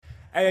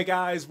Hey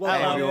guys,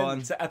 welcome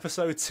everyone to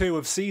episode 2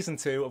 of season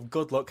 2 of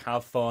Good Luck,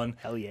 Have Fun.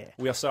 Hell yeah.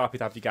 We are so happy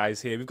to have you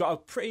guys here. We've got a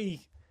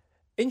pretty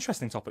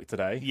interesting topic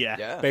today.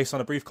 Yeah. Based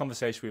on a brief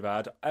conversation we've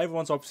had.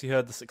 Everyone's obviously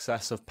heard the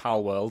success of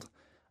Palworld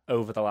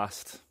over the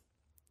last,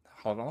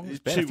 how long? It's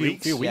been 2 a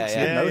weeks. few weeks.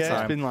 Yeah, no it's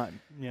time. been like,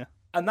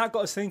 And that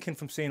got us thinking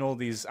from seeing all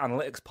these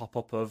analytics pop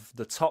up of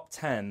the top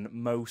 10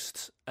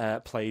 most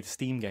played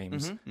Steam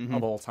games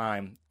of all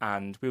time.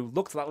 And we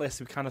looked at that list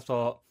and we kind of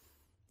thought,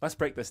 let's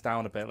break this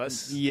down a bit.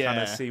 Let's kind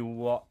of see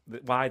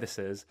why this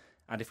is.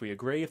 And if we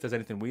agree, if there's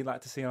anything we'd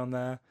like to see on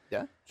there.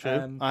 Yeah,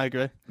 true. I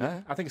agree.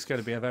 I think it's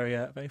going to be a very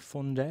very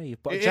fun day.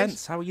 But It gents,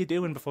 is. how are you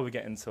doing before we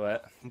get into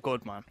it? I'm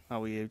good, man.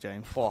 How are you,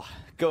 James? Oh,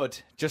 good.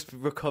 Just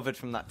recovered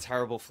from that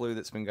terrible flu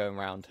that's been going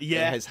around.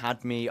 Yeah. It has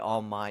had me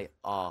on my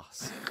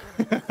arse.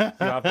 You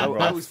have been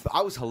rough.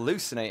 I was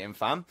hallucinating,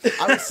 fam.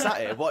 I was sat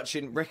here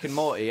watching Rick and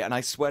Morty, and I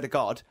swear to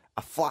God,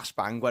 a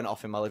flashbang went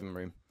off in my living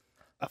room.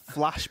 A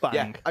flashbang.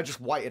 Yeah, I just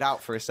whited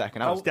out for a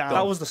second. I was down.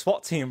 That was the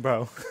SWAT team,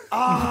 bro.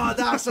 Ah,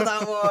 that's what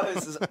that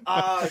was.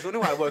 I was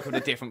wondering why I work in a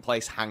different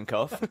place,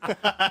 handcuff.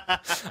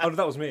 Oh,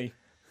 that was me.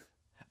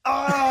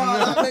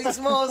 Oh, that makes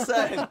more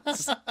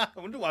sense. I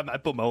wonder why my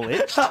bumhole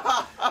itched.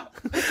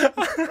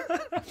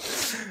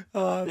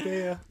 Oh,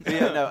 dear. But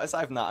yeah, no,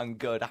 aside from that, I'm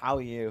good. How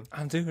are you?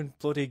 I'm doing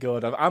bloody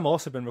good. I'm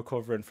also been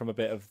recovering from a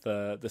bit of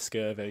the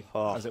scurvy,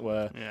 as it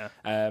were.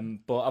 Yeah.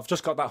 But I've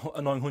just got that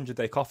annoying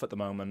 100-day cough at the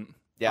moment.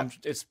 Yeah.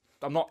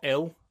 I'm not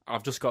ill.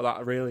 I've just got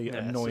that really It's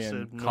just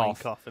annoying an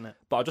cough. innit?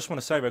 But I just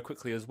want to say very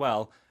quickly as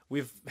well,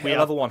 we've hit have.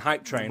 level 1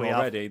 hype train We have.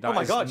 already. That Oh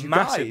my is God, you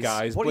massive,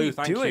 guys. What are Blue, you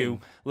thank doing? you.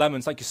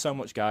 Lemons, thank you so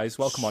much, guys.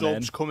 Welcome on in.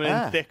 Subs coming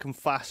Yeah. in thick and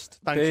fast.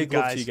 Thank Big you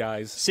love guys. to you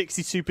guys.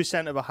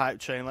 62% of a hype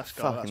train. Let's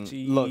go. Fucking That's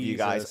love you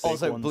guys. Jesus.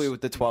 Also, Big ones. Blue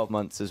with the 12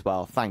 months as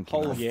well. Thank you.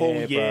 Whole man. year. full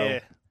bro.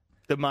 year.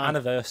 The man.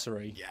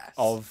 Anniversary Yes.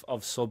 of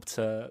sub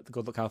to the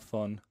Good Luck Have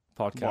Fun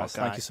podcast. What a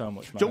Thank guy. you so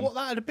much, man. Do you know what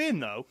that would have been,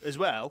 though, as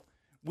well?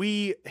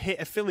 We hit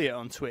affiliate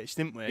on Twitch,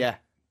 didn't we? Yeah.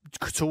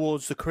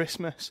 Towards the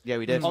Christmas. Yeah,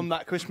 we did. On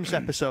that Christmas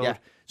episode. Yeah.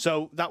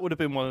 So that would have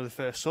been one of the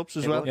first subs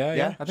as It well. would. Yeah,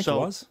 Yeah. I think So-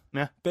 it was.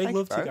 Yeah. Big Thanks,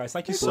 love to you bro. guys.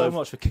 Thank you Big so love.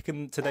 much for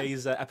kicking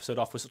today's episode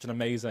off with such an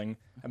amazing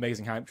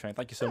hype train.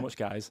 Thank you so much,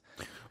 guys.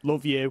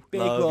 Love you.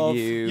 Big Love love.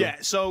 you. Yeah,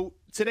 so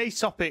today's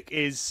topic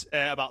is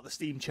about the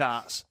Steam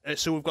charts.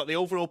 So we've got the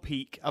overall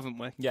peak, haven't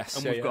we? Yes,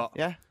 And yeah, we've yeah. got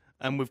Yeah.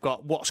 and we've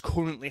got what's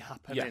currently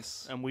happening.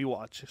 Yes. And we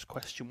want to just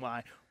question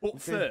why. But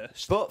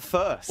first, But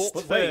first,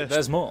 But Wait, first,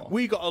 there's more.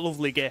 we got a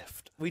lovely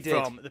gift We did.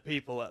 from the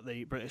people at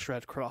the British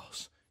Red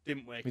Cross,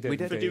 didn't we? We did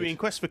For indeed. doing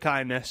Quest for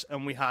Kindness,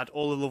 and we had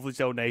all the lovely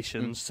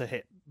donations to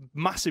hit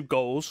massive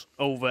goals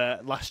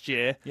over last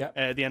year,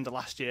 Yep. the end of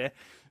last year.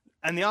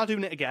 And they are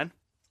doing it again.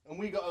 And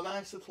we got a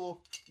nice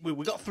little... We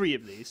got 3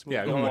 of these.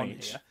 Yeah, We've we got got one one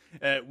each.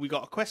 here. We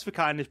got a Quest for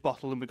Kindness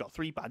bottle, and we got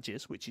 3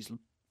 badges, which is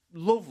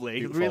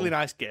lovely. Beautiful. Really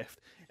nice gift.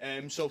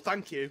 So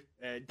thank you,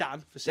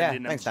 Dan, for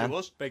sending them thanks, to Dan.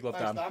 us. Big love,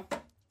 Thanks, Dan.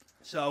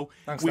 So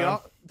Thanks, we Dan.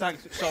 are...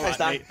 Thanks, it's all right,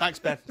 Dan. mate. Thanks,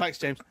 Ben. Thanks,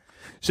 James.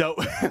 So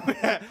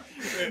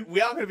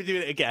we are going to be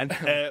doing it again,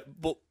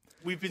 but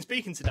we've been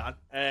speaking to Dan,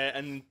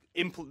 and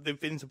they've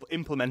been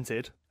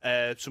implemented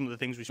some of the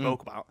things we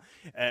spoke about.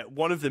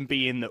 One of them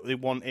being that they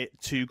want it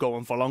to go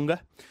on for longer.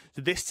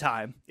 So this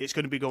time, it's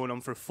going to be going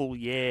on for a full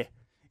year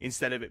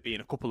instead of it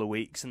being a couple of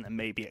weeks and then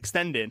maybe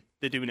extending.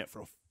 They're doing it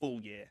for a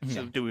full year. So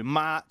they're doing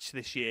March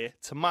this year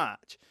to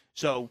March.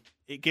 So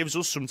it gives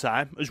us some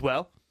time as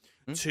well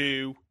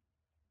to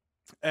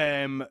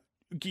do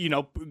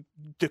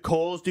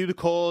the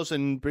cause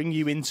and bring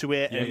you into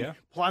it and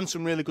plan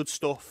some really good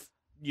stuff.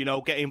 You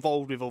know, get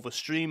involved with other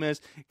streamers,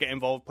 get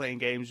involved playing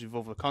games with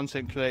other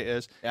content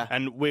creators, Yeah.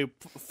 and we're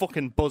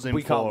fucking buzzing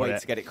we can't for wait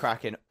it. to get it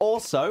cracking.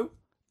 Also,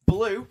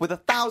 Blue with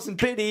 1,000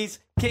 biddies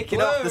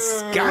kicking off the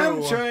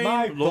scam train.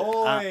 My Look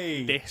boy.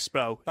 at this,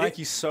 bro. Thank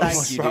you so Thank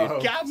much, you, bro.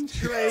 dude. Scam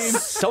train.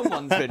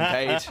 Someone's been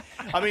paid.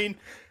 I mean,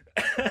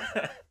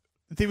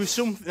 there was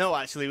some. No,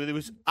 actually, there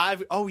was.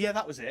 Oh yeah,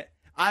 that was it.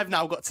 I've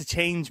now got to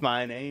change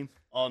my name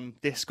on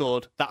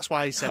Discord. That's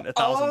why he sent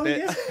 1,000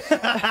 bits.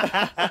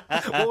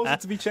 What was it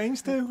to be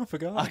changed to? I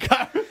forgot. I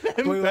can't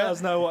remember. Blue, let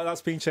us know what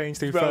that's been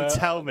changed to. Bro, for,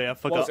 tell me, I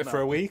forgot. what was it, now.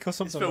 for a week or It's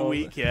something? for a or-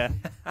 week, yeah.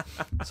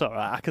 It's all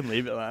right. I can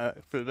leave it like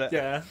that for a bit.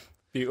 Yeah.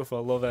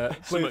 Beautiful. Love it.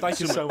 Blue, thank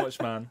you so much,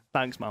 man.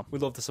 Thanks, man. We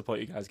love the support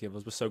you guys give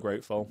us. We're so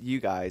grateful. You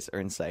guys are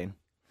insane.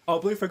 Oh,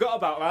 Blue, forgot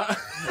about that.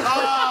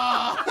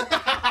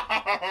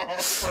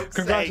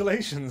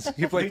 Congratulations.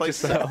 You played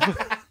yourself.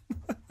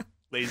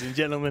 Ladies and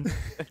gentlemen,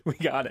 We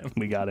got him.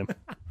 we got him.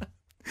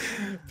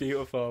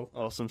 Beautiful.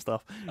 Awesome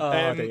stuff.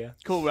 Oh, dear.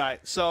 Cool, right.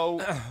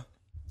 So,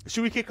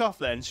 should we kick off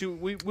then?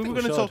 We were going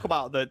to should. talk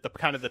about the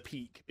kind of the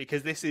peak,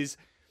 because this is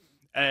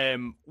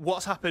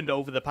what's happened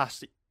over the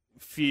past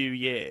few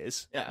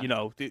years. Yeah. You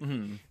know,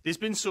 there's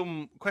been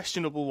some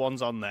questionable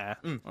ones on there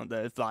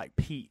that have like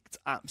peaked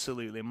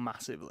absolutely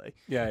massively.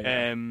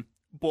 Yeah.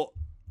 But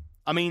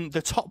I mean,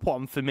 the top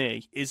one for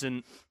me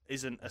isn't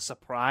a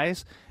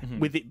surprise,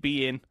 with it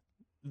being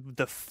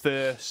the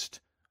first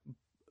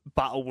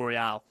battle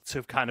royale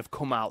to kind of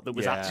come out that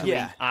was Yeah. actually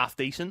Yeah. half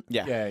decent.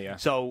 Yeah. Yeah.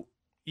 So,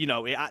 you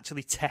know, it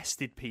actually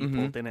tested people,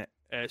 didn't it?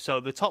 So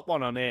the top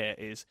one on here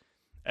is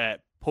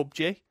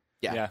PUBG.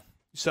 Yeah.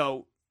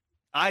 So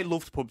I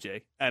loved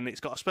PUBG, and it's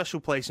got a special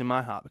place in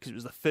my heart because it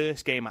was the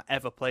first game I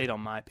ever played on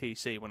my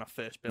PC when I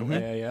first built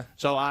it. Yeah.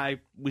 So I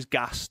was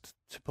gassed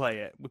to play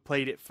it. We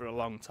played it for a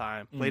long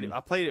time. I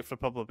played it for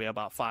probably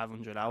about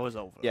 500 hours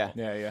over. Yeah.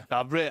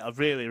 I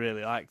really,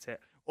 really liked it.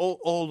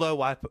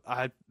 Although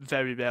I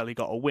very rarely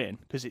got a win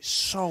because it's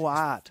so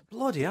hard.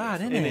 Bloody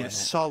hard, isn't And it? it's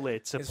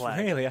solid to play.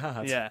 It's really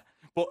hard. Yeah.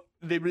 But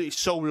it's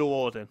so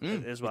rewarding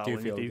as well You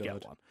when feel you do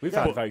good. get one. We've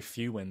had very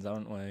few wins,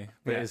 haven't we?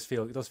 But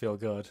it does feel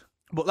good.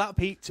 But that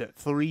peaked at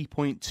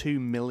 3.2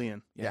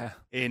 million Yeah.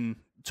 in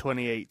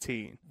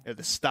 2018, at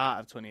the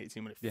start of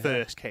 2018 when it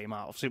first came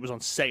out. Obviously, it was on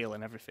sale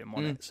and everything,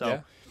 wasn't it?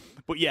 So,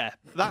 but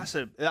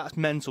that's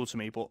mental to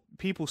me. But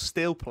people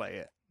still play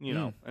it, you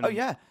know. And Oh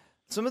yeah.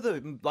 Some of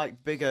the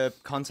like bigger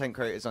content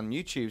creators on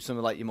YouTube, some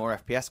of like your more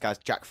FPS guys,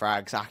 Jack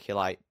Frags,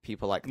 Aculite,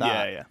 people like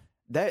that. Yeah.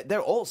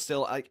 They're all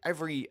still like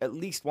at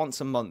least once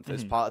a month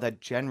as part of their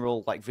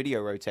general like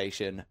video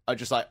rotation are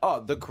just like,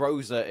 oh, the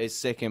Groza is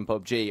sick in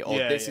PUBG, or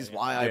this is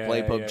why I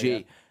play PUBG.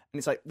 And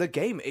it's like the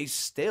game is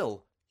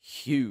still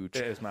huge.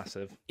 It is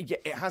massive. Yeah,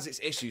 it has its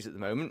issues at the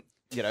moment,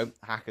 you know,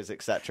 hackers,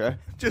 etc.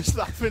 Just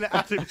laughing at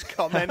Adam's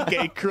comment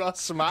getting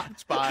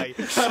cross-smacked by.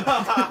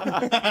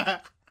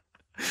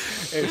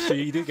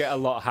 You do get a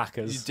lot of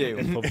hackers. You do.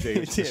 In PUBG.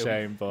 It's a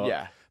shame, but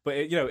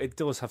it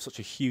does have such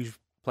a huge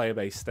player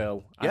base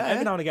still. And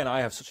every now and again,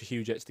 I have such a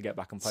huge itch to get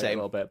back and play it a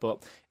little bit,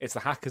 but it's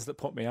the hackers that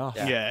put me off.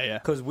 Yeah.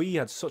 Because we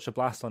had such a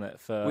blast on it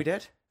for We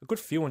did a good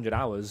few hundred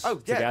hours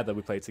together.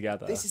 We played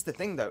together. This is the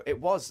thing, though.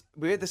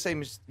 We're the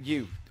same as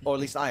you, or at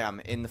least I am,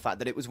 in the fact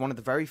that it was one of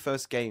the very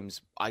first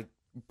games I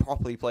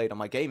properly played on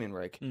my gaming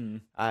rig.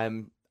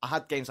 I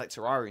had games like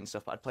Terraria and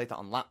stuff, but I'd played that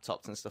on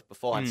laptops and stuff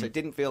before, and so it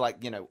didn't feel like,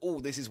 you know, oh,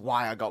 this is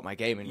why I got my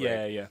gaming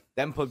rig. Yeah.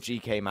 Then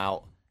PUBG came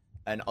out,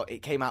 and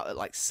it came out at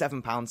like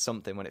 £7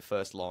 something when it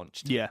first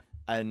launched. Yeah.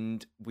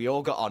 And we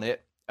all got on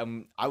it,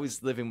 and I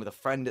was living with a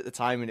friend at the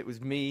time, and it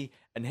was me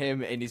and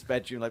him in his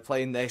bedroom, like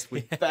playing this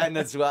with Ben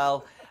as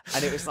well.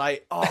 And it was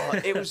like,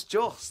 it was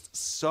just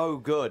so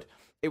good.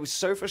 It was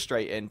so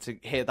frustrating to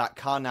hear that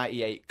Car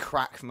 98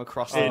 crack from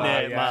across the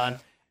map, man.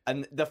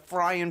 And the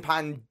frying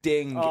pan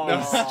ding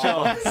is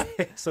just...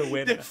 It's a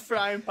winner. The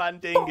frying pan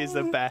ding is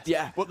the best.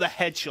 Yeah. But the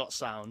headshot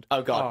sound.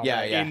 Oh, God,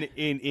 In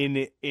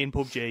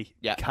PUBG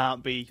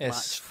can't be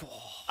matched.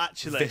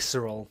 Actually,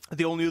 visceral.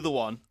 The only other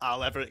one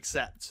I'll ever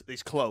accept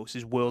that's close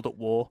is World at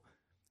War.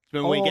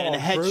 Remember when you're getting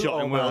a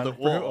headshot in World at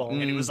War,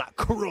 and it was that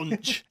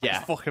crunch.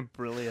 It's fucking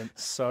brilliant.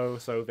 So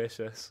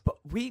vicious. But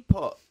we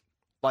put,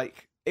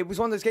 like, it was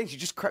one of those games, you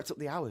just crept up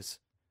the hours.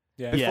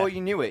 Yeah. Before you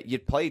knew it,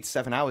 you'd played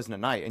 7 hours in a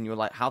night, and you were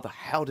like, how the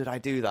hell did I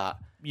do that?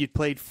 You'd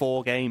played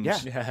 4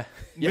 games. Yeah.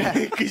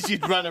 Because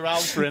you'd run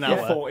around for an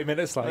hour. 40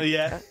 minutes, like.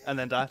 And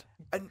then died.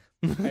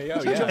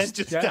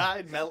 Just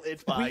died,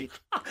 melted by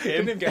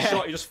Didn't even get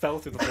shot, he just fell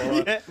through the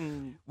floor.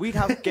 We'd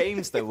have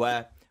games, though,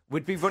 where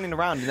we'd be running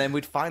around, and then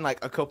we'd find,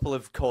 like, a couple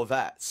of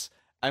Corvettes,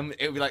 and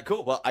it would be like,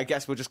 cool, well, I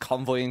guess we're just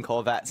convoying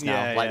Corvettes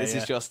now. This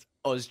is just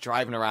us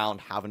driving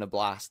around, having a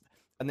blast.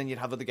 And then you'd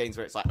have other games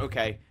where it's like,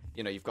 okay,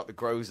 you know, you've got the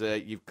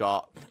Groza, you've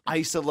got... I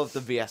used to love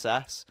the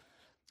VSS.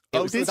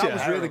 That was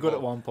really good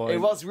at one point. It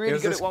was really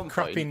good at one point.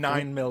 Crappy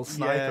 9mm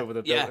sniper with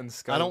a built-in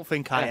scope. I don't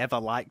think I ever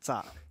liked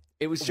that.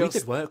 It was just... We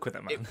did work with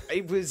it, man.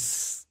 It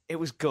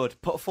was good.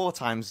 Put 4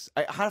 times...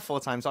 I had 4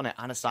 times on it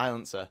and a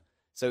silencer.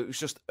 So it was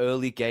just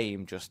early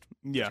game, just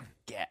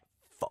get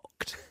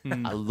fucked.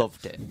 I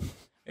loved it.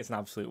 It's an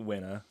absolute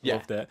winner. Yeah.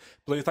 Loved it.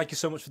 Blue, thank you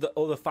so much for the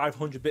other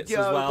 500 bits Yo,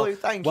 as well. Blue,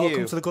 thank you.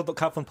 Welcome to the Good Luck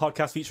Have Fun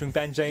podcast featuring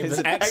Ben James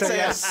and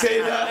XAS.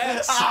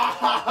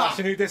 That's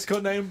your new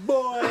Discord name,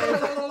 boy.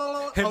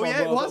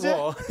 Was it?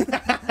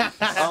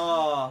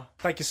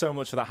 Thank you so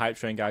much for that hype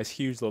train, guys.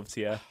 Huge love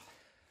to you.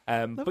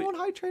 Number one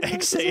hype train.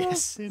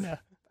 XAS.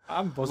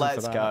 I'm buzzing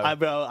Let's for that.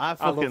 go. I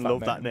fucking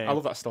love that name. I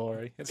love that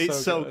story.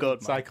 It's so good,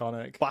 It's man.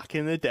 iconic. Back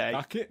in the day,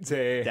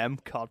 day. them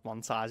COD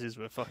montages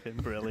were fucking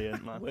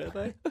brilliant, man. Were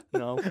they?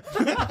 No.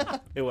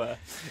 They were.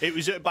 It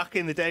was back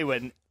in the day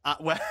when I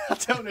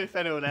don't know if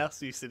anyone else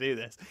used to do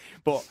this,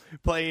 but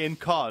playing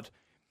COD,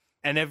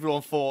 and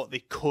everyone thought they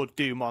could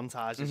do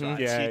montages, right?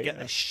 Yeah, so you'd get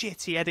the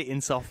shitty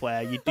editing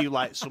software, you'd do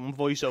like some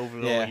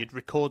voiceover, or you'd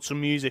record some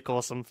music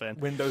or something.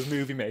 Windows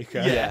Movie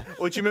Maker. Yeah.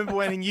 Or do you remember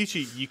when in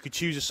YouTube you could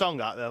choose a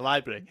song out of their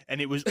library, and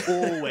it was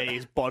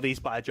always Bodies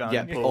by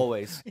Drowning Pool?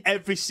 Always.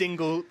 Every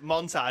single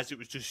montage, it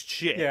was just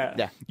shit.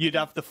 Yeah. You'd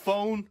have the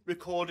phone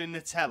recording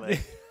the telly,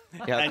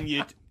 and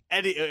you'd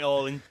edit it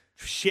all in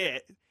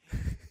shit.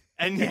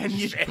 And then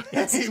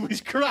it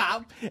was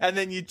crap, and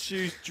then you'd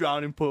choose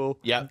Drowning Pool.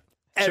 Yeah.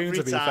 Every Tune,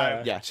 to be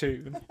time. fair.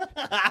 Tune.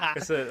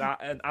 It's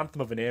an anthem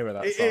of an era,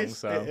 that It song. is.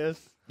 So. It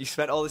is. You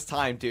spent all this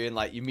time doing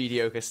like your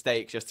mediocre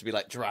steaks just to be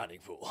like Drowning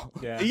Pool.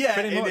 Yeah,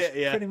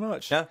 Pretty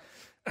much. Yeah.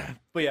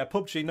 But yeah,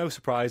 PUBG, no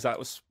surprise, that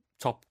was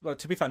top. Well,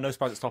 to be fair, no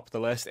surprise it's top of the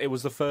list. It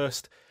was the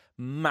first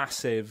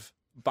massive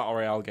Battle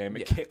Royale game.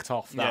 It kicked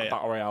off that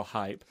Battle Royale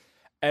hype.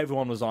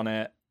 Everyone was on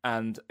it.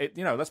 And,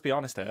 let's be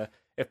honest here,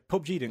 if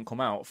PUBG didn't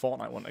come out,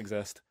 Fortnite wouldn't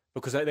exist.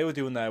 Because they were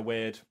doing their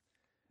weird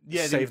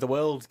save the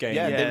world game.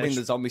 Yeah, they win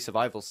the zombie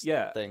survival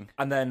thing.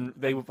 And then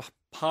they were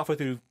halfway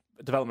through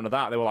development of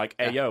that. They were like,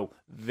 "Hey, yo,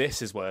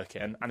 this is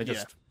working," and they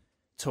just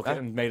took it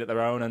and made it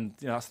their own. And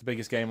that's the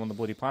biggest game on the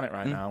bloody planet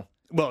right now.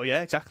 Well,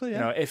 yeah, exactly.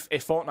 Yeah. If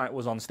Fortnite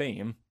was on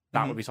Steam,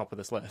 that would be top of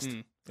this list.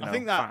 I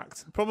think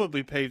that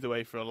probably paved the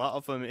way for a lot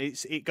of them.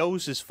 It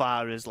goes as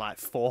far as like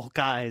Fall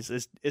Guys,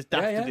 as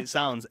daft as it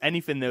sounds.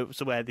 Anything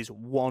that's where there's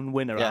one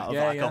winner out of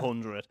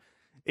 100.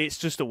 It's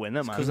just a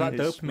winner, man. Because that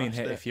dopamine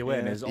hit, if you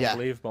win, is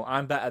unbelievable.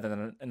 I'm better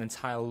than an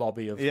entire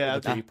lobby of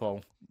other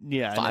people.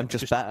 Yeah, but I'm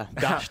just better.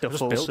 Dashed a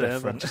full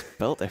server. Just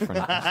built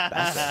different.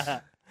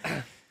 Better.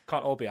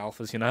 Can't all be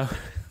alphas, you know.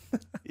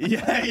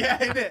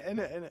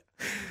 In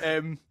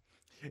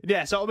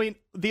it. So I mean,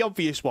 the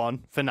obvious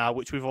one for now,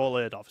 which we've all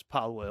heard of, is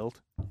Palworld.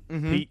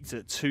 Peaked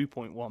at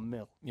 2.1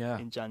 mil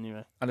in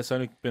January, and it's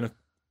only came out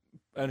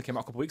a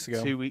couple of weeks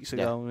ago. 2 weeks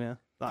ago, yeah.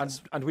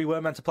 And we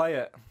were meant to play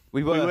it.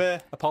 We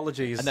were.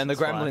 Apologies. And then the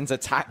gremlins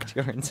attacked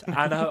your entire...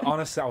 I know,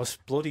 honestly, I was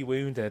bloody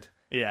wounded.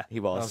 Yeah, he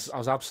was. I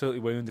was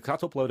absolutely wounded because I had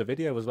to upload a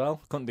video as well.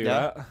 Couldn't do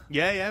that.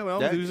 Well,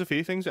 there was a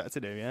few things we had to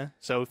do. Yeah.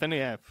 So for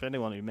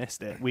anyone who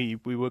missed it, we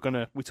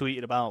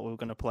tweeted about we were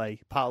gonna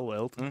play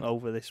Palworld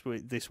over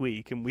this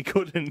week, and we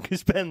couldn't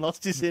because Ben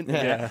lost his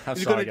internet.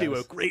 We were gonna do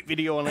a great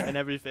video on it and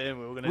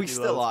everything. We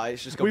still are.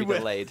 It's just gonna be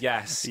delayed.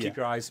 Yes. Keep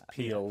your eyes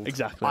peeled.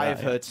 Exactly.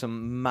 I've heard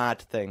some mad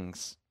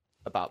things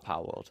about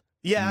Palworld.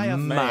 Yeah, I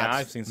have.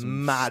 I've seen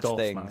some mad stuff,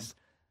 things. Man.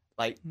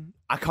 Like,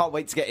 I can't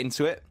wait to get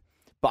into it,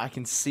 but I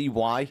can see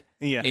why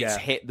it's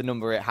hit the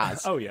number it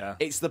has. Oh, yeah.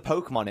 It's the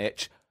Pokemon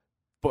itch,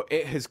 but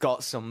it has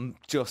got some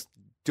just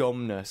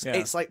dumbness. Yeah.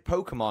 It's like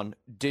Pokemon,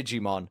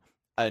 Digimon,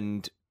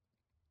 and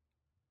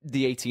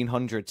the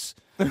 1800s.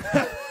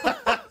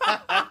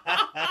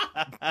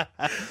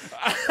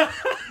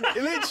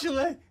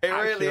 Literally. It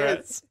really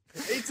is.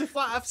 It's a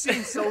fact. I've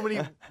seen so many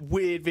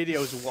weird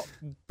videos of what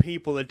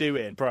people are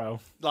doing, bro.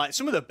 Like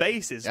some of the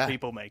bases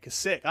people make are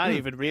sick. I didn't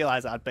even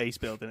realize I had base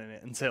building in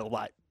it until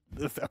like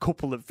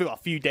a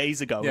few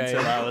days ago.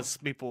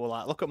 People were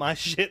like, "Look at my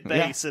shit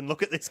base and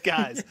look at this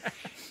guy's."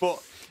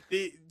 But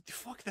the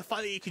fact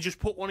that you can just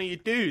put one of your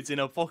dudes in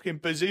a fucking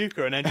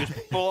bazooka and then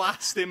just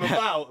blast him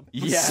about.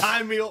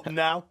 Sign me up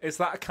now. It's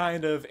that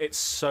kind of. It's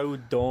so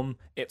dumb.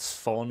 It's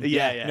fun. You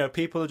know,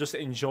 people are just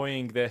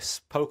enjoying this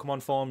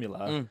Pokemon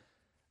formula.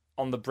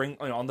 On the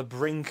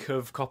brink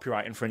of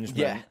copyright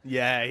infringement.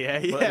 Yeah.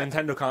 But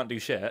Nintendo can't do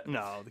shit.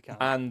 No, they can't.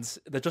 And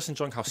they're just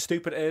enjoying how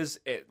stupid it is.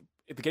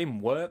 The game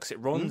works. It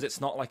runs.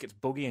 It's not like it's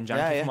buggy and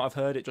janky. From what I've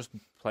heard, it just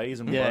plays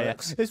and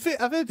works.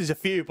 I've heard there's a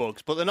few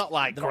bugs, but they're not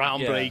like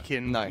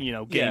groundbreaking,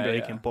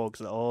 game-breaking bugs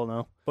at all.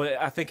 No.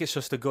 But I think it's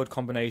just a good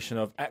combination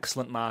of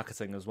excellent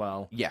marketing as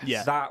well.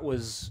 Yeah. That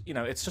was,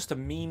 it's just a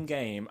meme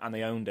game, and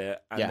they owned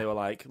it, and they were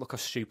like, "Look how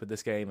stupid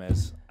this game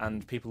is,"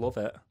 and people love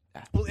it.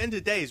 Well, at the end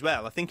of the day, as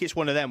well, I think it's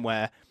one of them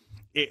where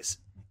I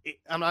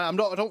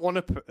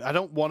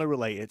don't want to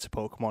relate it to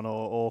Pokemon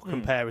or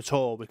compare at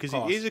all because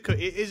it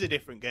is a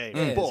different game.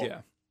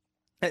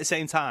 At the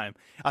same time,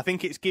 I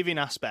think it's giving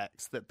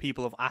aspects that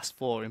people have asked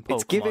for in Pokemon.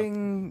 It's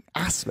giving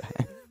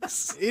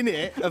aspects in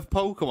it of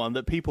Pokemon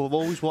that people have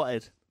always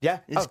wanted. Yeah,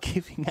 it's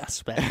giving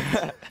aspects.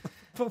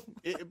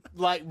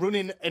 Like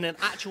running in an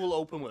actual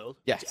open world,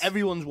 which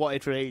everyone's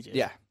wanted for ages.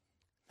 Yeah,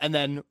 and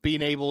then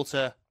being able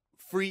to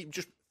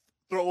just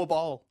throw a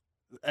ball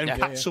and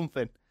catch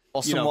something.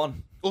 Or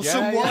someone. Or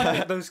someone.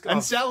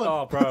 And sell them.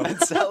 Oh, bro. And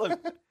sell them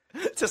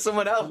to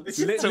someone else.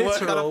 To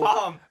work on a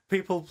farm.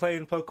 People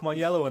playing Pokemon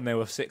Yellow when they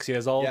were 6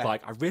 years old.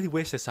 Like, I really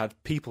wish this had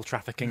people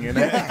trafficking in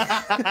it.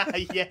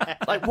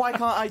 Like, why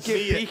can't I give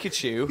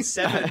Pikachu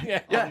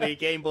 7 on the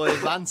Game Boy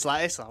Advance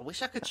like this? I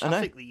wish I could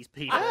traffic these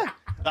people.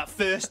 That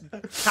first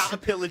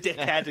caterpillar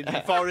dickhead in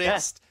the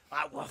forest.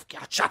 I'll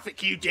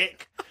traffic you,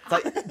 dick.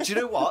 Like, do you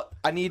know what?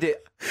 I needed.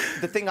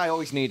 The thing I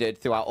always needed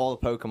throughout all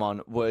the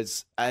Pokemon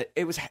was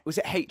was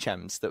it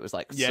HMs that was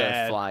like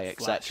Surf, Fly,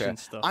 etc.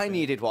 I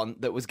needed one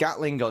that was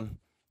Gatling gun,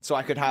 so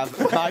I could have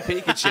my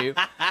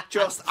Pikachu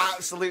just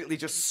absolutely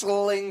just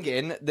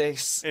slinging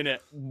this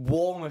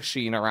war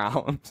machine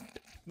around.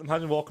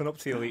 Imagine walking up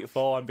to the Elite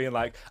Four and being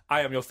like, "I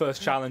am your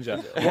first challenger.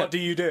 What do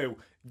you do?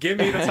 Give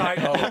me the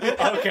title."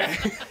 Okay.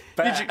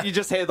 You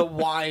just hear the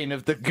whine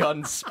of the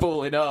gun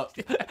spooling up.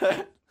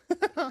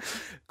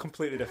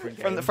 Completely different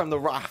game. From the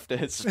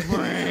rafters.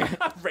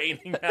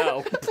 Raining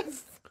hell.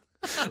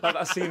 Like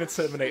that scene in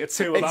Terminator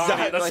 2 with Arnie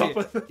at the top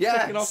of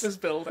the office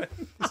building.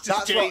 It's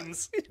just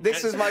James.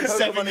 This is my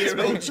Pokemon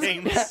experience.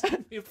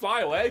 James. You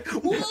fly away.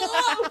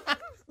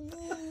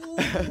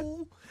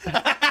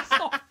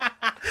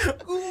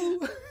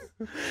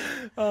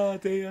 Oh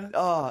dear.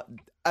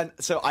 And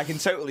so I can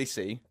totally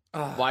see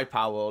why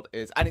Palworld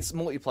is, and it's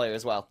multiplayer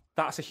as well.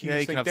 That's a huge you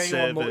thing. can have Day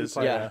servers,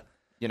 one multiplayer.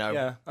 You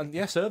know,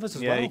 and servers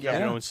as yeah, well. You can have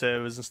your own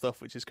servers and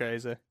stuff, which is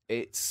crazy.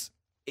 It's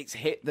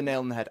hit the nail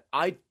on the head.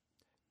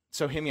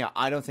 So hear me out.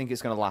 I don't think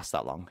it's going to last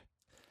that long.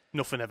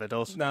 Nothing ever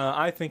does. No,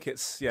 I think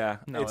it's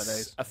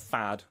it's a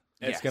fad.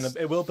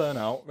 It will burn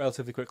out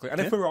relatively quickly.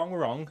 And if we're wrong, we're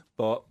wrong.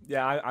 But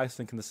yeah, I was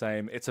thinking the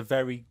same. It's a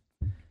very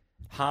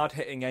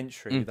hard-hitting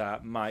entry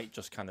that might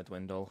just kind of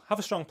dwindle. Have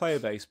a strong player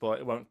base, but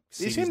it won't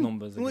see these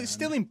numbers again. Well, it's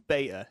still in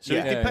beta, so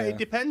it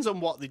depends on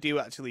what they do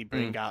actually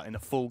bring out in a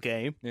full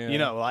game. Yeah. You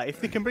know, like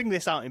if they can bring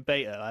this out in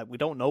beta, like we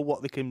don't know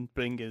what they can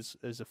bring as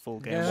a full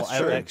game, Yeah,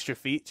 what extra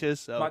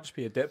features. So might just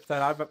be a dip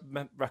then. I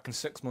reckon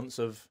 6 months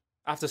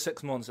after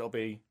 6 months it'll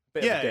be a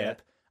bit of a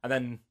dip, and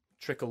then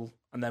trickle,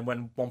 and then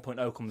when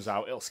 1.0 comes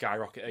out, it'll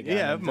skyrocket again.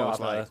 Yeah, and most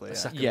have likely. a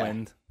second Yeah.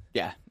 wind.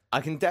 Yeah, I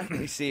can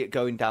definitely see it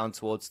going down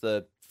towards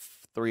the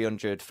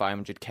 300,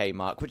 500k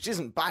mark, which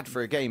isn't bad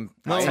for a game.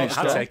 I'd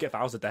take it if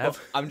I was a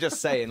dev. I'm just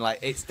saying, like,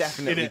 it's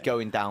definitely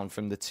going down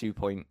from the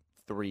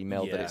 2.3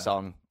 mil that it's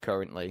on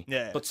currently.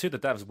 Yeah, But to the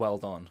devs, well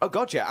done. Oh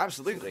god, yeah,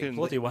 absolutely.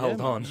 Bloody well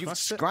done. You've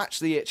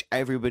scratched the itch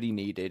everybody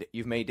needed.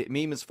 You've made it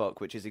meme as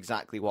fuck, which is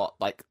exactly what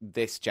like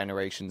this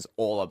generation's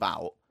all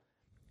about.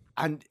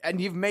 And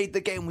you've made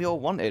the game we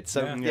all wanted.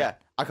 So yeah,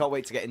 I can't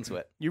wait to get into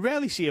it. you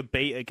rarely see a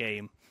beta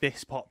game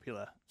this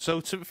popular.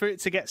 So for it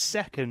to get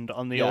second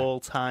on the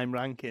all-time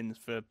rankings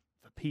for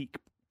peak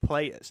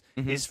players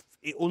is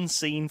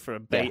unseen for a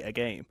beta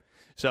game.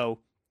 So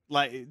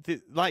like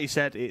you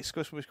said, it's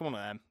one of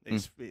them.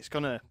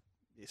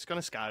 It's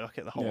gonna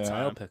skyrocket the whole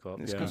time. I'll pick up.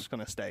 It's just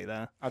gonna stay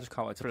there. I just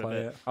can't wait to for a play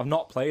bit. it. I've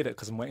not played it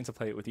because I'm waiting to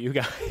play it with you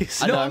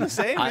guys. I know, I'm the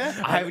same, I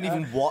haven't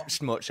even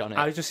watched much on it.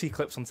 I just see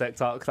clips on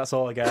TikTok. That's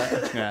all I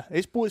get. Yeah,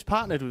 it's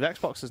partnered with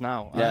Xboxes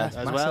now, as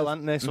well,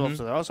 aren't they? So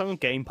they're also on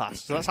Game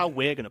Pass. So that's how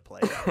we're gonna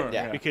play it.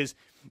 Yeah. Because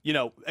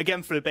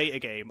again, for a beta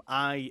game,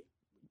 I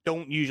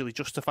don't usually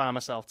justify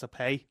myself to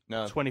pay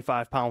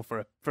 £25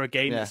 for a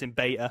game that's in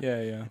beta.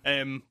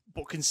 Yeah.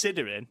 But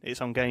considering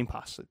it's on Game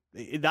Pass,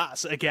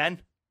 that's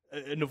again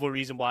another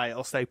reason why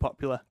it'll stay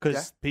popular,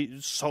 because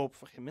so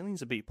fucking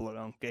millions of people are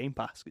on Game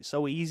Pass. It's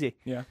so easy,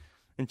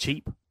 and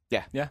cheap.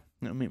 Yeah. You know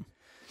what I mean?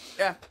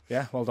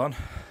 Yeah. Well done.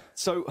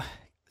 So,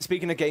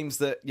 speaking of games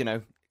that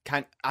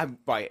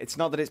right, it's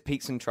not that it's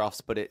peaks and troughs,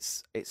 but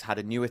it's had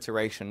a new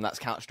iteration. That's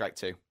Counter-Strike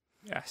 2.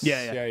 Yes.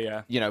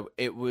 Yeah. You know,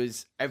 it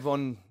was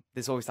everyone.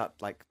 There's always that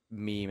like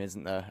meme,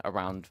 isn't there,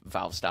 around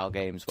Valve style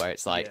games where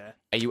it's like,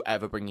 are you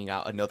ever bringing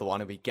out another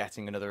one? Are we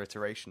getting another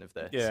iteration of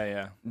this?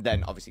 Yeah.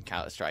 Then obviously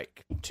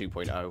Counter-Strike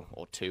 2.0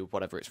 or 2,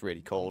 whatever it's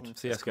really called.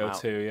 CS:GO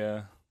 2,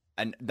 yeah.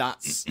 And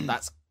that's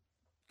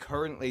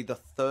currently the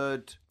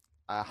third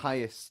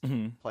highest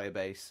player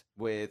base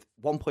with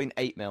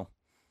 1.8 mil.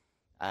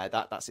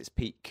 That's its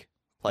peak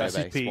player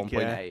base.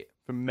 1.8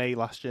 from May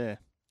last year.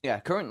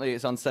 Yeah, currently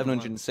it's on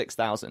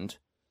 706,000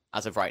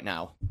 as of right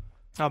now.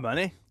 How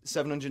many?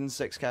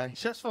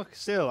 706k.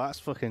 That's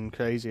fucking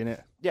crazy, isn't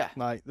it? Yeah.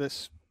 Like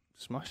this,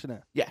 smashing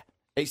it. Yeah,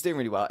 it's doing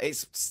really well.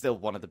 It's still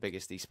one of the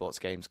biggest esports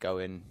games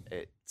going.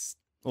 It's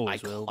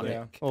Always iconic. will be.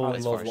 I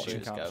as love far as watching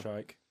shooters go.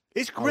 Counter-Strike.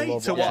 It's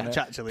great to watch,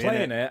 actually.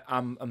 Playing it,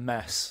 I'm a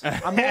mess.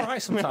 I'm all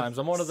right sometimes.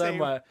 I'm one of them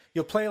where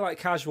you'll play like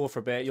casual for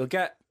a bit, you'll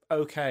get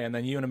okay, and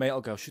then you and a mate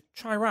will go, should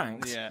try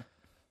ranks? Yeah.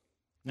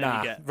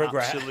 Nah, you get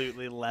regret.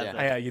 absolutely leather.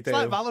 Yeah, you do. It's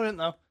like Valorant,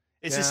 though.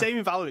 It's the same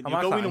in Valorant. I'm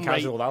You're going in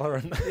casual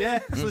Valorant. Yeah,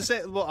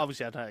 so well,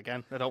 obviously, I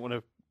don't want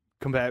to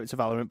compare it to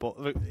Valorant, but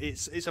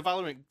it's a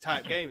Valorant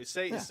type game. It's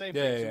the same thing.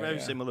 It's very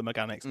similar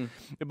mechanics,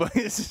 but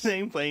it's the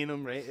same playing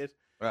unrated.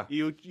 Yeah.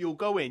 You'll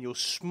go in, you'll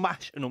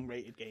smash an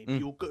unrated game.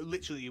 You'll go,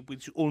 literally you'll be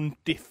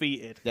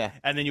undefeated. Yeah.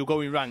 And then you'll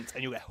go in ranked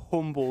and you'll get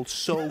humbled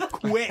so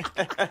quick.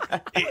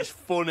 It's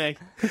funny.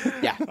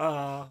 Yeah.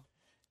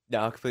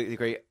 No, I completely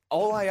agree.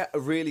 All I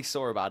really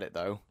saw about it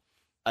though,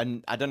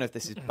 and I don't know if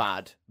this is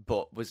bad,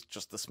 but was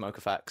just the smoke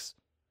effects.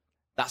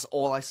 That's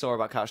all I saw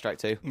about Counter-Strike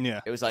 2.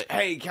 Yeah. It was like,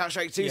 hey,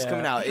 Counter-Strike 2 is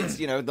coming out. It's,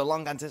 the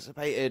long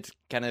anticipated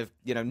kind of,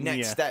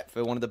 next step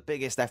for one of the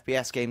biggest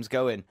FPS games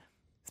going.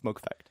 Smoke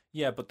effect.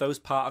 Yeah, but those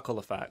particle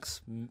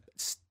effects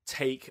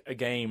take a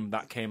game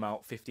that came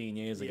out 15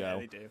 years ago. Yeah,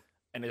 they do.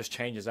 And it just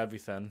changes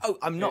everything. Oh,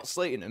 I'm not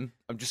slating them.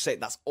 I'm just saying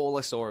that's all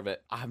I saw of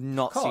it. I have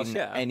not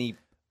seen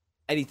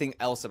anything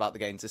else about the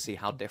game to see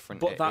how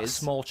different it is. But that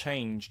small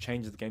change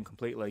changes the game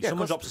completely.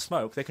 Someone drops a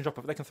smoke, they can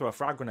throw a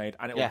frag grenade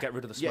and it will get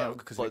rid of the smoke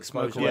because it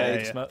smoke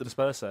away to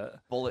disperse it.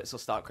 Bullets will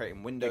start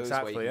creating windows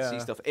where you can see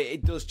stuff.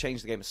 It does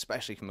change the game,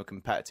 especially from a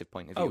competitive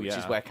point of view, which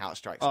is where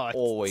Counter-Strike's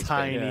always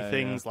tiny been.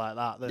 things like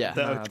that that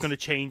are going to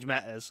change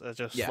metas are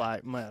just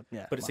like, But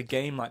it's a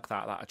game like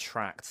that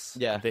attracts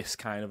this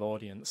kind of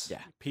audience.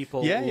 Yeah.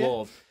 People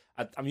love.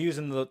 I'm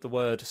using the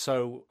word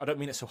so I don't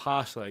mean it so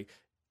harshly.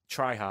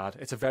 Try hard.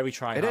 It's a very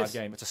try hard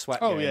game. It's a sweat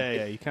game. Oh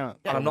yeah, you can't.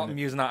 And I'm not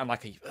using that in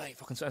like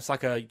it's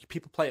like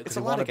people play it because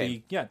they want to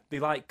be. Yeah, they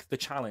like the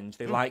challenge.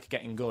 They like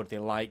getting good. They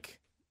like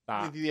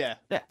that. Yeah.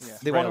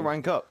 They want to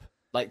rank up.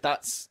 Like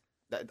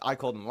I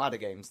call them ladder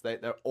games.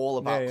 They're all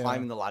about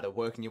climbing the ladder,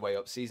 working your way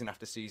up season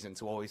after season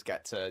to always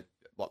get to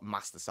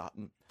Master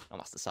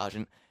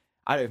Sergeant.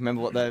 I don't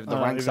remember what the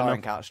ranks are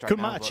in Counter-Strike. Could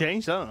might have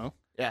changed. I don't know.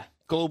 Yeah,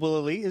 Global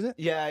Elite, is it?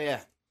 Yeah.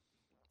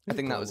 I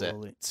think that was it.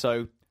 Elite.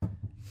 So.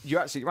 You're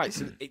absolutely right.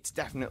 So it's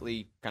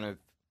definitely kind of,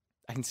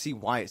 I can see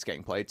why it's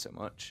getting played so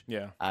much.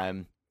 Yeah. I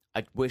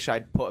wish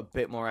I'd put a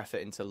bit more effort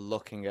into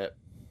looking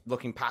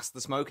past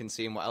the smoke and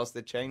seeing what else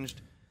they'd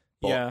changed.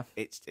 But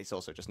it's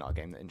also just not a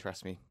game that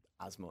interests me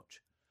as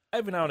much.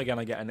 every now and again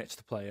I get an itch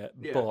to play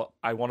it, but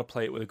I want to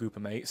play it with a group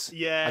of mates.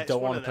 Yeah, I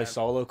don't want to play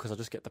solo because I'll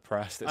just get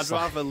depressed. I'd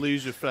rather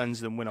lose with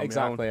friends than win on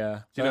exactly, my own. yeah.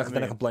 Do you know what I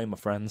Then mean? I can blame my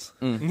friends.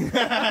 You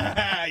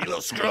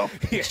little scrub.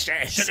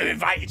 Should have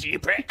invited you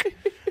prick.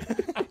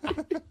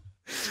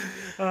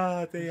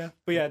 Oh dear.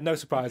 But yeah, no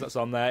surprise that's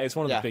on there. It's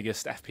one of the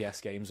biggest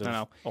FPS games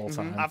of all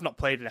time. I've not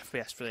played an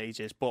FPS for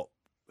ages, but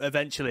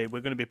eventually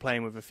we're going to be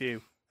playing with a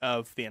few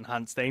of the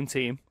enhanced aim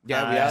team.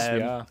 Yeah,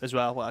 we are. As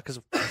well, because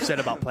I've said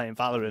about playing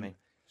Valorant.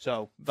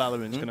 So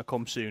Valorant's going to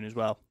come soon as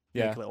well.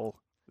 Yeah. Make a little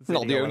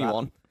Not the video only of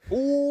one. that.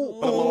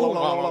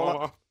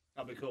 Ooh.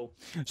 That'd be cool.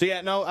 So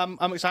yeah, no,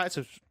 I'm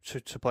excited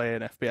to play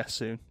an FPS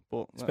soon.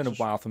 But It's been a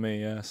while for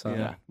me, yeah. So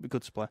Yeah, it'd be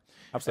good to play.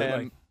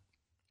 absolutely.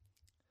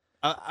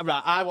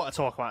 Right, I want to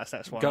talk about this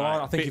next one. Go right?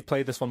 on. I think you've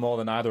played this one more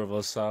than either of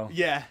us. So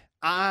Yeah,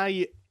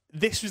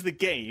 this was the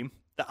game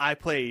that I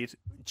played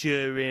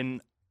during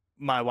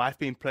my wife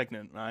being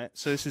pregnant, right?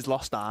 So this is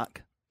Lost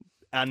Ark,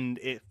 and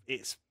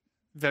it's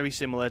very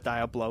similar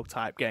Diablo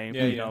type game.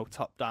 Yeah, you know,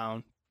 top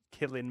down,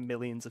 killing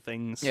millions of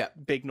things. Yeah.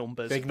 Big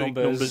numbers. big Big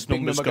numbers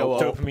numbers go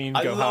go up. Dopamine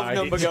I go love high.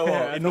 number go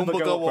up. Yeah, Number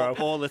go up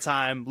bro. all the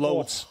time.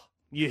 Loads.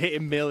 You're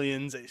hitting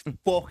millions. It's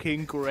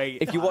fucking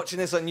great. If you're watching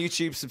this on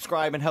YouTube,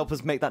 subscribe and help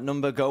us make that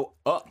number go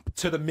up.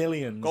 to the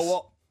millions. Go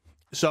up.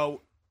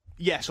 So,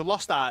 yeah, so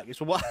Lost Ark is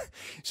what.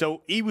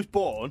 So he was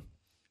born.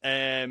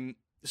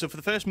 So for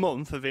the first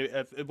month of it,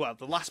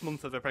 the last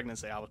month of her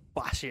pregnancy, I was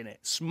bashing it,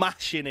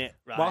 smashing it.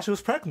 Right. While she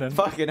was pregnant.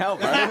 Fucking hell,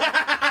 bro.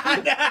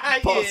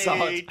 Poor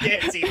sod. You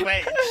dirty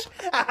witch.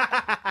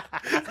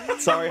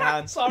 Sorry,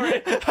 Han.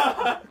 Sorry. No,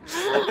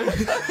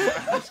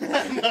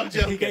 I'm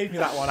joking. He gave me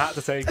that one. I had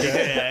to take it.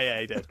 Yeah,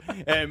 he did.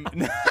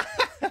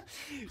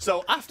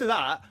 So after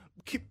that,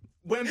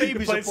 when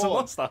babies are Played some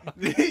born, Lost Ark.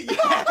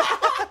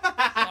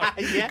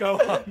 yeah, Go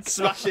on.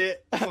 smash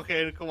it.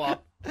 Fucking come on.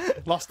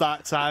 Lost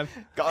Ark time.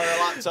 Got her a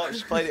laptop,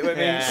 she played it with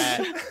me.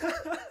 Yeah.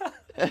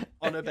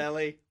 On her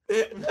belly.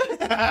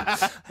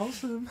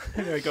 Awesome.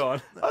 Anyway, go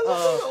on. I love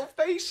the little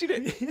face in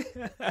it.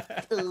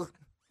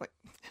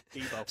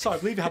 Bebo. Sorry, I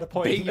believe you had a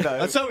point.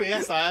 I'm sorry,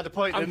 yes, I had a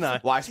point, didn't I?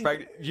 Wife's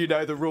pregnant, you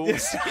know the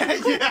rules.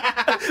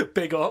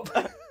 Big up.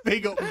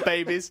 Big up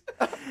babies.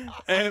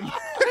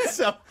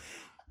 So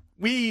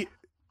we.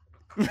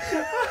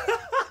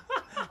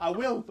 I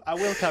will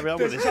carry on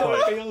with this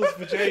point. feels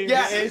for James.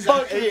 Yeah,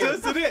 fuck you. It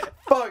does, doesn't it?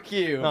 Fuck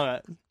you. All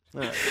right,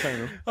 fair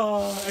enough.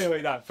 Oh,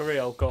 anyway, no, for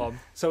real, go on.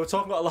 So we're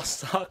talking about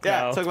Lost Ark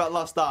Yeah, now. talk about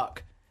Lost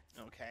Ark.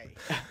 Okay.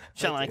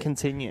 Shall I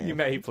continue? You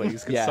may,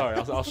 please. 'Cause Yeah. Sorry,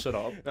 I'll shut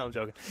up. No, I'm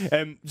joking.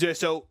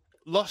 So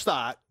Lost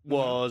Ark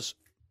was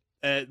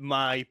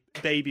my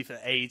baby for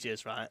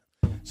ages, right?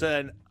 So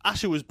then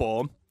Asher was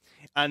born,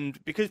 and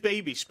because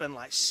babies spend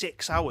like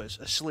 6 hours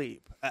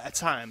asleep at a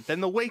time, then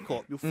they'll wake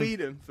up, you'll feed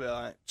them for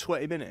like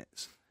 20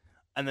 minutes,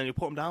 and then you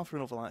put them down for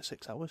another like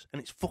 6 hours,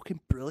 and it's fucking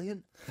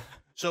brilliant.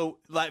 So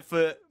like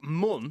for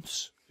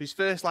months, his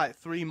first like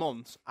 3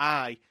 months,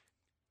 I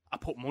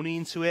put money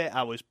into it.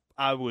 I was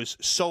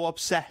so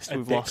obsessed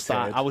with Lost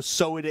Ark. Addicted. I was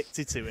so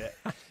addicted to it,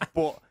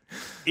 but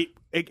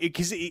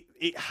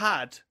it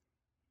had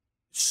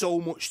so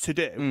much to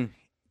do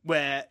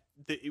where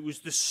it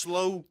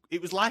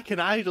was like an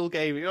idle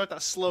game. You know,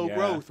 that slow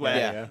growth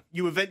where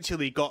you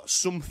eventually got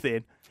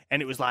something,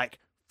 and it was like,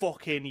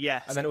 fucking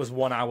yes. And then it was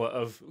 1 hour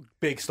of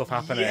big stuff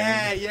happening.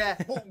 Yeah.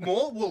 But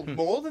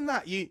more than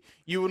that, you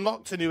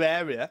unlocked a new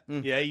area.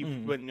 Yeah,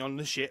 you went on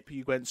the ship,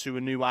 you went to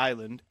a new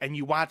island, and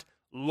you had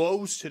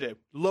loads to do,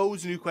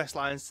 loads of new quest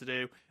lines to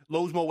do,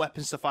 loads more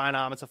weapons to find,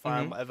 armor to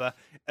find, whatever,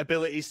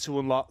 abilities to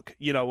unlock,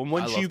 you know. And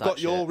once you got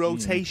your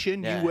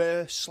rotation, you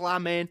were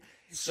slamming.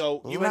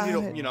 So you ended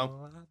up, you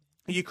know,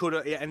 you could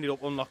have ended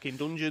up unlocking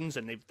dungeons,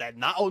 and then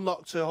that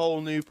unlocked a whole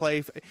new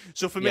play.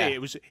 So for me,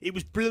 it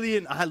was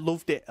brilliant. I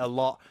loved it a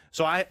lot.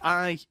 So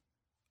I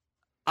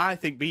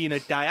think being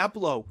a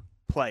Diablo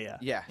player,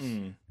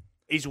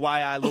 is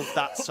why I love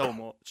that so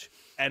much.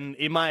 And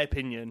in my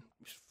opinion,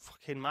 it's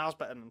fucking miles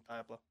better than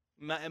Diablo.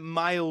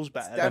 Miles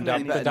better than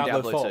Definitely better than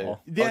Diablo Diablo 4.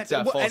 2.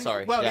 Yeah, Oh, 4,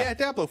 sorry. Well, yeah,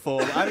 Diablo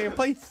 4. I mean, I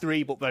played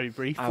 3, but very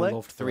briefly. I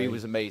loved 3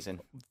 was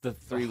amazing. the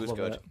 3 was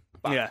good.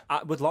 Yeah.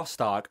 With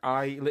Lost Ark,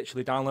 I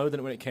literally downloaded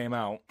it when it came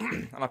out,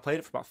 and I played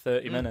it for about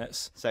 30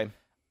 minutes. Same.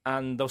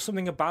 And there was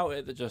something about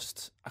it that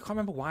just... I can't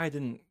remember why I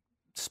didn't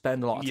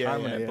spend a lot of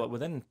time on it, but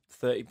within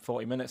 30,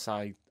 40 minutes,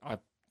 I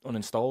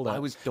uninstalled it. I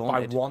was But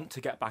daunted. I want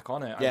to get back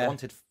on it. Yeah. I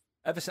wanted...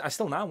 I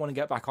still now want to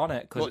get back on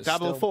it. What,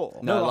 Diablo 4?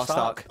 No, Lost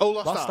Ark. Oh,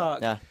 Lost Lost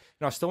Ark. Ark.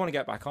 You know, I still want to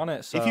get back on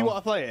it. So If you want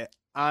to play it,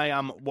 I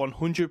am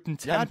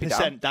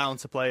 110% down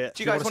to play it.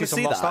 Do you guys want to some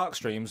see Lost that? Ark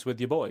streams with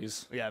your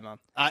boys? Yeah, man.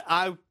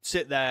 I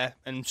sit there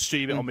and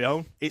stream it on my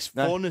own. It's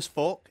fun as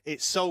fuck.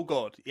 It's so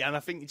good. Yeah, and I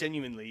think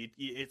genuinely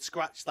it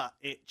scratched that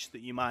itch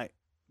that you might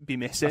be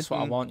missing. That's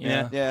what I want,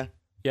 yeah. Yeah.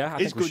 Yeah, I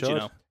It's think we good, should. you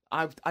know.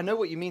 I know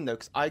what you mean, though,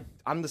 because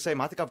I'm the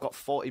same. I think I've got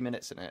 40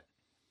 minutes in it.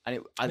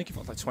 And I think you've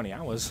got like 20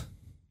 hours.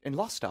 in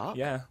Lost Ark?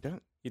 Yeah.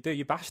 Don't. You do.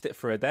 You bashed it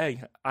for a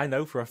day. I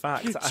know for a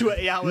fact.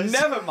 20 hours.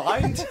 Never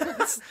mind.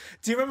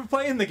 Do you remember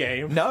playing the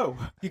game? No.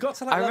 You got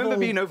to like I remember level...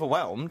 being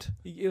overwhelmed.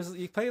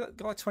 You played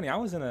got like 20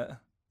 hours in it.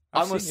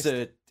 I must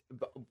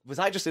Was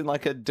I just in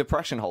like a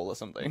depression hole or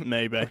something?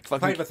 Maybe.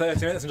 Played for 30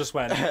 minutes and just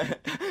went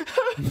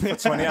for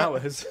 20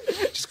 hours.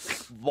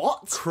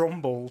 What?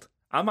 Crumbled.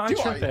 Am I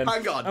tripping?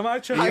 Hang on. Am I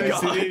tripping?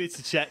 I need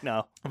to check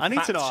now. I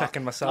need to know.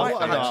 Checking myself. I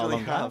I know how actually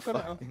long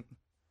have.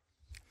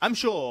 I'm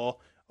sure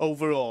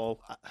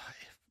overall,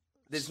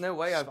 There's no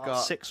way I've got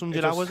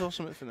 600 hours or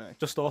something for me.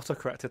 Just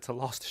auto-corrected to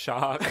Lost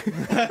Shark.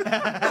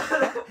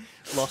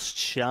 Lost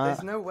Shark.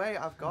 There's no way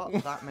I've got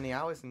that many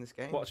hours in this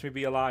game. Watch me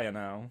be a liar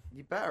now.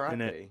 You better have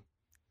Innit? me.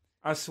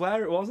 I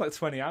swear it was like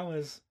 20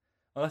 hours.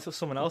 Unless it was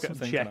someone else I'm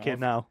thinking Checking of.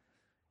 now.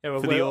 Yeah,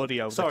 For the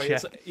audio, Sorry, the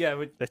it's,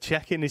 yeah. They're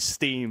checking his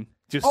Steam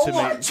just Oh to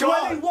my make.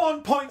 God!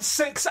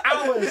 21.6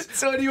 hours!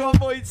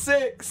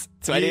 21.6!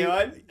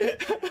 21?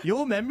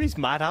 Your memory's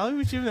mad. How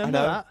would you remember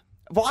I know. that?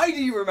 Why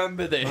do you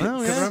remember this? I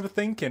know, I yeah. remember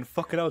thinking,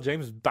 fucking hell,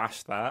 James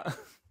bashed that.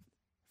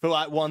 For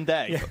like one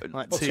day, Yeah.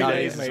 like Or 2 2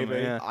 days, days, maybe.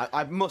 maybe. Yeah.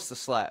 I must have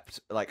slept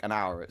like an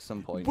hour at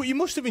some point. But you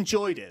must have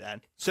enjoyed it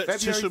then. So, to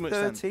February some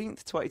extent.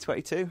 13th,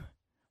 2022.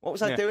 What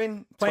was I Yeah.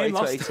 doing? Playing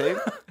Lost.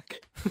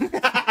 2022.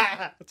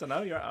 I don't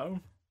know, you're at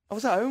home. I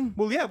was at home.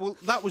 Well, yeah. Well,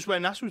 that was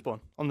when Ash was born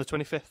on the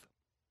 25th.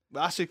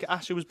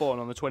 Asher was born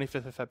on the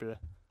 25th of February.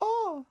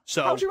 Oh,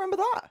 So- how do you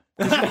remember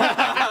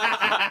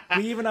that?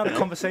 We even had a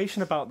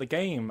conversation about the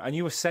game, and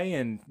you were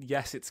saying,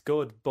 yes, it's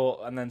good, but,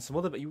 and then some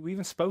other, but we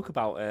even spoke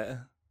about it.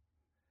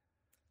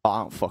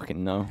 I don't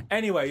fucking know.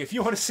 Anyway, if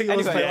you want to see us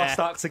Anyway, play yeah. Lost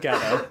Ark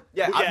together,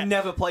 Yeah, Yeah. I've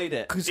never played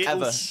it It'll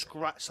ever.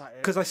 scratch that.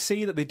 because I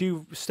see that they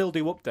still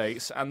do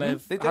updates, and they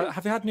do.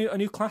 have you had a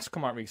new class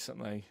come out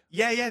recently?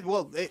 Yeah.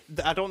 Well,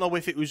 I don't know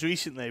if it was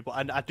recently, but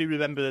I do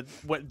remember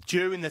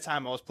during the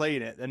time I was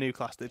playing it, the new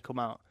class did come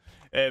out.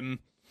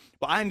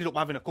 But I ended up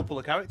having a couple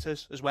of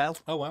characters as well.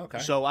 Oh, wow, okay.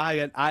 So I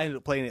ended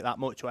up playing it that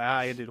much where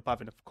I ended up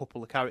having a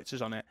couple of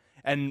characters on it,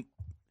 and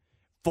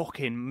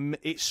fucking,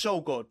 it's so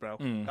good, bro.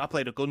 I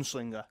played a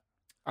gunslinger.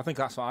 I think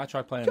that's what I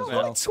tried playing Got as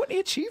well. like 20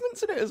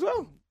 achievements in it as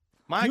well.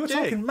 My You were dick.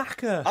 talking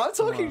Macca. I'm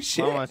talking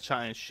shit. I'm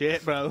chatting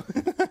shit, bro.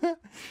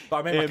 But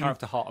I made my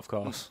character hot, of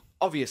course.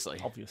 Obviously.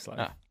 Obviously.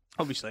 Ah.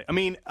 Obviously, I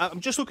mean,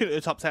 I'm just looking at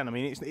the top 10. I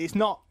mean, it's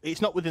not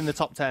within the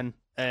top 10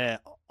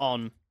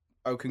 on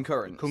Oh,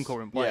 concurrent.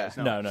 players.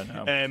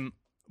 No.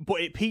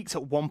 But it peaked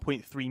at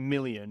 1.3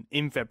 million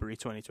in February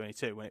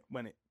 2022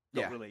 when it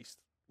got Yeah. released,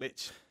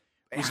 which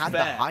It was had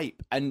fair. the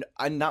hype, and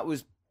that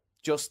was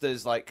just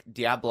as like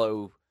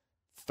Diablo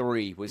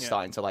 3 was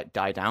starting to like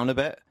die down a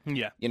bit.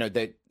 Yeah. You know,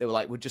 they were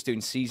like, we're just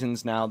doing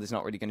seasons now. There's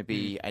not really going to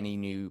be any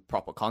new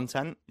proper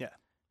content. Yeah.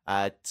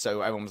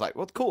 So everyone was like,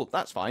 well, cool,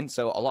 that's fine.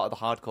 So a lot of the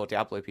hardcore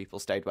Diablo people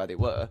stayed where they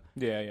were.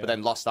 Yeah. But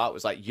then Lost Ark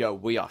was like, yo,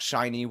 we are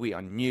shiny, we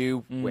are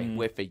new,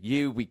 we're for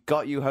you, we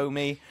got you,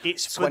 homie.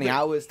 It's 20 for the-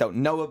 hours, don't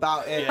know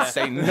about it,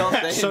 say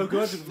nothing. So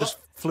good. Just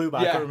flew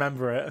back. Yeah. I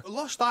remember it.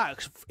 Lost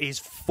Ark is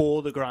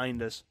for the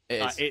grinders.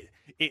 It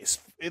is.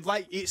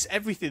 It's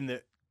everything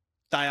that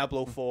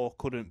Diablo 4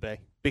 couldn't be,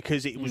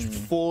 because it was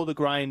for the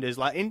grinders.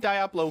 Like in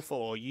Diablo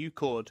 4, you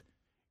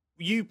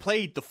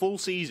played the full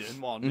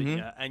season one, didn't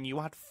you? And you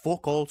had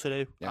fuck all to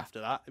do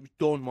after that. It was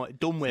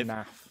done with.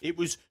 Naff. It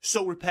was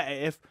so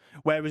repetitive.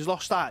 Whereas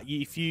Lost Ark,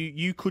 if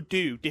you could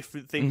do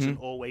different things and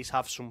always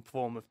have some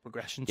form of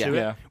progression to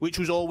Yeah. it, which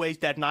was always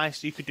dead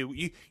nice. You could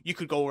you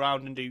could go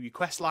around and do your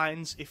quest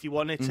lines if you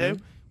wanted to,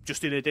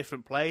 just in a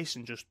different place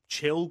and just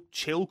chill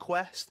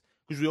quest.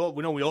 Because we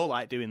all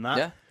like doing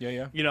that.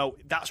 Yeah. You know,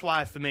 that's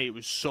why for me it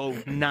was so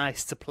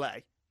nice to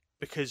play,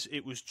 because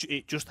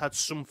it just had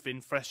something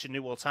fresh and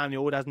new all the time. It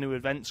always has new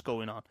events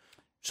going on.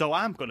 So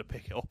I'm going to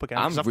pick it up again.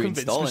 I'm 'cause I've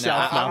convinced reinstalling it.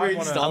 myself now. I'm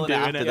reinstalling it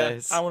doing after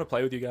this. I want to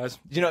play with you guys.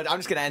 You know, I'm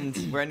just going to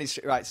end. We're ending.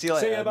 Right, see you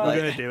later. See ya, bye. I'm Like-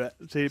 going to do it.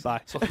 See you,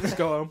 bye. So let's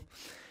go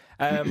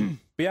home.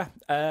 But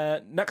yeah,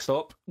 next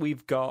up,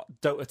 we've got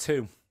Dota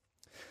 2.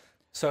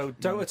 So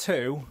Dota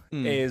 2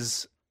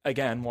 is,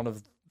 again, one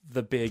of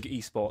the big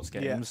esports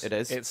games. it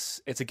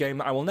is. It's a game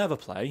that I will never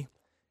play,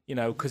 you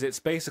know, because it's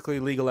basically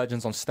League of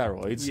Legends on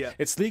steroids. Yeah.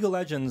 It's League of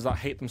Legends that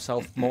hate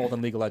themselves more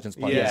than League of Legends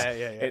players.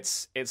 Yeah.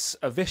 It's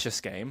a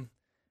vicious game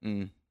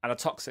and a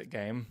toxic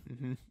game,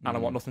 and I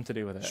want nothing to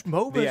do with it.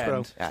 MOBAs, The bro.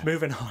 end. Yeah.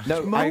 Moving on.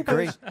 No, I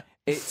agree.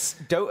 It's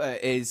Dota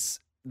is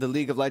the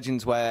League of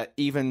Legends where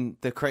even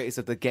the creators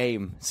of the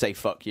game say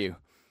 "fuck you."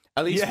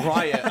 At least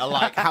Riot are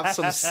like have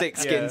some sick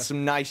skins, Yeah.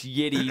 some nice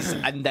yiddies,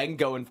 and then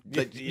go and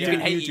like, you Yeah. can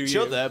hate You do each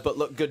you. other but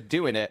look good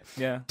doing it.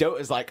 Yeah.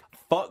 Dota's like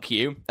 "fuck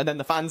you," and then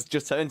the fans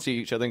just turn to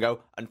each other and go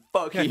and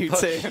 "fuck you fuck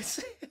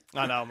too."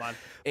 I know, man.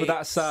 But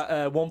that's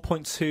at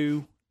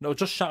 1.2, no,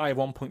 just shy of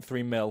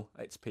 1.3 mil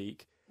at its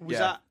peak. Was Yeah.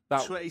 that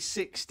That-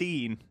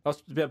 2016?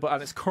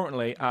 And it's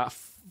currently at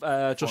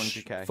just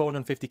 400k.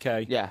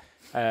 450k. Yeah,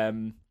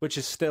 Which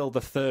is still the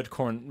third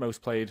current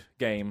most played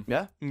game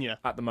yeah. Yeah.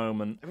 at the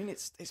moment. I mean,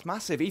 it's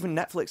massive. Even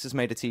Netflix has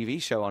made a TV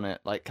show on it,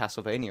 like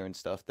Castlevania and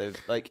stuff. They've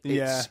like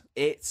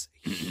it's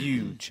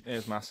huge. It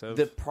is massive.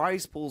 The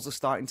prize pools are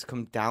starting to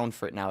come down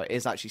for it now. It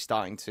is actually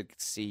starting to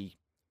see.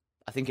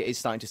 I think it is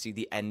starting to see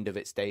the end of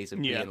its days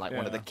of being like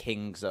one of the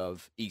kings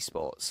of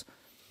esports.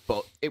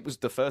 But it was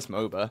the first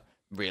MOBA,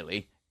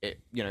 really.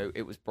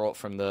 It was brought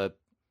from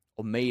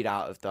or made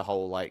out of the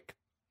whole like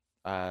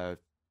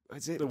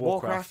is it The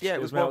Warcraft? Yeah,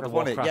 it was made out Warcraft, of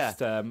wasn't it?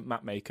 Yeah. Warcraft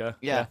map maker.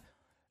 Yeah.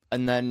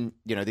 And then,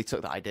 they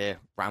took that idea,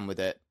 ran with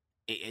it.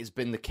 It has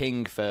been the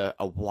king for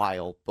a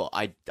while, but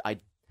I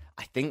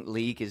think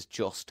League is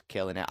just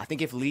killing it. I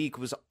think if League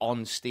was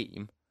on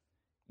Steam,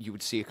 you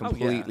would see a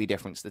completely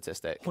different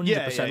statistic. 100%.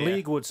 Yeah.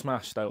 League would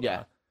smash, though.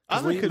 I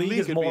Because reckon League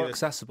is would more be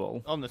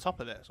accessible. on the top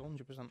of this,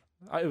 100%.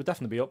 It would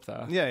definitely be up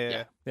there.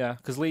 Yeah. Yeah,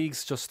 because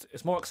League's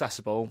it's more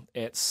accessible.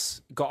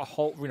 It's got a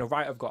whole,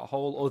 I've got a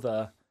whole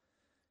other,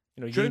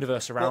 True.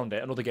 universe around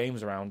it and other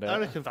games around it. I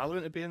reckon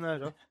Valorant would be in there,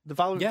 though. The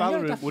Valorant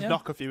definitely, would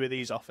knock a few of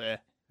these off here.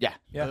 Yeah.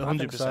 Yeah, I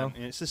think 100%. so.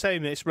 It's the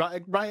same. It's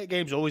Riot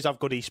Games always have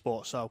good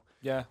esports, so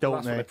Yeah,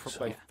 Don't that's what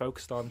they? they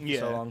focused on for Yeah.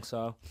 so long.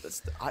 So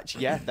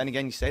Actually, then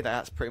again, you say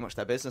that's pretty much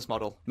their business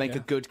model. Make a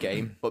good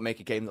game, but make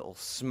a game that will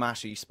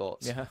smash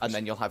esports. Yeah. And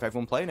then you'll have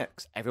everyone playing it.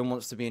 'Cause everyone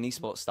wants to be an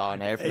esports star,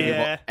 and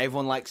Yeah.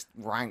 everyone likes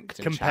ranked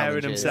and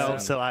comparing challenges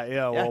themselves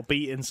to or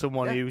beating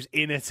someone Yeah. who's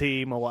in a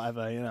team or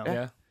whatever,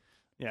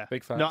 yeah,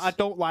 big fans. No, I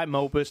don't like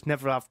MOBAs.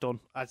 Never have done.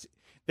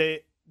 They're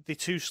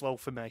too slow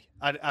for me.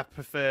 I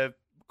prefer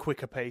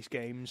quicker paced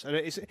games. And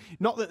it's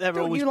not that they're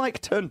Don't always. you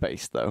like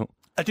turn-based, though?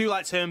 I do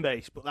like turn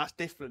based, but that's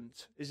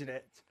different, isn't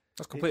it?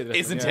 That's completely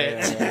different. Isn't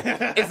it?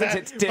 Yeah. Isn't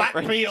it different?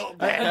 Back me up,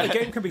 A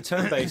game can be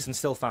turn-based and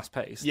still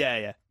fast-paced.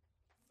 Yeah.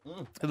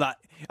 Like,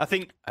 I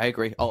think I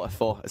agree. Alt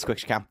F4 as quick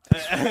as you can.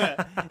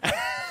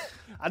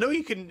 I know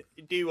you can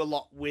do a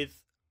lot with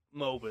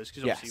MOBAs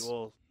because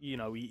obviously,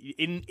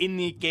 in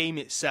the game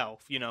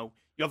itself, you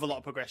have a lot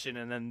of progression,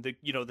 and then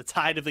the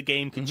tide of the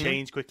game can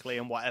change quickly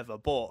and whatever.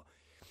 But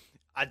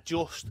I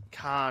just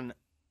can't,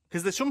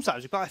 because there's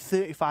sometimes you've got like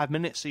 35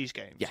 minutes these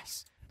games.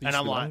 Yes. And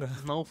I'm like, longer.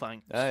 no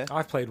thanks.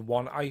 I've played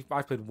 1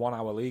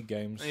 hour League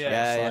games.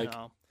 Yeah, It's like,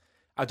 no.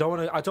 I don't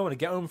want to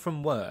get home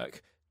from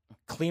work,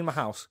 clean my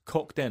house,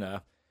 cook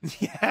dinner.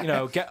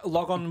 Yeah.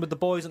 Log on with the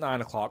boys at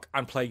 9:00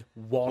 and play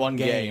one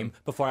game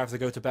before I have to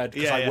go to bed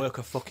because I work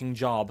a fucking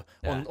job.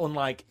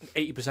 Unlike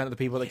 80% of the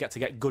people that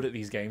get good at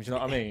these games, you know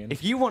what I mean?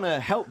 If you want to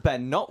help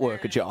Ben not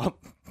work a job,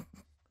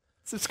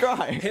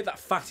 subscribe. Hit that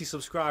fatty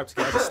subscribe to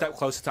get a step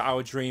closer to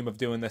our dream of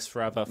doing this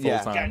forever, full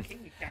time.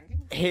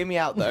 Hear me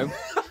out, though.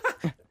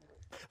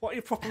 What are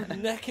you proper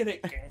necking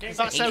it?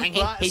 That's so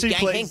glad who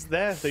plays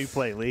there who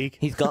play League.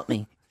 He's got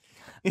me.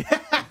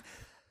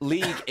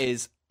 League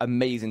is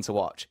amazing to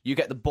watch. You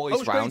get the boys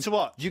it's great round. to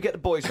watch. You get the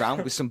boys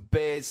round with some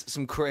beers,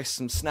 some crisps,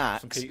 some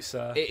snacks. Some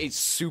pizza. It is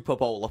Super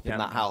Bowl up in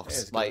that It house.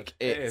 is Like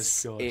good. it's it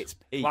is good. it's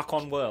peak. Back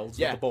on Worlds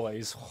with the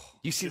boys.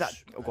 You see that?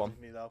 Oh, go on.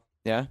 Me, though.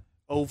 Yeah.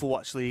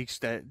 Overwatch League's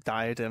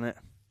died, in it.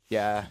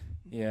 Yeah.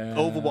 Yeah.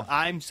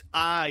 Overwatch.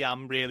 I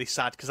am really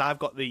sad because I've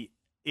got the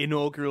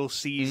inaugural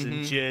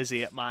season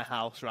jersey at my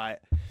house, right?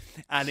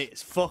 And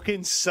it's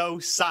fucking so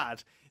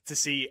sad to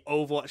see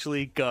Overwatch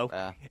League go.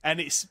 Yeah. And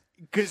it's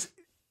because,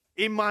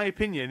 in my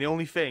opinion, the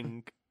only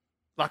thing,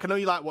 like, I know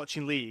you like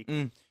watching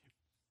League.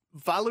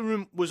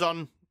 Valorant was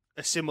on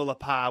a similar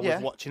par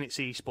with watching its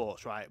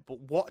esports, right? But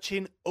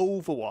watching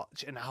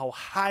Overwatch and how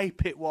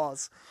hype it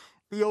was,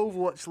 the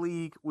Overwatch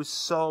League was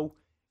so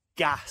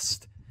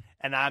gassed.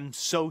 And I'm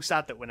so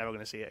sad that we're never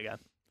going to see it again.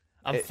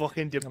 I'm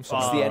fucking depressed.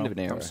 It's the end of an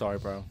era. I'm sorry,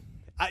 bro.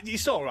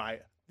 It's all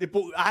right.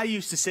 But I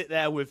used to sit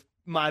there with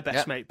my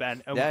best mate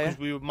Ben, and because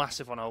we were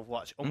massive on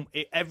Overwatch.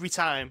 Every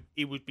time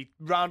he would be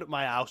round at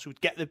my house,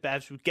 we'd get the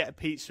bevs, we'd get a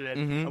pizza in,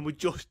 and we'd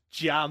just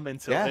jam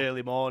until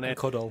early morning. And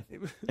cuddle.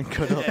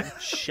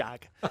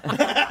 Shag.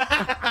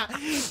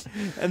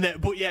 And then,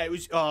 but yeah, it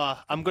was.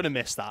 I'm gonna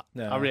miss that.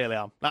 No. I really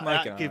am.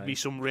 That gave me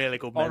some really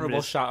good memories.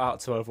 Honourable shout out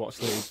to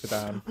Overwatch League for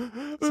Dan.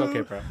 It's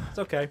okay, bro. It's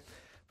okay.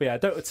 But yeah,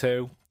 Dota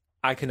 2,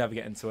 I can never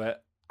get into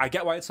it. I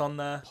get why it's on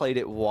there. Played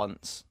it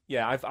once.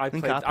 Yeah, I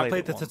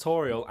played the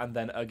tutorial and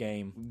then a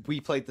game. We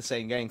played the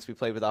same games. We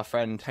played with our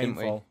friend.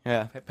 Painful. Didn't we?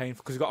 Yeah.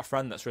 Painful because you've got a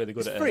friend that's really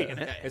good at free, it.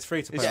 isn't it? It's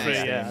free to play. It's free,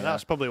 on yeah. Steam,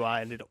 That's probably why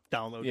I ended up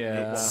downloading it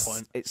at one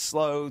point. It's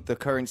slow. The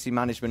currency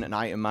management and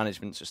item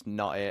management's just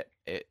not it.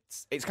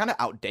 It's kind of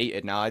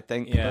outdated now, I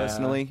think,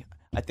 personally.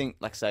 I think,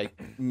 like I say,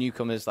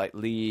 newcomers like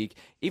League,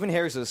 even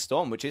Heroes of the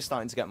Storm, which is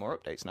starting to get more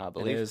updates now, I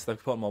believe. It is. They've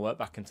put more work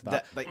back into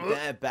that.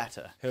 They're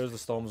better. Heroes of the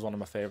Storm is one of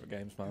my favourite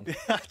games, man.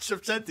 I've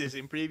said this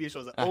in previous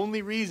ones. The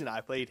only reason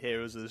I played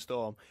Heroes of the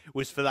Storm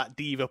was for that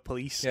Diva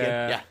Police skin.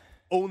 Yeah.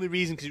 Only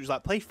reason because it was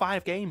like, play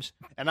 5 games.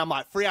 And I'm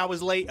like, 3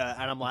 hours later,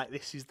 and I'm like,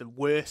 this is the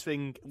worst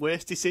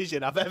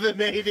decision I've ever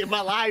made in my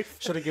life.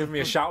 Should have given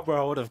me a shout,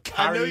 bro. I would have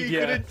I know carried you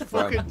could have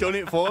fucking done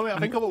it for me. I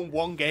think I won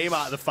 1 game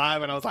out of the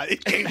 5, and I was like, this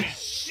game is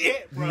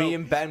shit, bro. Me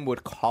and Ben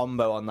would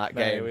combo on that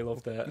game. We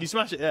loved it. You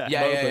smash it,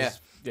 yeah.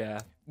 Yeah.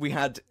 We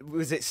had,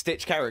 was it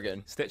Stitch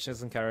Kerrigan?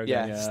 Stitches and Kerrigan.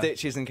 Yeah,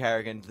 Stitches and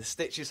Kerrigan. The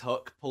Stitches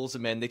hook pulls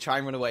them in. They try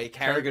and run away.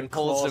 Kerrigan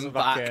pulls them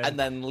back in. and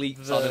then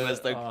leaps on them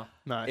as they.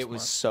 Nice, it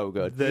was so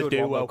good. The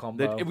duo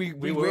combo. We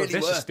were a really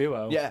vicious were.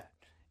 duo. Yeah,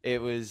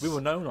 it was. We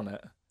were known on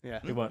it. Yeah.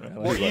 We weren't really.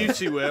 What you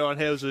two were on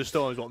Heroes of the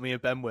Storm is what me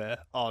and Ben were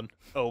on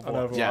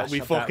Overwatch. Yeah, we I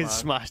bet, fucking man.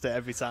 smashed it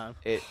every time.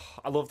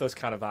 I love those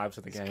kind of vibes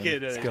of the game.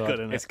 good, isn't it? It's good,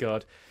 isn't it? It's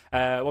good.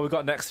 What we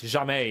got next?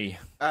 Jamais.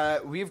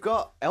 We've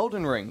got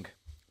Elden Ring.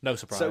 No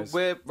surprise. So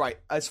we're right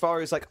as far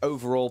as like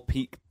overall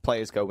peak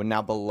players go. We're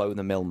now below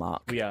the mil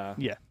mark. We are.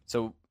 Yeah.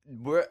 So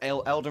we're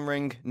Elden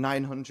Ring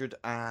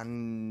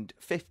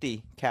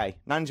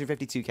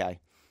 952k.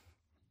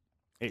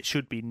 It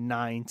should be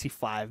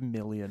 95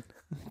 million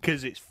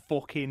because it's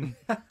fucking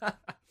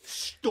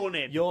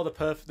stunning. You're the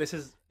perfect. This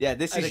is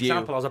This an is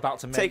example you. I was about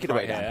to make. Take it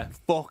away, right Dan. here.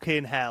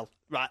 Fucking hell.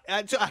 Right.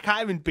 I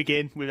can't even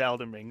begin with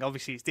Elden Ring.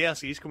 Obviously, it's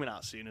DLC is coming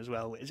out soon as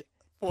well. It's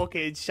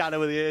fucking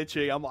Shadow of the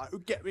Erdtree. I'm like,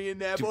 get me in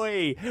there,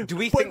 boy. Do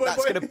we think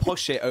that's going to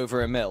push it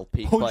over a mil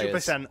peak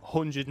players? 100%,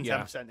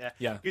 110%,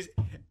 yeah. Because,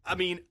 I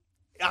mean,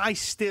 I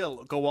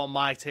still go on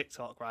my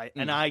TikTok, right,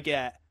 and I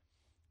get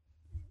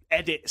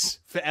edits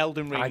for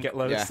Elden Ring. I get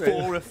loads. 4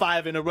 or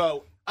 5 in a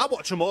row. I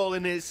watch them all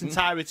in its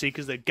entirety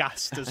because they're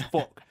gassed as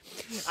fuck.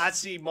 I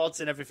see mods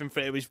and everything for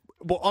it.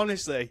 But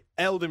honestly,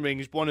 Elden Ring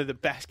is one of the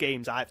best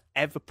games I've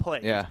ever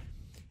played. Yeah.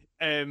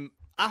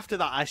 After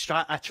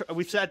that,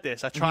 we've said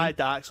this. I tried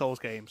Dark Souls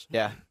games.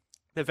 Yeah.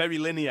 They're very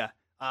linear,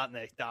 aren't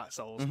they, Dark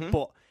Souls?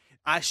 But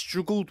I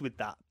struggled with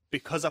that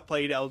because I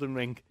played Elden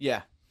Ring.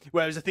 Yeah.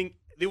 Whereas I think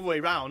the other way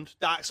around,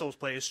 Dark Souls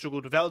players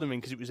struggled with Elden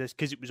Ring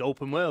because it was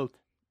open world.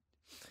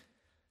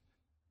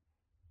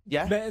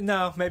 Yeah.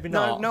 No, maybe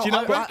not. No, Do you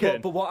not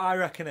reckon? But what I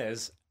reckon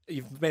is,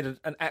 you've made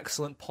an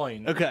excellent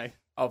point Okay.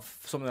 of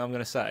something I'm going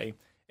to say,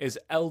 is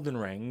Elden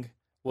Ring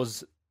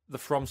was the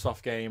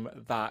FromSoft game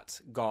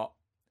that got,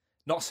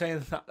 not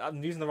saying that,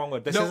 I'm using the wrong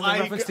word, this isn't a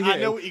reference to you, I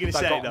know what you're going to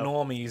that say, got though.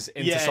 normies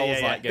into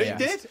Souls-like games. It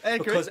did, I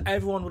agree. Because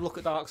everyone would look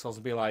at Dark Souls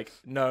and be like,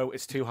 no,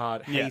 it's too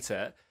hard, hate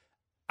it.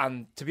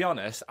 And to be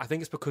honest, I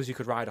think it's because you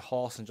could ride a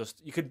horse and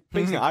you could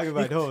basically... I could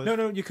ride a horse.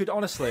 No, you could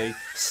honestly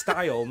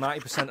style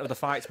 90% of the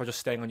fights by just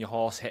staying on your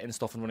horse, hitting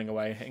stuff and running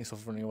away, hitting stuff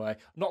and running away.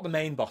 Not the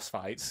main boss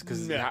fights,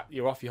 because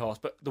you're off your horse,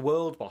 but the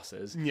world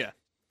bosses. Yeah.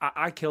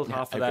 I killed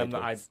half of them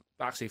that good.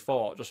 I actually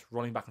fought just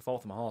running back and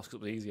forth on my horse because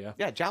it was easier.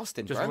 Yeah,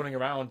 jousting, Just bro. running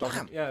around.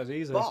 Yeah, it was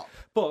easy. Bop.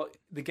 But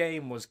the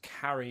game was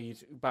carried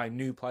by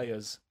new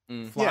players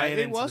flying Yeah, it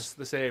into was.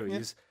 the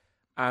series,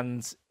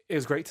 and it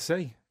was great to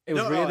see. It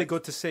was really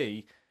good to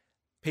see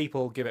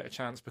people give it a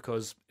chance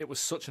because it was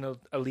such an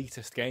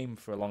elitist game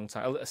for a long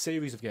time. A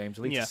series of games,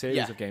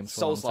 series of games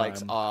for a long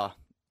Souls-likes time. are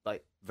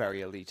like very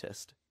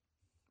elitist.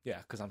 Yeah,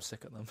 because I'm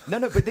sick at them. No,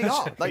 but they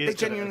are. Like He they is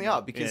good at genuinely them.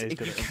 are because Yeah, he's if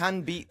good you at them.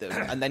 can beat them,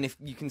 and then if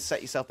you can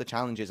set yourself the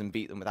challenges and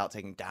beat them without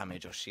taking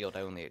damage or shield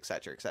only,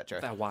 etc.,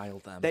 etc. They're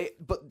wild, them.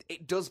 But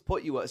it does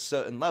put you at a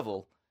certain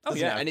level. doesn't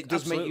yeah, it? And it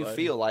does make you absolutely.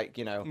 feel like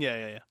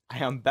Yeah.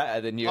 I am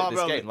better than you at this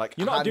bro, game. Like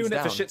You're not hands doing it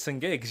down. for shits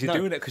and gigs. You're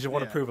doing it because you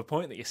want to prove a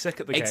point that you're sick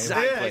at the game.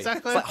 Exactly. Yeah,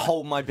 exactly. It's like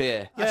hold my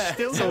beer. I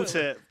still go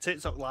to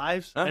TikTok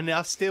lives, and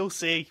I still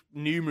see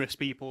numerous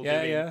people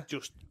doing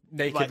just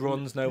Naked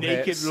runs, no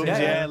naked hits. runs,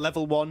 Yeah.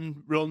 level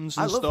 1 runs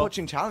and I love stuff.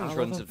 watching challenge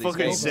runs them. of these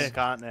Fucking games. sick,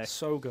 aren't they?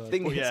 So good.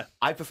 Thing is, yeah.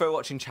 I prefer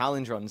watching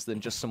challenge runs than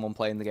just someone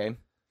playing the game.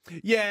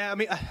 Yeah, I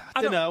mean,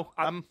 I don't know.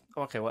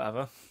 Okay,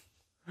 whatever.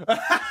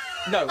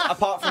 No,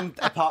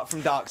 apart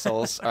from Dark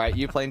Souls. All right,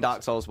 you playing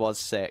Dark Souls was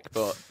sick,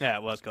 but Yeah,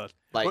 it was good.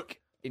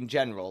 like in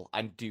general,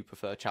 I do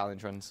prefer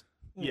challenge runs.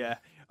 Yeah,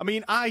 I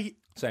mean,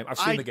 Same. I've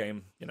seen the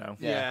game, you know.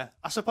 Yeah.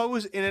 I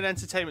suppose in an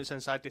entertainment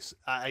sense,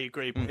 I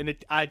agree, but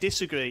I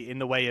disagree in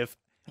the way of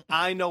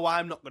I know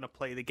I'm not going to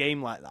play the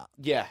game like that,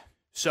 Yeah,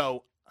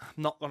 so I'm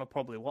not going to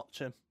probably watch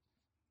him.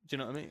 Do you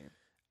know what I mean?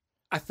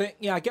 I think,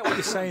 I get what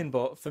you're saying,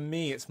 but for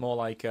me, it's more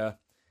like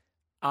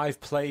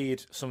I've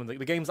played some of the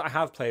games that I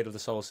have played of the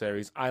Soul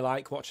series. I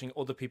like watching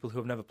other people who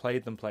have never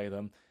played them play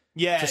them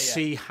to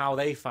see how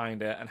they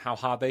find it and how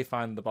hard they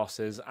find the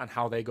bosses and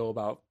how they go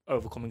about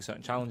overcoming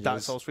certain challenges.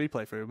 Dark Souls 3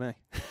 playthrough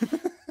with me.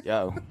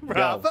 yo,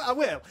 Right, but I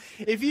will.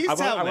 If you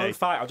tell I me, won't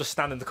fight. I'll just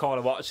stand in the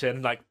corner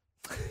watching, like.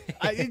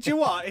 do you know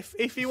what?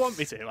 If you want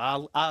me to,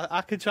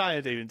 I could try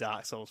and do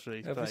Dark Souls 3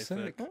 It'll be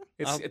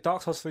playthrough. sick.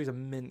 Dark Souls 3 is a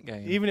mint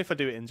game. Even if I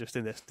do it in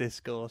this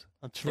Discord,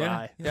 I'll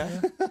try.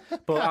 Yeah.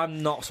 But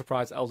I'm not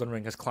surprised Elden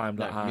Ring has climbed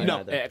that high. me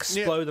neither. It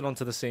exploded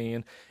onto the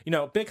scene. You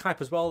know, big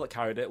hype as well that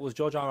carried it was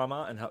George R.R.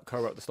 Martin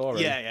co-wrote the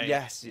story. Yeah.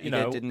 yes, he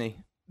know, did, didn't he?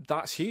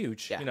 That's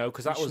huge. Yeah. You know,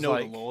 because that You was know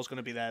like the law's going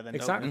to be there then.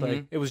 exactly. Don't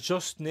you? It was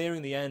just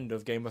nearing the end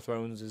of Game of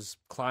Thrones'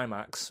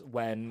 climax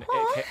when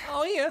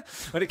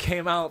when it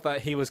came out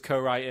that he was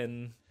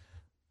co-writing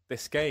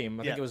this game.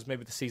 I think it was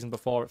maybe the season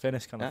before it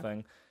finished, kind of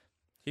thing.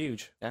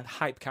 Huge. Yeah.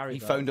 Hype carried. He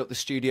that. phoned up the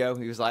studio.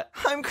 He was like,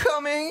 "I'm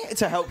coming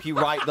to help you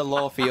write the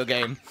lore for your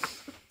game."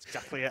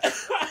 Exactly it.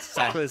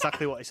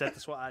 Exactly what he said.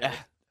 That's what I did.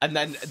 And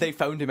then they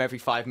phoned him every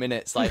 5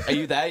 minutes, like, "Are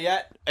you there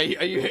yet? Are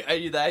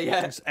you there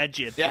yet?" It's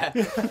edging. Yeah.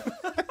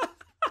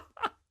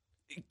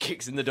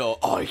 Kicks in the door.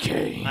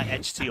 Okay. I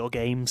edge to your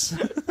games.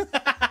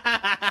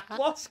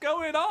 What's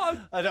going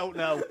on? I don't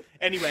know.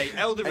 Anyway,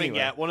 Elden Ring,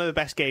 one of the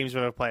best games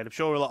I've ever played. I'm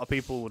sure a lot of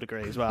people would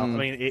agree as well. I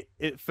mean,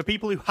 for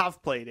people who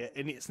have played it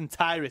in its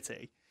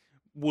entirety,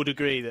 would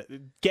agree that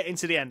getting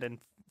to the end and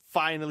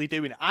finally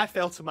doing it, I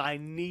fell to my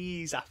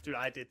knees after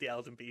I did the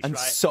Elden Beast, And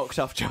right? sucked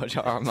off George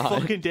R.R.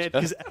 Martin. Fucking did,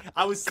 because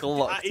I was.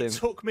 Clocked him. It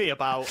took me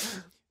about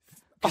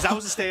because I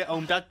was a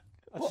stay-at-home dad.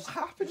 What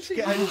happened to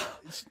you?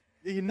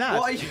 you mad?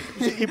 What are you?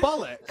 Is it your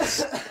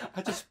bollocks?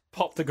 I just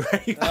popped a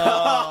grape.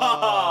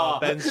 Oh,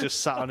 Ben's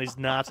just sat on his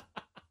nad.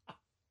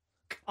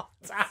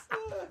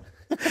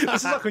 This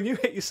is like when you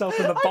hit yourself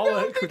in the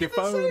bollock with your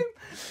phone.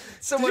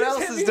 Someone Did you else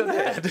hit has me in done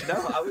the it.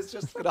 No, I was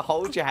just going to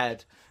hold your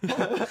head.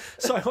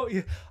 So I thought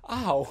you.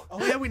 Ow.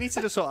 Oh yeah, we need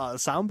to just sort out a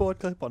soundboard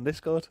clip on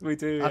Discord. We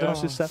do. Adam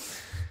yeah. just said,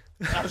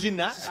 "How's your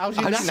nat? How's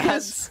your How's your nat?"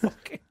 nads?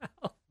 Fucking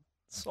hell.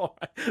 Sorry.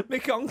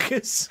 Mick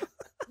Onkers.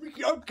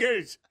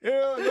 Okay,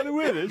 yeah, I'm gonna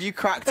win this. You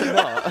cracked a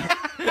nut.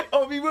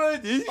 Oh, me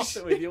word. Stop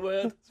it with your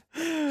word.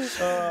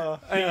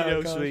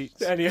 Pedo gosh.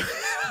 sweets.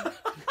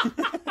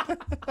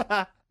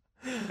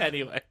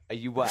 Anyway, Are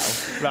you well?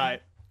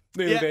 Right.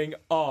 moving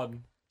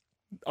on.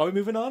 Are we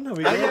moving on? Are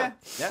we Oh, good? yeah.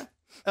 Yeah.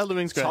 Elden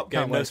Ring's great. Top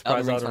game, Can't no wait.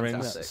 surprise. Elden Ring's Elden Ring's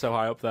fantastic. so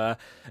high up there.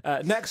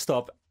 Next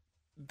up,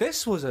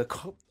 this was a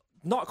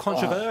not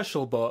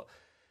controversial, but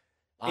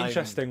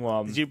interesting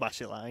one. Did you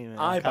bash it like?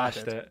 I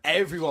bashed it.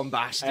 Everyone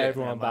bashed it.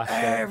 Everyone bashed it.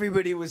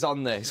 Everybody was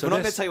on this. So We're not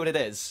going this- to tell you what it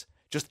is.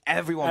 Just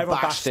everyone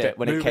Everyone bashed bashed it it.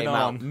 when it Moving came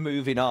on. out.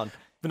 Moving on.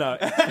 But no,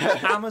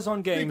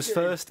 Amazon Games'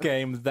 first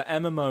game, the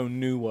MMO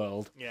New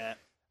World. Yeah.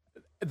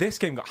 This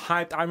game got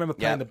hyped. I remember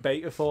playing Yeah. the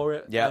beta for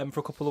it Yeah. for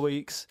a couple of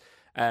weeks.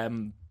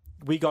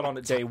 We got on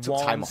at day Took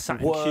one, time off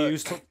sat in work.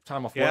 queues, took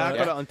time off Yeah, I work.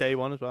 got it on day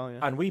one as well. Yeah.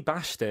 And we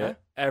bashed it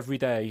every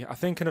day. I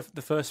think in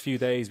the first few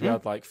days we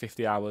had like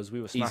 50 hours.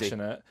 We were smashing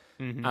it.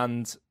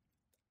 And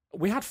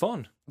we had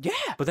fun. Yeah.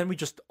 But then we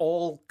just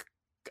all,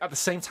 at the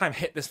same time,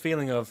 hit this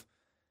feeling of,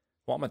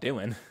 what am I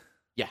doing?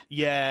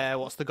 Yeah.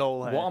 What's the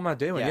goal here? What am I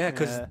doing? Yeah. Yeah,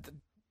 because Yeah.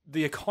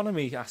 the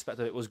economy aspect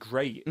of it was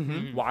great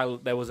while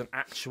there was an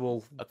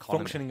actual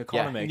functioning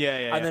economy.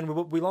 Yeah. And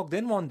then we logged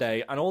in one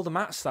day and all the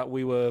mats that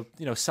we were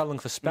selling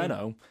for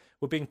Spenno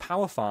were being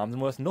power farmed and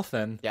worth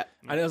nothing. Yeah.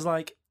 And it was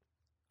like,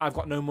 I've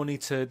got no money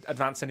to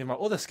advance any of my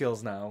other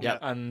skills now. Yeah.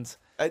 And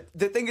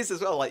The thing is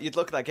as well, like you'd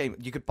look at that game,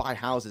 you could buy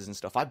houses and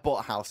stuff. I bought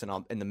a house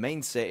in the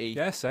main city.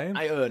 yeah, same.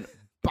 I earned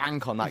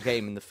bank on that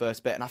game in the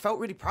first bit, and I felt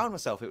really proud of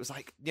myself. It was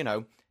like,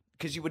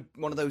 because you were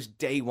one of those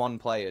day one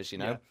players,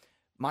 Yeah.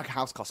 My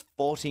house cost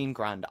 14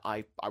 grand.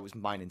 I was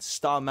mining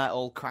star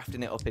metal,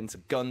 crafting it up into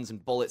guns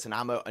and bullets and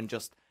ammo, and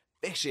just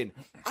fishing.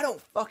 I don't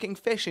fucking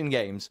fish in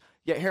games.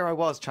 Yet here I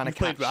was trying to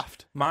played catch.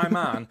 Raft. My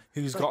man,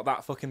 who's got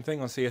that fucking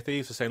thing on Sea of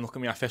Thieves, was saying, look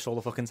at me, I fish all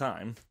the fucking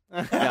time.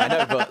 Yeah, I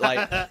know, but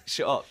like,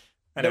 shut up.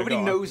 I know, Nobody go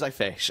on. knows I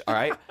fish, all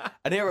right?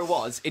 And here I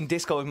was in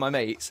Discord with my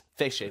mates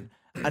fishing,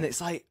 and it's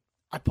like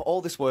I put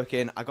all this work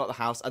in, I got the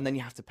house, and then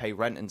you have to pay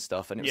rent and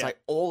stuff, and it was Yeah. like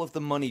all of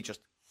the money just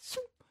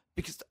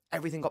because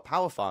everything got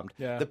power farmed.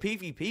 Yeah. The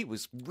PvP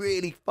was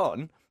really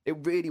fun. It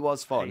really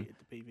was fun. Hated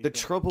the PvP. The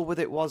trouble with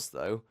it was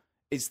though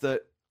is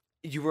that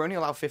you were only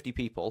allowed 50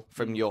 people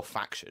from your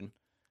faction,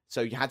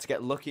 so you had to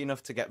get lucky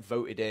enough to get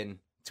voted in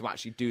to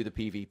actually do the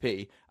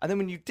PvP, and then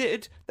when you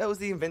did, there was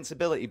the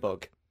invincibility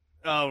bug.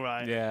 Oh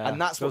right. Yeah. And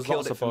that's There what was killed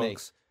lots it of for me.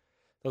 bugs.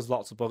 There's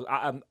lots of bugs.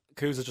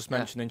 Kuza just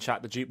mentioned in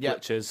chat the dupe Yeah.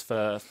 glitches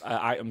for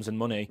items and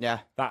money. Yeah.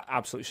 That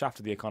absolutely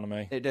shafted the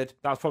economy. It did.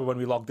 That was probably when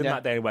we logged in Yeah.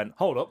 that day and went,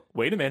 hold up,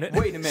 wait a minute.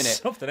 Wait a minute.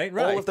 Something ain't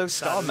right. All of those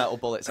star metal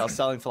bullets I was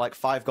selling for like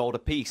 5 gold a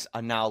piece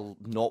are now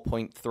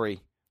 0.3.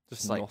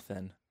 Just like-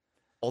 nothing.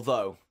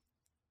 Although,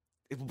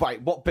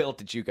 right, what build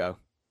did you go?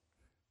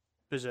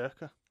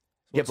 Berserker,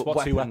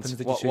 What two weapons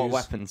did you choose? What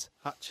weapons?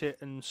 hatchet,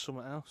 and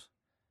something else.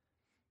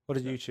 What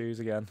did you choose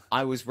again?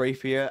 I was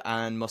rapier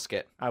and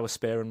musket. I was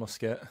spear and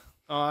musket.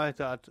 Oh,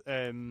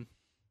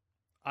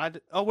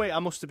 Oh wait, I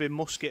must have been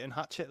musket and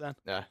hatchet then.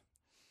 Yeah.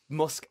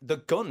 The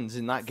guns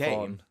in that game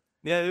Fun.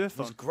 Yeah, they were was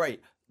fun.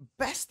 great.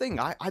 Best thing,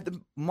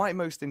 my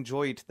most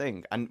enjoyed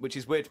thing, and which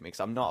is weird for me because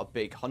I'm not a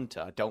big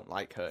hunter. I don't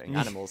like hurting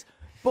animals.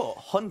 But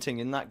hunting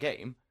in that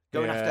game,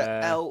 going after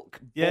Yeah. elk,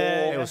 boar,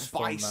 Yeah, it was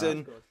fun,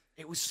 bison,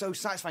 it was so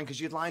satisfying because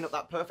you'd line up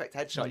that perfect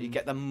headshot. You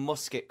get the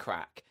musket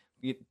crack.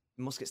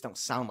 Muskets don't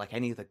sound like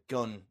any of the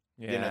gun,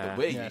 that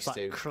we're Yeah, it's used like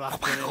to.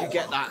 cracking You it.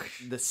 get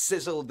the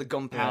sizzle of the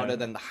gunpowder, Yeah.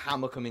 then the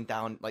hammer coming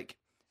down. Like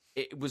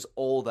it was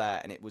all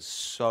there, and it was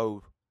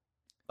so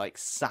like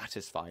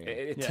satisfying.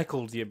 It Yeah.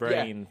 tickled your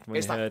brain when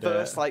It's you that heard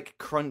first it. like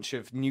crunch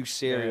of new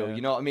cereal. Yeah.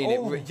 You know what I mean?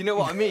 Oh. You know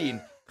what I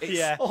mean? It's,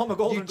 Yeah. Oh, my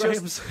golden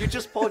grapes. you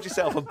just poured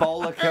yourself a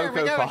bowl of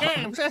Cocoa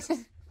Puffs.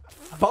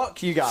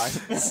 Fuck you guys.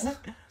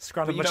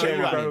 Scrounging But my you know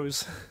cherry what I mean?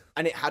 rose.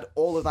 And it had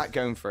all of that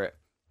going for it.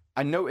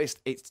 I noticed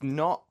it's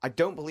not. I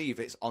don't believe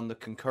it's on the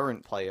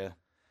concurrent player.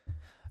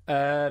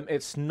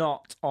 It's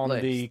not on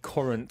List. the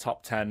current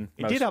top 10.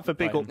 It did have a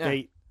big played.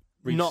 update.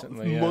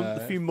 Recently,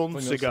 a few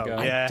months ago.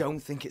 Yeah. I don't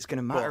think it's going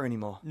to matter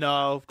anymore.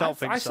 No, don't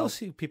think I so. still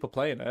see people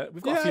playing it.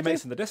 We've got Yeah, a few I do.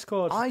 mates in the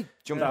Discord. I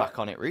jumped Yeah. back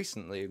on it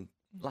recently. And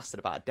lasted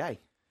about a day.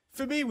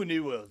 For me, with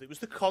New World, it was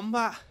the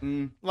combat.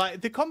 Mm.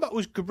 Like, the combat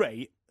was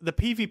great. The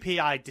PvP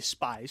I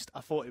despised.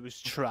 I thought it was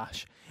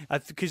trash.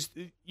 Because,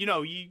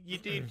 you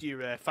did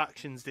your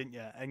factions, didn't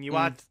you? And you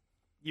had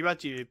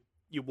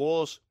your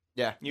wars.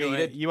 Yeah, You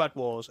did. had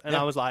wars. And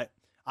Yeah. I was like,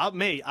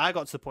 I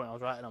got to the point I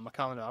was writing on my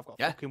calendar. I've got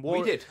Yeah, fucking war.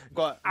 we did.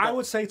 I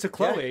would say to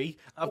Chloe,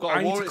 I've got a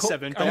I need war to at cook,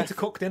 7. I need to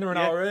cook dinner an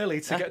Yeah. hour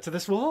early to get to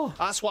this war.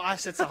 That's what I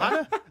said to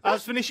Hannah. I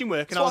was finishing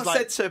work and That's I was what I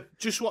like, said to-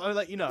 just want to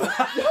let you know.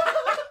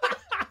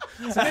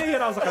 to me,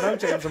 and I was like, I know,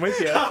 James, I'm with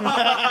you.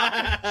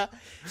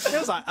 It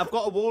was like, I've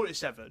got a war at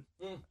 7.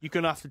 You're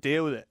gonna have to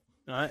deal with it,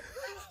 right?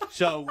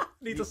 So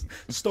Need to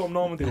storm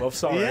Normandy, love.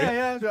 Sorry.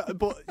 yeah.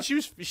 But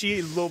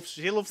she loves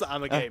that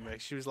I'm a gamer.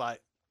 She was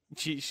like,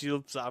 she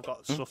loves that I've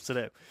got stuff to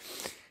do.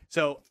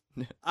 So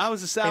I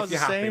was the If you're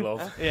happy, same.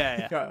 love.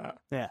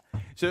 Yeah.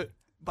 So,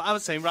 but I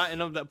was saying right,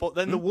 but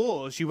then the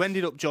wars, you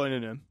ended up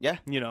joining them. Yeah.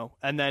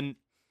 And then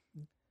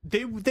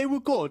they were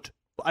good,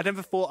 but I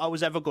never thought I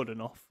was ever good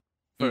enough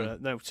for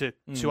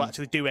to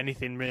actually do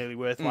anything really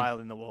worthwhile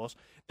in the wars.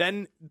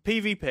 Then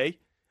PvP,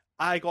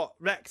 I got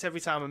wrecked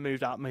every time I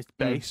moved out my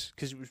base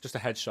because it was Just a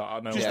headshot. I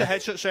know. a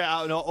headshot straight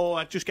out, or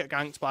I'd just get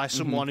ganked by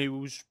someone who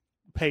was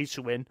paid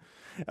to win,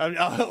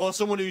 or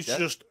someone who's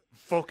just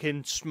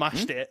fucking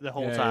smashed it the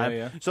whole time.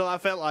 Yeah. So I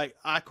felt like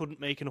I couldn't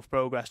make enough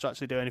progress to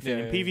actually do anything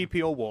in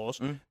PvP or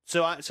wars.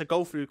 So I had to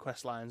go through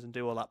quest lines and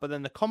do all that. But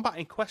then the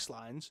combating quest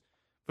lines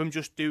from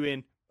just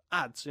doing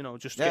ads,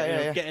 just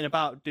getting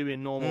about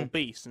doing normal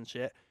beasts and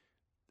shit.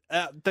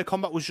 The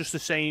combat was just the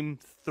same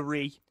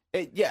 3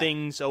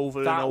 things over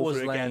and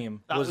over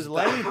again. That was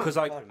lame. Because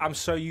I'm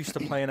so used to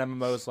playing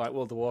MMOs like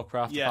World of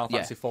Warcraft, Final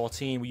Fantasy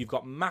 14, where you've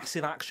got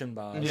massive action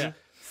bars,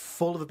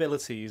 full of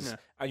abilities,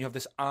 and you have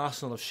this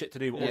arsenal of shit to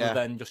do other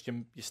than just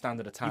your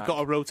standard attack. You've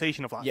got a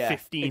rotation of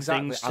 15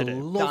 things to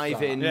do.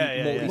 Dive in,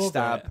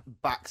 multi-stab,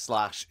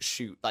 Love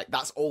shoot. Like,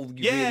 that's all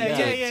you really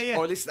did. Yeah.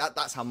 Or at least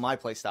that's how my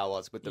playstyle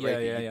was with the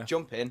raid. You'd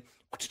jump in,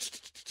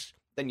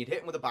 then you'd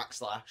hit him with a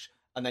backslash,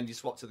 and then you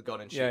swap to the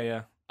gun and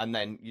shoot. And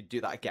then you'd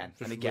do that again,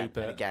 and again,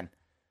 and again.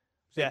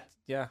 Yeah,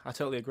 I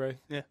totally agree.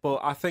 Yeah.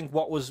 But I think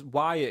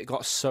why it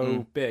got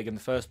so big in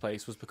the first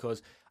place was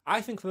because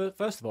I think,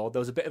 first of all, there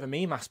was a bit of a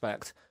meme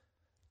aspect.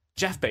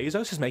 Jeff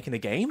Bezos is making a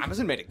game.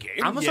 Amazon made a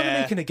game. Amazon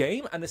are making a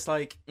game, and it's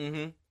like,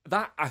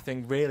 that, I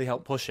think, really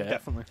helped push it.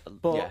 Definitely.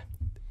 But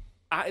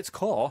at its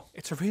core,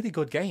 it's a really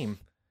good game.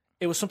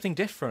 It was something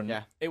different.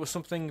 Yeah. It was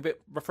something a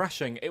bit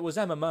refreshing. It was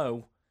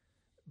MMO,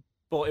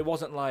 but it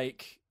wasn't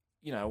like,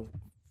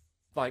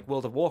 like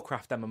World of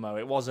Warcraft MMO.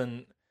 It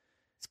wasn't...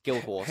 It's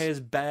Guild Wars. Here's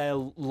bare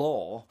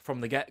lore from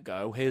the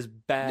get-go. Here's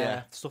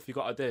bare stuff you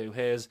got to do.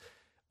 Here's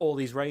all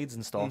these raids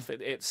and stuff.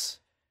 It's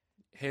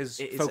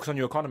focus on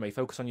your economy,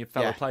 focus on your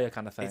fellow player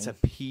kind of thing. It's a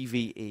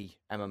PvE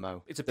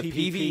MMO. It's a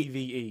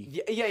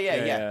PvE.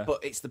 Yeah.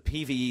 But it's the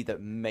PvE that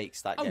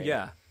makes that game. Oh,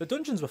 yeah. The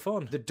dungeons were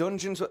fun. The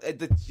dungeons were...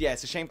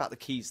 it's a shame about the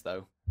keys,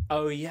 though.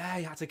 Oh, yeah,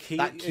 you had to key...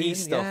 That key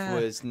stuff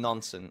was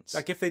nonsense.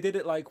 Like, if they did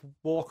it like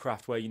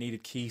Warcraft, where you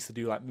needed keys to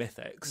do, like,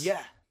 mythics...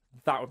 Yeah.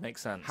 That would make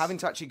sense. Having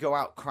to actually go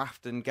out,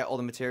 craft, and get all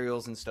the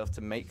materials and stuff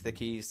to make the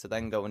keys to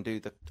then go and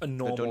do a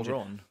normal dungeon.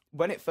 run.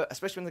 When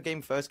especially when the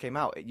game first came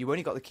out, you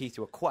only got the key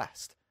to a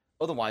quest.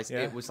 Otherwise,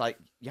 it was like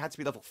you had to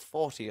be level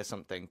 40 or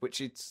something,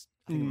 which is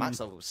I think the max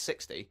level was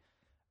 60,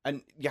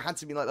 and you had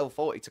to be like level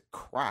 40 to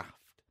craft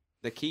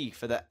the key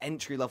for the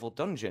entry level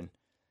dungeon.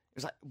 It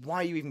was like, why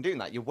are you even doing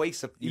that? You're way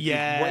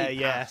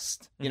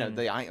past,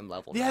 the item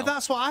level. Yeah, now.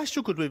 That's what I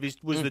struggled with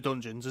was the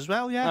dungeons as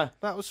well. Yeah,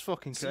 that was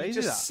fucking So crazy. you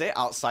just sit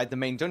outside the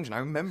main dungeon. I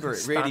remember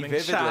it really Spamming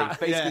vividly, chat.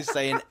 basically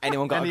saying,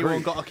 "Anyone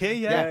got a key?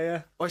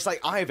 Yeah. Or it's like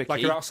I have a key.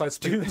 Like you're outside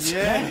students.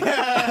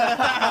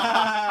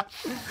 Yeah.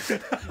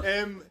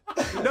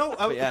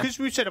 Because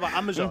we said about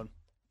Amazon,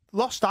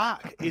 Lost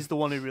Ark is the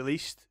one who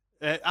released.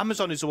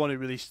 Amazon is the one who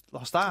released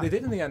Lost Ark. They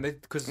did in the end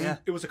because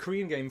it was a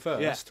Korean game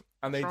first,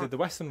 and they did the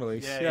Western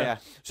release. Yeah.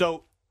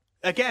 So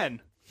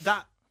again,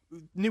 that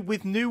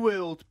with New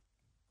World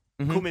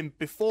coming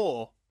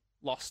before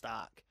Lost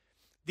Ark,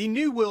 the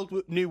New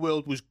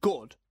World was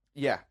good.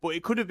 Yeah, but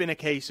it could have been a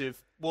case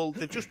of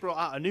they've just brought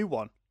out a new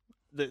one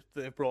that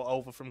they've brought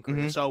over from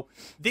Korea, so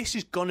this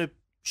is gonna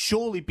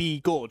surely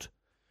be good.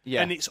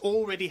 Yeah, and it's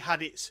already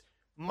had its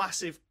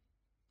massive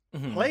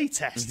play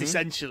test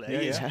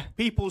essentially. Yeah.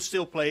 People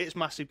still play it. It's a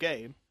massive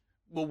game.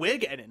 Well, we're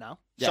getting it now,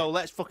 so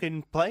let's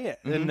fucking play it.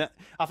 And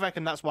I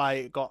reckon that's why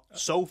it got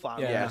so far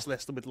on this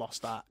list with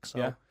Lost Ark. So.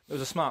 Yeah, it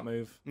was a smart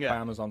move by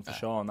Amazon for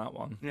sure on that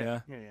one. Yeah.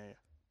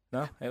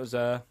 No, it was.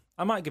 I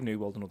might give New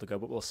World another go,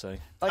 but we'll see.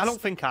 I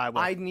don't think I will.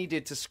 I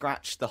needed to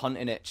scratch the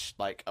hunting itch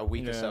like a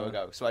week or so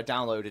ago, so I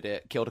downloaded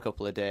it, killed a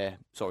couple a day.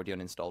 It's already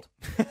uninstalled.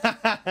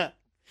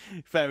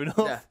 Fair enough.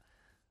 Yeah.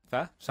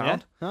 Fair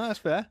sound. Yeah. No, that's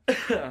fair.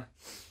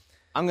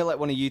 I'm gonna let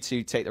one of you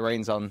two take the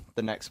reins on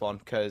the next one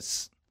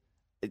because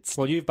it's.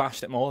 Well, you've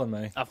bashed it more than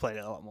me. I've played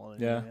it a lot more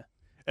than you.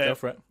 Go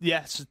for it.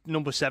 Yeah, it's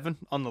number 7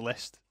 on the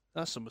list.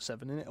 That's number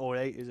 7, isn't it? Or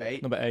 8, is it?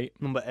 8. Number 8.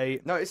 Number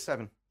 8. No, it's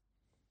 7.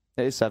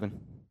 It is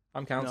 7.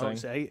 I'm counting. No,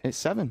 it's 8. It's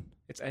 7.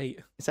 It's 8.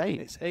 It's 8.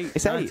 It's 8.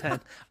 It's 8.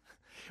 10.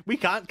 We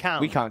can't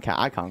count. We can't count.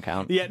 I can't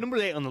count. Yeah, number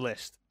 8 on the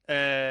list.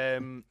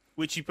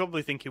 Which you're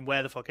probably thinking,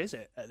 where the fuck is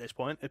it at this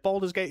point? It's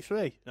Baldur's Gate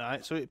 3.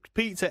 Right, so it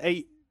peaked at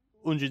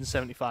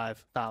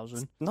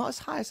 875,000. Not as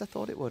high as I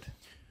thought it would.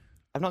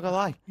 I'm not gonna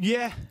lie.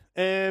 Yeah.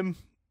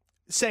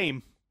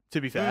 Same, to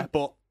be fair.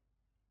 But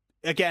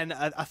again,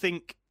 I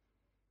think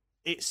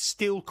it's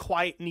still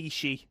quite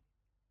nichey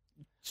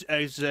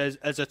as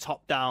a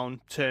top-down,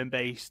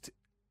 turn-based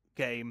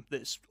game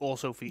that's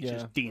also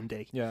features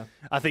D&D. Yeah.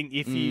 I think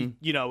if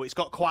it's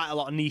got quite a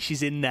lot of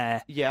niches in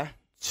there. Yeah.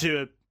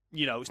 To,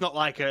 it's not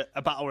like a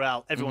battle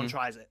royale. Everyone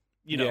tries it.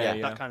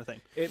 That kind of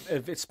thing.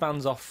 It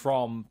spans off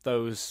from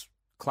those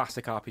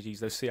classic RPGs,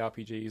 those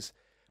CRPGs,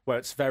 where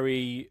it's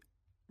very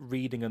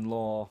reading and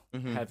lore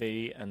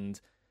heavy, and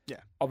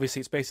obviously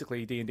it's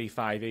basically D&D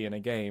 5e in a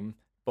game,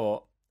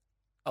 but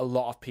a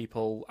lot of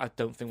people, I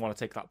don't think, want to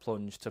take that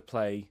plunge to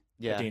play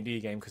a D&D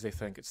game because they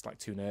think it's like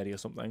too nerdy or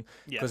something.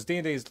 Because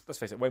D&D is, let's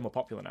face it, way more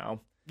popular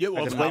now. Yeah,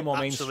 well, it's way more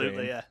mainstream.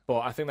 Yeah.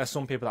 But I think there's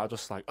some people that are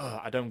just like,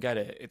 I don't get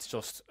it. It's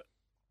just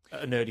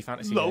a nerdy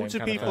fantasy Loads game. Loads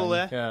of people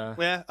there.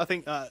 Yeah, I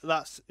think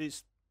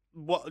it's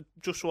what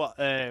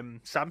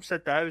Sam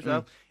said there as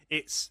well.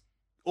 It's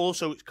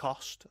also its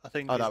cost, I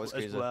think,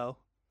 as well.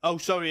 Oh,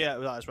 sorry, yeah,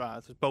 that's right.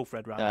 It's both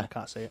read round. I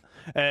can't see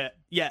it.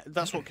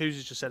 That's what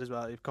Kuz just said as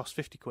well. It costs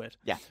 £50.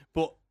 Yeah.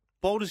 But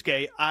Baldur's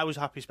Gate, I was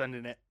happy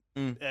spending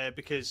it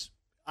because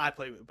I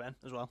played with Ben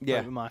as well. Yeah.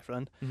 Played with my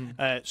friend.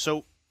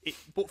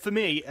 But for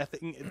me, I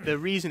think the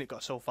reason it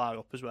got so far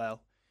up as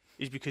well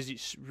is because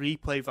its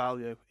replay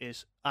value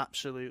is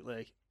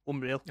absolutely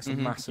unreal. It's a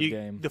massive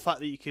game. The fact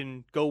that you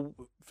can go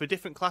for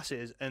different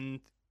classes, and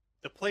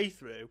the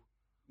playthrough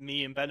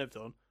me and Ben have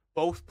done,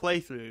 both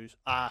playthroughs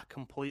are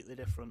completely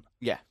different.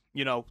 Yeah.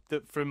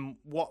 From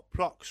what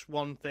procs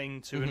one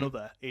thing to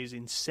another is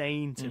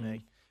insane to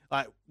me.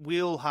 Like,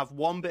 we'll have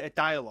one bit of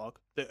dialogue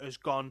that has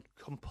gone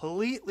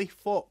completely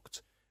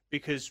fucked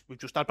because we've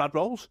just had bad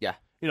rolls. Yeah.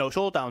 It's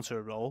all down to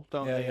a roll,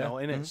 don't they?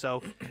 It.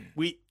 So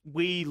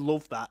we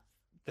love that.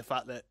 The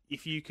fact that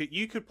if you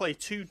could play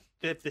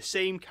the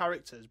same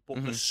characters,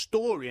 but the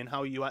story and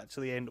how you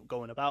actually end up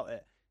going about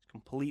it is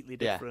completely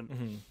different.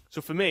 Yeah.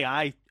 So for me,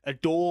 I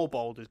adore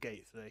Baldur's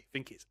Gate 3. I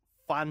think it's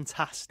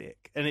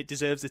fantastic, and it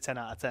deserves the 10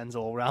 out of 10s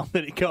all round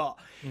that it got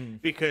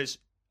because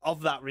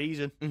of that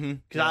reason.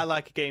 Because I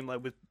like a game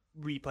like with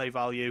replay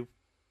value.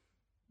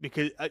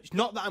 Because it's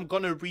not that I'm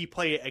gonna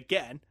replay it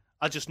again.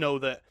 I just know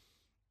that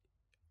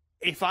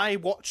if I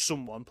watch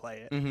someone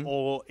play it,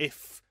 or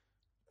if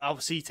I'll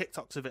see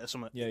TikToks of it or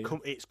something,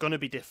 it's going to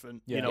be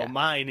different.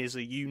 Mine is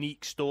a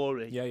unique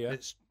story.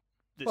 That's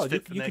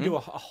fit for me. You can do a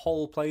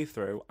whole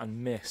playthrough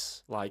and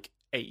miss like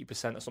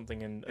 80% or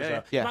something. You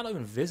might not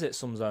even visit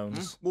some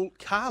zones. Well,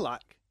 Karlak,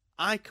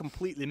 I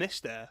completely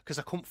missed her because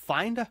I couldn't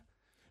find her.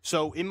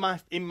 So in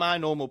my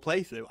normal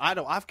playthrough, I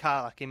don't have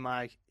Karlak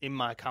in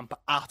my camp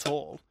at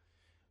all.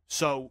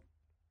 So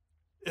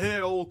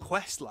her old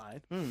quest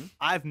line,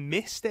 I've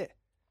missed it.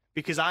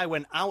 Because I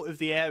went out of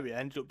the area,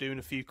 ended up doing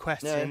a few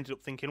quests, and ended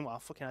up thinking, "Well,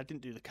 fucking, I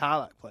didn't do the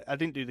Karlak play. I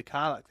didn't do the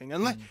Karlak thing.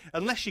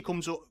 Unless she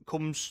comes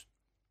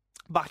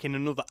back in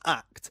another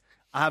act,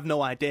 I have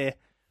no idea."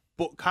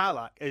 But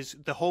Karlak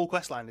the whole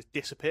quest line has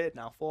disappeared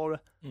now for her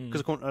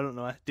because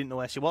I didn't know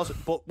where she was.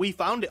 But we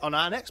found it on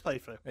our next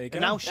playthrough, and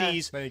now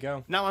there you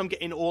go. Now I'm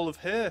getting all of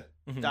her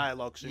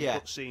dialogues and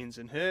cutscenes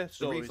and her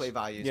stories. The replay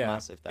value is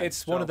massive. Then.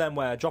 It's one of them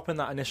where dropping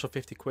that initial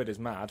 £50 is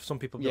mad. Some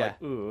people be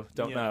like, "Ooh,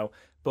 don't know,"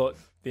 but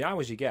the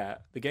hours you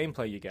get, the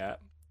gameplay you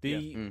get,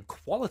 the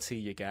quality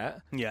you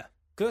get,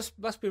 Because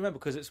let's be remember,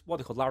 because it's what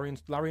they call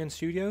Larian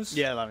Studios.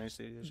 Yeah, Larian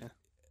Studios.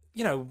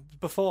 Yeah.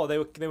 Before they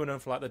were known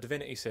for like the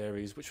Divinity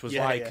series, which was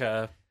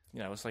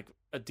it's like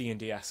a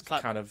D&D-esque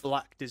like kind of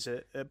Black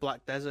Desert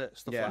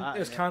stuff like that. It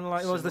was kind of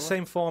like it was the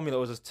same formula.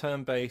 It was a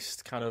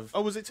turn-based kind of.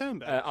 Oh, was it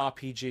turn-based?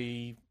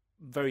 RPG,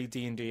 very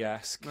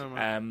D&D-esque. Oh,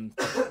 right.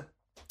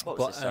 What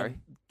was it? Sorry,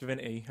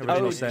 Divinity.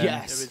 Original Sin.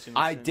 Yes, Original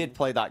I Sin. did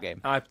play that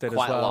game. I did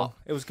quite as well. a lot.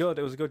 It was good.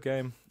 It was a good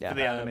game. Yeah. For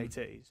the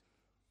animated.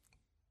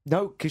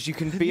 No, because you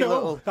can be a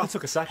little. That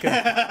took a second.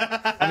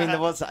 I mean, there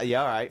was.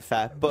 Yeah, all right,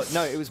 fair. But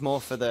no, it was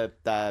more for the.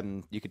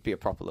 You could be a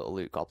proper little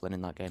loot goblin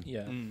in that game.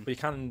 Yeah, but you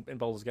can in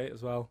Baldur's Gate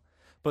as well.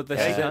 But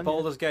the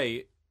Baldur's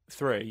Gate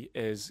 3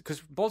 is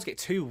because Baldur's Gate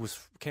 2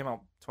 came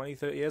out 20,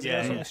 30 years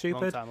ago. Something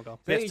stupid. Long time ago.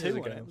 PS2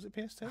 ago. Was it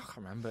PS2? I can't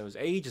remember. It was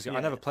ages ago. I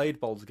never played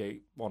Baldur's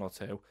Gate 1 or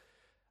 2.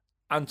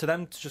 And to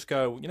them to just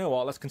go, you know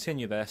what? Let's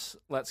continue this.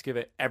 Let's give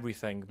it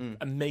everything.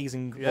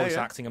 Amazing voice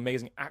acting,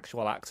 amazing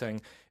actual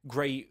acting,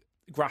 great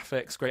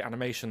graphics, great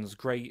animations,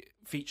 great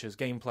features,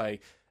 gameplay,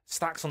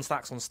 stacks on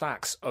stacks on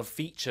stacks of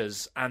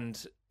features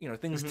and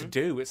things to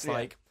do. It's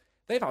like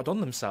they've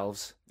outdone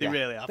themselves. They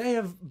really have. They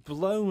have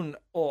blown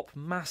up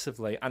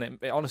massively, and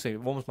it honestly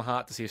warms my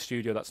heart to see a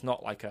studio that's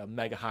not like a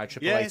mega high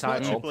AAA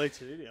title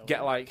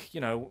get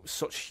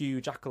such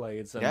huge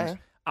accolades. And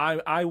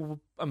I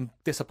am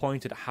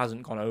disappointed it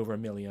hasn't gone over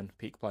 1 million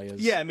peak players.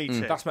 Yeah, me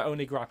too. That's my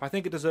only gripe. I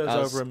think it deserves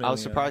over 1 million. I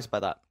was surprised by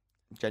that,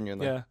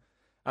 genuinely. Yeah.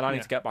 And I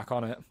need to get back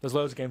on it. There's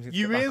loads of games to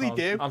you get really back on.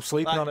 do. I'm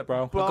sleeping on it,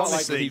 bro.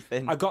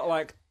 I got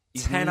like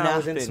 10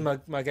 hours into my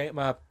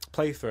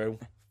playthrough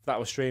that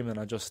was streaming.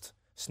 I just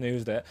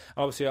snoozed it.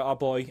 Obviously, our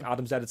boy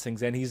Adam's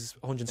editing's in. He's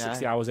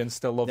 160 hours in,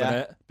 still loving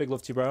it. Big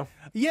love to you, bro.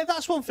 Yeah,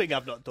 that's one thing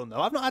I've not done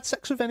though. I've not had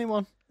sex with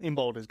anyone in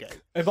Baldur's Gate.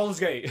 In Baldur's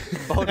Gate,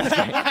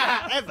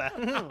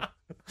 Ever.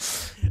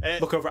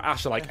 Look over at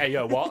Asher like, hey,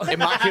 yo, what?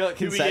 Immaculate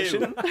Who are you?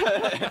 conception.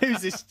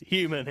 Who's this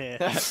human here?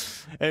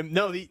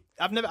 No,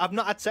 I've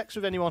not had sex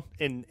with anyone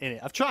in it.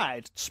 I've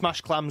tried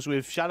smash clams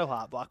with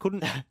Shadowheart, but I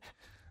couldn't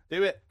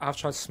do it. I've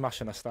tried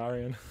smashing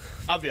Astarion.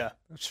 Have you?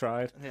 I've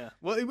tried. Yeah.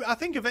 Well, I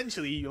think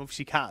eventually you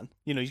obviously can.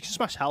 You know, you can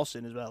smash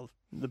Halcyon as well,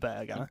 the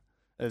better guy,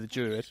 the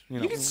druid.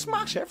 You You can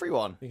smash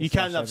everyone. You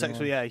can smash have sex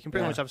with, everyone. You can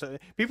pretty much have sex.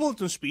 People have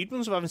done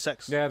speedruns of having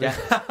sex. Yeah, they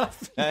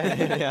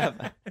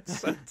Yeah.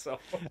 so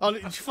Oh,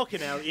 it's fucking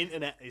hell. The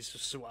internet is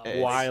just wild.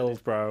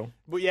 wild, bro.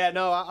 But yeah,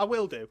 no, I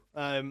will do.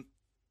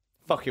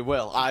 Fucking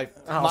will.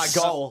 My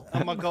so- goal.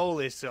 And my goal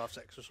is to have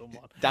sex with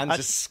someone. Dan's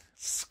just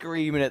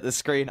screaming at the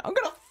screen. I'm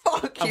gonna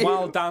fuck you. And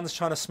while Dan's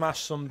trying to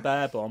smash some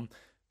bear bum,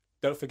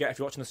 don't forget if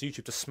you're watching this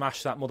YouTube to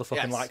smash that motherfucking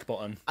Yes. like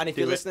button. And if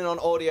you're listening on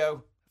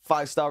audio,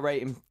 5-star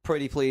rating,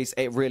 pretty please.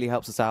 It really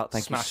helps us out.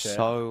 Thank Smash you it.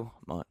 so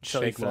much.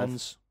 Tell your Big love.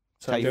 friends.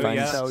 Tell your your friends.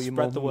 yeah, tell your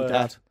Spread mum the and word.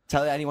 dad.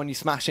 Tell anyone you're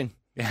smashing.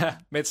 Yeah,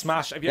 mid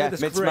smash. Have you Yeah, heard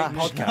this great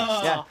mid-smash.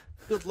 podcast? Yeah.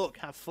 Good luck,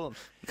 have fun.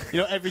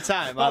 You know, every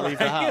time I leave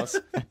the house,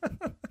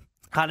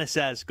 Hannah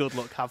says, "Good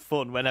luck, have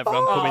fun." Whenever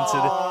I'm coming to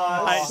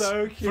the, that's It's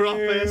so cute.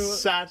 proper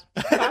sad.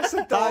 That's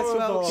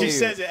adorable. She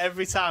says it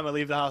every time I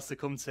leave the house to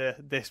come to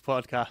this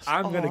podcast.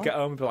 I'm going to get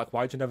home and be like,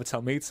 why'd you never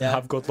tell me to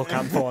have good luck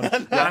and fun?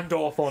 And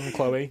or fun,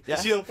 Chloe. Yeah.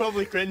 She'll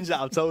probably cringe that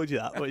I've told you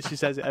that, but she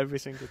says it every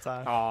single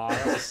time. Aw,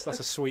 that's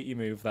a sweetie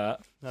move,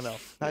 that. I know.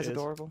 That's it is.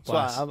 adorable.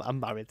 That's why I'm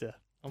married to her.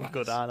 I'm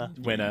good, Anna.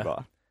 Winner.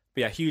 But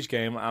But yeah, huge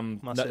game.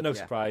 Massive, No yeah.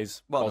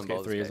 surprise. Well Baldur's done,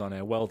 Gate 3 Baldur's is on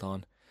here. Well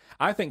done.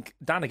 I think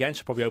Dan again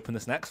should probably open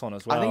this next one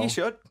as well. I think you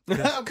should.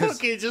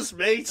 Fucking just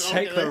me.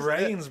 Take the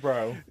reins,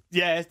 bro.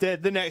 Yeah,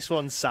 the next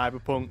one's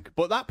Cyberpunk,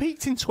 but that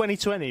peaked in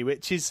 2020,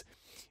 which is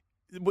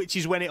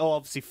when it all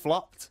obviously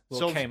flopped.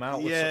 Well, it came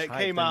out with yeah, such it hype,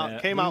 came didn't out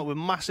it? came out with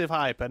massive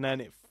hype, and then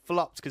it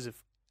flopped because of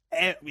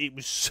it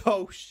was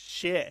so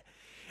shit.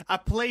 I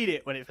played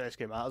it when it first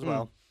came out as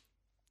well,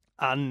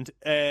 and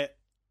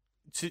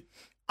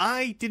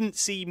I didn't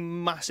see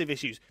massive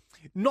issues.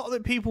 Not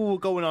that people were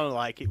going on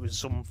like it was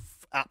some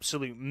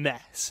absolute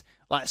mess,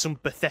 like some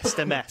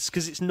Bethesda mess,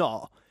 because it's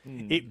not.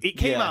 It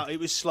came Yeah. out, it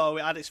was slow,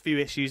 it had its few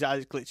issues, it had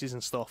its glitches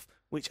and stuff,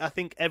 which I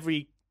think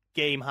every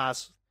game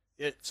has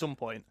at some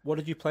point. What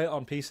did you play it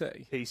on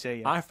PC?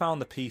 PC, yeah. I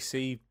found the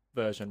PC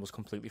version was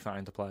completely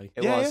fine to play.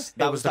 It Yeah, was. That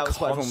That was was the what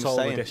everyone was console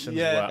saying. editions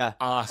Yeah. were Yeah.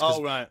 arse, 'cause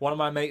Oh, right. one of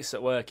my mates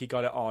at work, he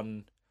got it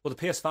on. Well, the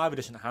PS5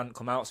 edition hadn't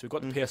come out, so we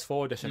got the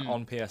PS4 edition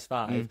on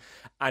PS5,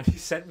 and he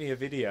sent me a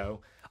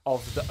video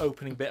of the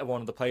opening bit of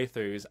one of the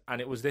playthroughs, and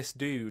it was this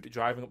dude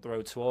driving up the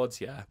road towards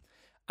you,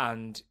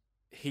 and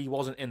he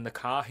wasn't in the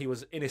car; he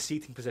was in a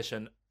seating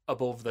position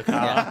above the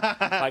car,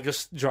 like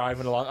just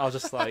driving along. I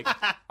was like,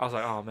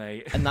 oh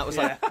mate. And that was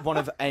like one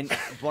of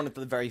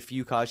the very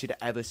few cars you'd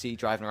ever see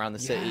driving around the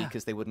city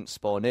because they wouldn't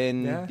spawn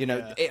in. Yeah. You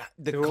know, the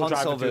They were all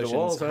console driving through the versions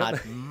walls, weren't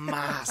had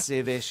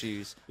massive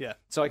issues. Yeah.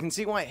 So I can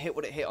see why it hit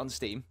what it hit on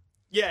Steam.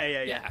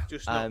 Yeah.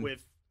 Just not Um,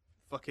 with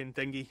fucking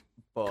thingy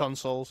But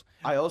consoles.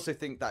 I also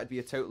think that'd be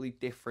a totally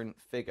different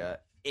figure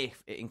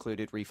if it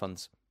included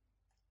refunds.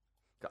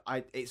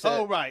 It's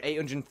right.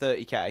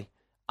 830k.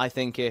 I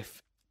think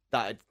if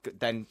that had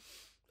then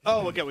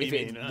Oh, I get what if you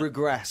it mean.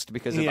 regressed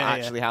because of Yeah,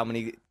 actually how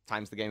many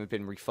times the game had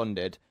been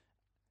refunded.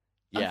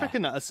 I Yeah.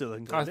 reckon that'd still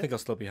include I it. think I'll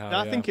still be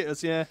high. I think it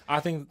was, yeah. I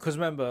think because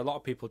remember, a lot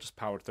of people just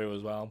powered through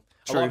as well.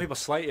 A lot True. of people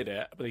slated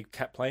it, but they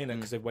kept playing it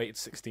because they waited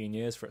 16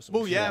 years for it.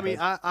 Well, yeah, I mean,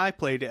 I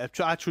played it.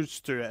 I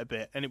trudged through it a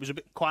bit, and it was a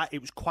bit quiet.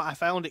 It was quite. I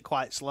found it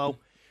quite slow,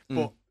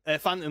 but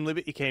Phantom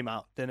Liberty came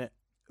out, didn't it?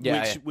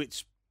 Yeah,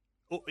 Which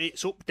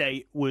its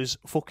update was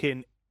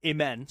fucking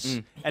immense,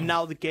 and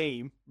now the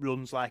game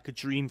runs like a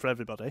dream for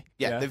everybody.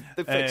 Yeah, they've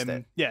fixed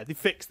it. Yeah, they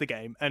fixed the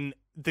game, and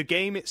the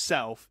game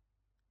itself.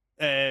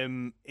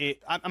 I'm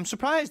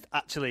surprised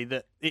actually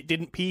that it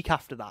didn't peak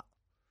after that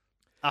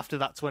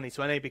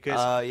 2020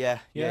 because Yeah.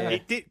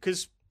 it did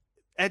because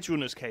Edge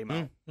Runners came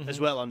out as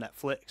well on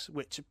Netflix,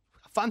 which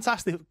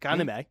fantastic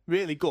anime,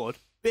 really good,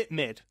 bit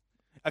mid.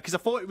 Because I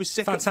thought it was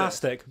sick.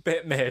 fantastic,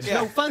 bit mid.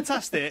 No,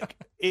 fantastic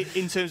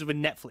in terms of a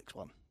Netflix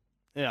one.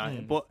 Yeah,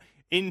 but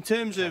in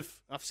terms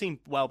of I've seen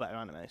well better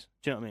animes.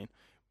 Do you know what I mean?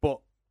 But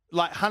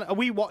like Hannah,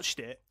 we watched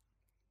it.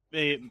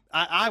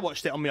 I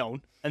watched it on my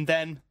own, and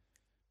then.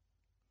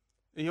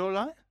 Are you all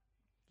right?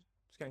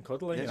 It's getting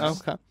cuddly.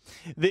 Okay. I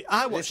This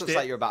watched looks it.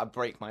 like you're about to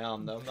break my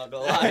arm, though. I'm not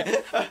gonna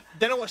lie.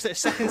 Then I watched it a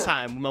second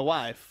time with my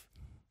wife,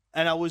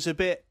 and I was a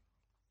bit.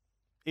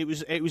 It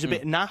was a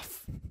bit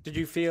naff. Did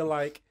you feel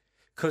like,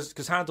 because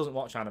Hannah doesn't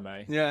watch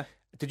anime, Yeah.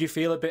 did you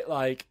feel a bit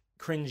like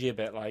cringy, a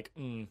bit like,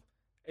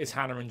 is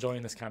Hannah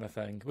enjoying this kind of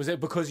thing? Was it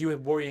because you were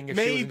worrying if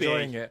she was Maybe.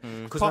 enjoying it?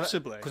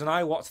 Possibly. Because when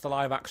I watched the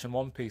live action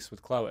One Piece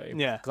with Chloe,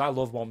 Yeah. because I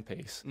love One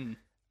Piece,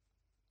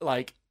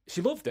 like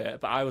she loved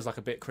it, but I was like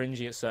a bit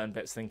cringy at certain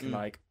bits, thinking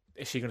like,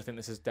 is she going to think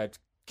this is dead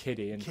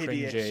kiddie and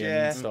Kiddie-ish, cringy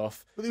yeah. and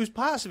stuff? But there was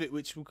parts of it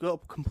which were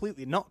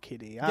completely not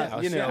kiddie.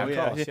 Yeah, you know, of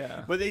course,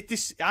 yeah. But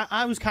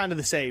I was kind of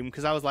the same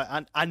because I was like,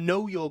 I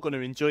know you're going to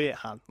enjoy it,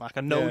 Han. Like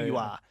I know Yeah, you yeah.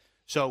 are.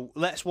 So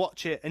let's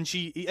watch it. And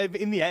she,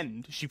 in the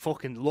end, she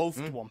fucking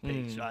loved One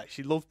Piece. Right?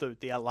 She loved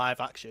the live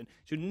action.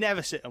 She would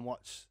never sit and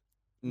watch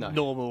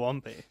normal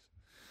One Piece.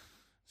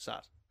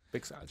 Sad,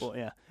 big sad. But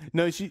yeah,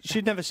 no,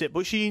 she'd never sit.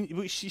 But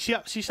she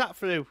sat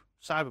through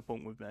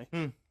Cyberpunk with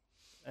me.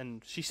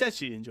 And she says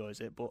she enjoys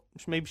it, but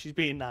maybe she's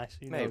being nice.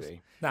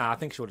 Maybe. Nah, I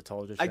think she would have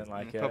told you she didn't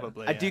like it.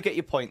 Probably. I do get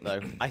your point,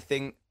 though. I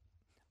think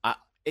it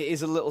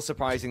is a little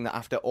surprising that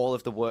after all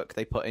of the work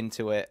they put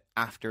into it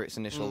after its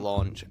initial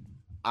launch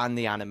and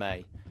the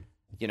anime,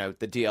 the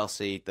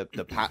DLC,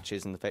 the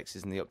patches and the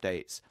fixes and the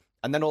updates,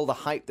 and then all the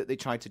hype that they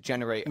tried to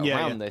generate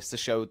around this to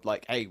show,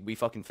 like, hey, we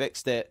fucking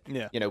fixed it.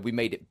 Yeah. We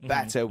made it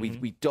better.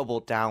 We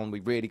doubled down. We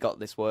really got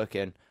this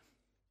working.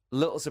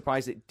 Little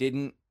surprised it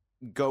didn't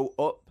go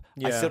up.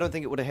 Yeah. I still don't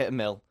think it would have hit a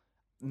mil.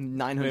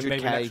 900k.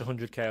 Maybe an extra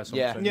 100k or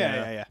something.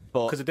 Yeah.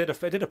 Because it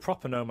did a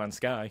proper No Man's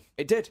Sky.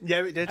 It did.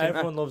 Yeah, it did.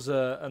 Everyone loves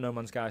a No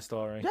Man's Sky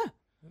story. Yeah.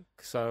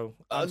 So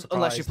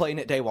unless you're playing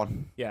it day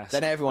one. Yes.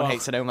 Then everyone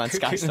hates a No Man's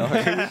Sky story.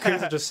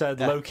 Kuza just said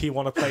low-key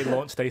want to play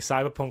launch day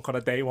Cyberpunk on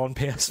a day one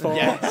PS4.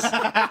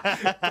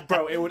 Yes.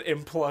 Bro, it would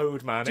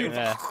implode, man. Dude,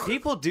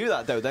 people do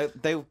that, though.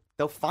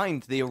 They'll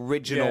find the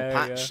original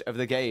patch of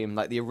the game,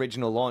 like the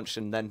original launch,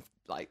 and then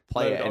like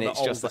play it, and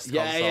it's just like,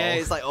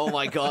 it's like, oh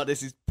my god,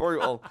 this is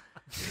brutal.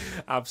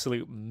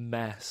 Absolute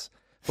mess.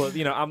 But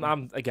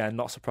I'm again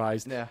not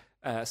surprised. Yeah,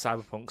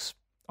 Cyberpunk's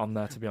on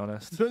there, to be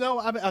honest. But no,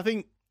 I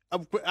think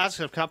as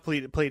I've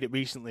played it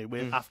recently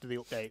after the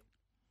update,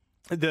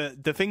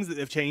 the things that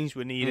they've changed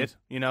were needed.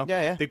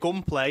 The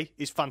gunplay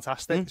is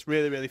fantastic. It's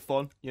really, really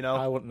fun.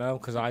 I wouldn't know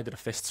because I did a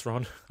fists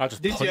run. I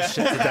just punched it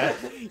to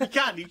death. You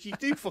can. You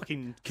do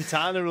fucking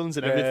katana runs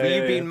and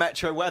everything. You being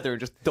Metro Weather and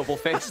just double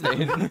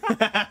fisting.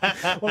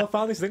 Well, I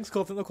found these things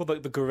called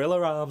like the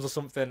gorilla arms or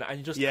something, and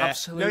you just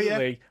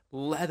absolutely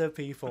leather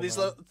people. There's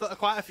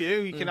quite a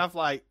few. You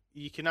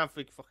can have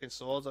big fucking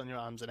swords on your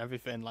arms and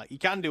everything. Like, you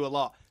can do a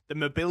lot. The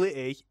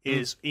mobility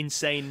is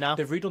insane now.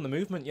 They've redone the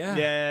movement, yeah.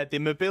 Yeah, the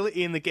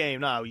mobility in the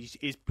game now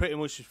is pretty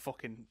much just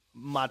fucking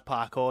mad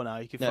parkour now.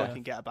 You can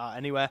fucking get about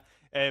anywhere.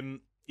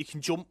 You can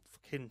jump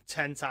fucking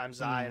 10 times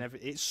high and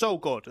everything. It's so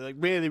good. Like,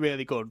 really,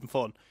 really good and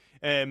fun.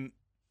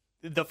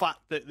 The fact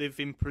that they've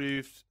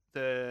improved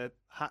the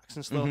hacks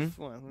and stuff,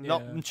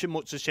 not too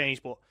much has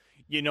changed, but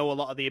a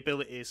lot of the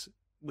abilities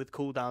with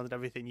cooldowns and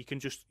everything, you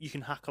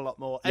can hack a lot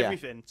more.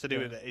 Everything to do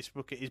with it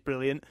is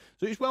brilliant.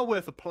 So it's well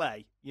worth a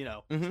play.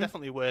 It's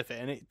definitely worth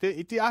it,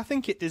 and I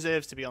think it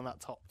deserves to be on that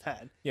top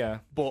 10. Yeah,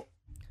 but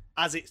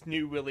as its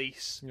new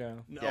release,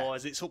 or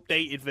as its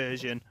updated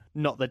version,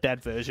 not the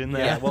dead version.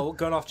 There. Yeah, well,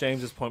 going off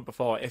James's point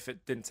before, if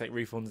it didn't take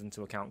refunds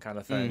into account, kind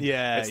of thing.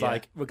 It's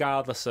like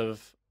regardless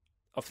of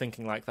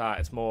thinking like that,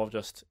 it's more of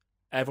just.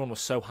 Everyone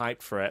was so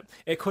hyped for it.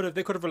 They could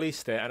have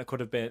released it and it could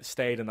have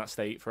stayed in that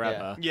state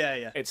forever.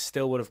 Yeah. It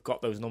still would have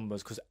got those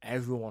numbers because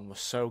everyone was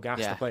so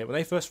gassed to play it. When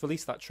they first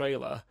released that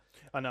trailer,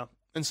 I know.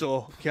 And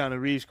so Keanu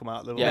Reeves come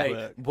out.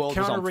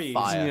 Keanu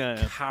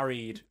Reeves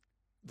carried.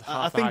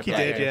 I think he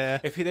did. Yeah.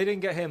 If they didn't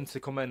get him to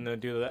come in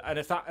and do that, and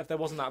if there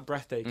wasn't that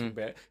breathtaking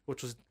bit,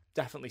 which was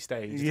definitely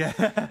staged,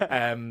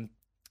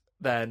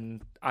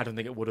 then I don't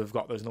think it would have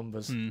got those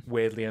numbers.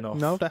 Weirdly enough.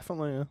 No,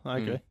 definitely. Yeah. I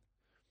agree.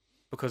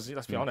 Because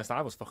let's be honest,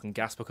 I was fucking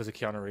gassed because of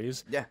Keanu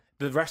Reeves. Yeah.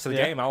 The rest of the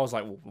game, I was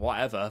like,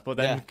 whatever. But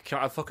then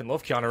I fucking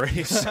love Keanu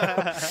Reeves.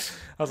 I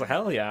was like,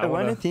 hell yeah. I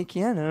want to see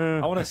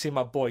Keanu. I want to see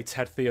my boy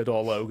Ted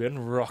Theodore Logan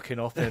rocking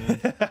up in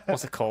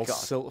what's it called?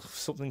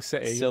 Something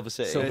City. Silver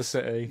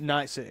City.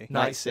 Night City.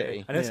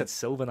 I never said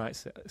Silver Night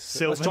City.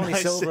 Silver it's Johnny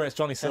Night Silver. It's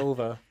Johnny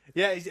Silver.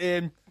 Yeah.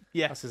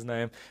 That's his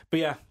name. But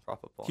yeah,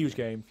 huge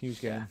game.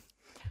 Yeah.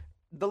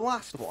 The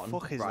last one,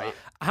 right?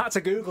 I had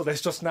to Google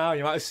this just now.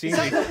 You might have seen it.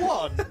 Is that the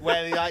one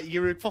where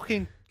you're a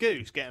fucking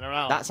goose getting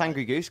around? That's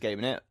Angry Goose Game,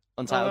 isn't it?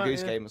 Untitled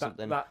Goose Game or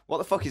something. What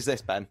the fuck is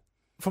this, Ben?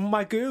 From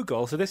my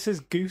Google, so this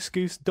is Goose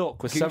Goose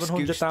Duck with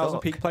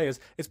 700,000 peak players.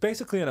 It's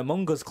basically an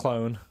Among Us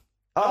clone.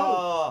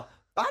 Oh,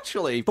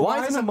 actually, but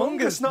why is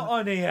Among Us not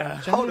on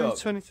here? Hold up.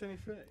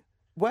 2023.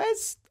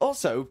 Where's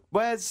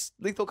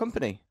Lethal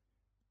Company?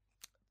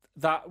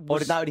 That was, or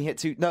did that only hit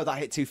that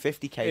hit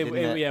 250k, didn't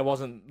it? Yeah, it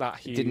wasn't that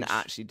huge. It didn't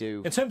actually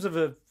do. In terms of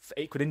a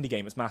 8 quid indie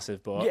game, it's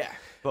massive, but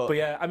but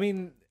yeah, I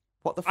mean,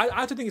 what the? I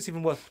don't think it's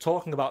even worth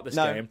talking about this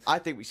game. I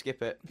think we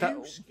skip it.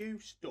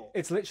 Goose Duck.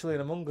 It's literally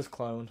an Among Us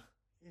clone.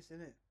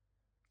 Isn't it?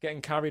 Getting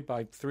carried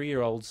by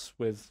 3-year-olds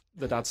with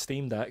the dad's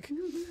Steam Deck.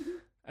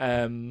 What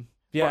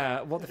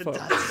the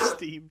fuck? Dad's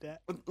Steam Deck.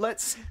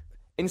 Let's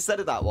instead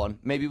of that one,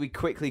 maybe we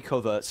quickly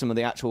cover some of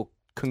the actual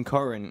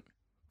concurrent.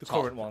 The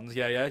current ones,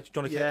 yeah. Do you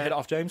want to hit it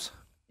off, James?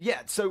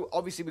 Yeah, so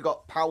obviously we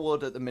got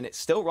Palworld at the minute,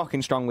 still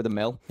rocking strong with a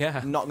mil.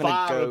 Yeah. Not going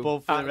to go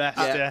above the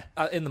rest,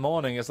 in the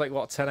morning, it's like,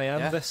 10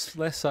 a.m. this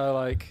list, so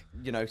like...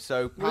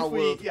 so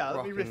Palworld...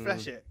 let me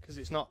refresh it, because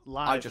it's not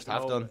live. I just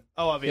have done.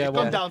 Oh, have you? It's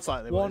gone down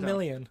slightly. 1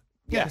 million.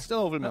 Yeah, still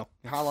over a mil.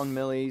 Hal on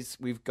millies,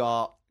 we've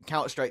got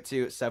Counter-Strike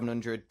 2 at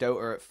 700,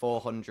 Dota at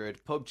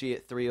 400, PUBG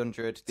at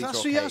 300.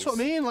 That's what I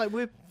mean, like,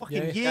 we're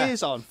fucking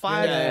years on.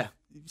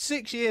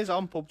 6 years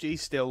on,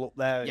 PUBG's still up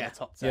there in the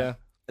top 10. Yeah.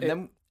 And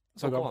then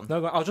So go on.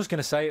 No, I was just going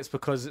to say it's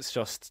because it's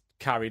just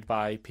carried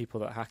by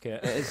people that hack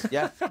it. It is,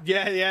 yeah.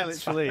 yeah,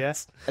 literally,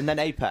 yes. And then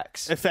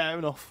Apex. Fair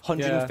enough.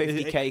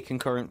 150k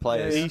concurrent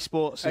players.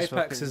 Esports.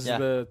 Apex is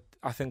I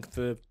think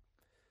the.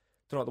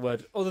 I don't know what the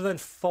word. Other than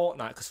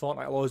Fortnite, because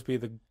Fortnite will always be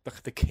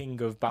the king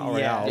of battle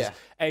royales. Yeah.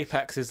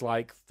 Apex is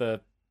like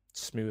the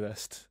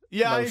smoothest,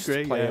 most I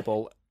agree,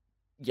 playable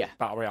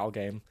battle royale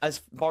game. As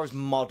far as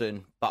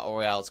modern battle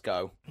royales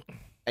go,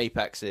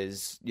 Apex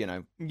is,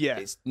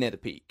 it's near the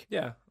peak.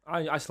 Yeah,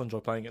 I still enjoy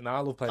playing it now. I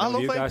love playing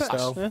with you guys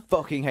still. Yeah.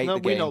 Fucking hate the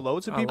game. We know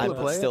loads of people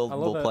that play still it.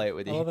 will play it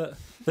with you. I love it.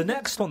 The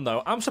next one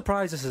though, I'm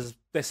surprised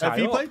this high Have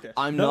you up. played it?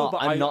 I'm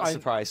not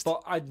surprised.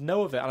 But I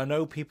know of it, and I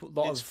know people.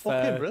 It's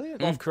fucking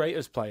brilliant. A lot of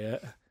creators play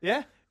it.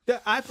 Yeah,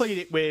 I played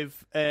it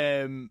with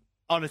on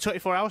a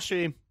 24-hour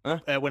stream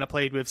when I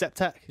played with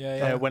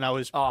Zeptech. When I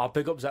was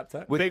big up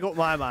Zeptech. Big up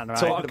my man, right?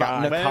 Talking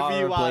about Wherever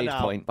you Nakara are Blade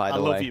now, Point, by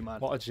the way. I love you, man.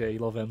 What a G,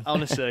 love him.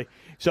 Honestly.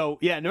 So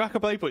yeah, Naraka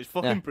Blade Point is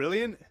fucking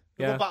brilliant.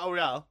 Yeah. Battle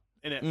Royale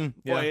in it,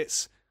 but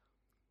it's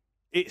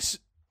it's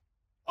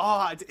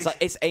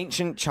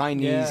ancient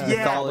Chinese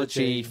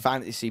mythology,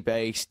 fantasy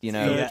based.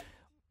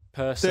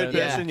 Person, Third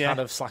person,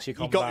 kind of slashy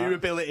combat. You got your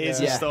abilities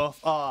and stuff.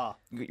 You got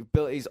your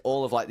abilities,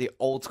 all of like the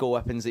old school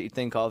weapons that you'd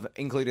think of,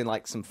 including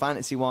like some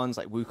fantasy ones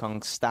like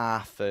Wukong's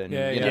staff and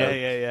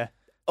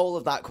all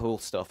of that cool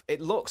stuff. It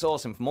looks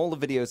awesome. From all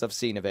the videos I've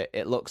seen of it,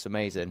 it looks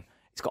amazing.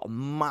 It's got a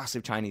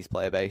massive Chinese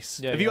player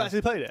base. Have you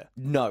actually played it?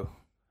 No.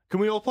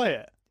 Can we all play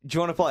it? Do you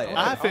want to play it?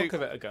 I I'll think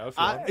give it a go.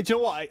 If do you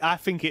know what? I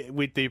think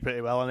we'd do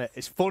pretty well on it.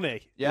 It's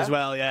funny as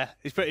well. Yeah,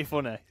 it's pretty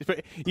funny.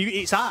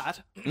 It's hard.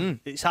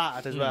 It's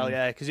hard as well.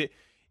 Yeah, because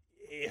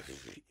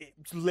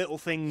little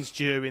things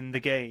during the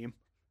game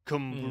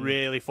can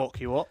really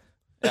fuck you up.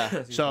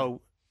 Yeah.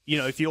 So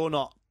if you're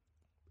not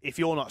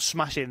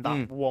smashing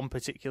that one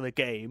particular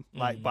game,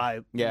 like by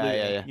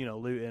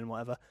looting and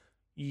whatever,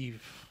 you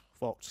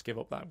fucked. Just give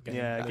up that game.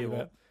 Yeah, give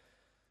up.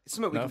 It's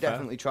something we can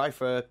definitely try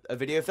for a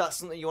video. If that's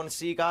something you want to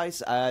see,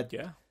 guys, let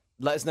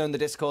us know in the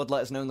Discord.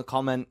 Let us know in the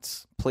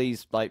comments.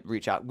 Please,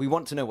 reach out. We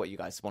want to know what you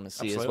guys want to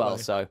see as well.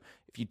 So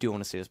if you do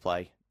want to see us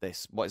play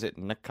this, what is it,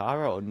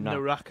 Nakara or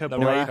Naraka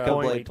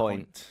Blade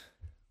Point?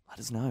 Let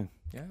us know.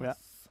 Yeah.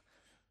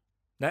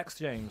 Next,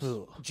 James.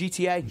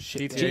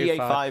 GTA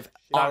 5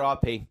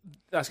 RRP.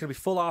 That's going to be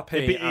full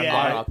RP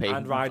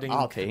and riding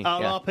RRP.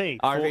 RRP.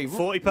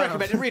 £40.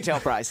 Recommended retail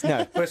price.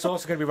 No. But it's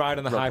also going to be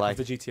riding the hype of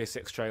the GTA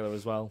 6 trailer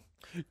as well.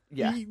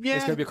 Yeah.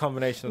 It's going to be a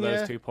combination of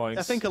those 2 points.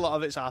 I think a lot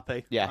of it's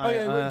RP.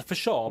 Yeah. For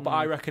sure, but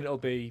I reckon it'll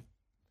be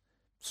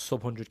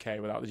sub 100k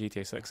without the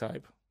GTA 6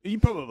 hype. You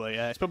probably,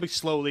 it's probably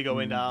slowly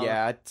going down.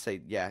 Yeah, I'd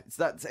say,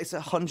 it's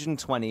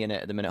 120 in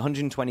it at the minute,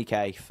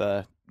 120k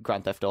for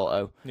Grand Theft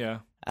Auto. Yeah.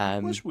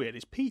 What's weird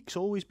is peak's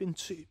always been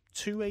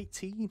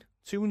 218.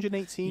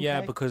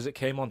 Yeah, because it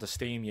came onto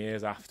Steam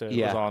years after it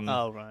was on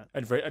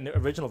an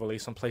original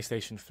release on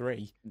PlayStation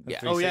 3. Yeah.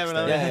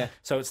 360.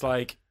 So it's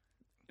like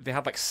they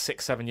had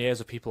 6-7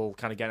 years of people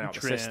kind of getting out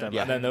of the system,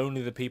 and then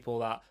only the people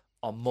that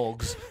are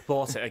mugs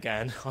bought it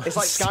again. It's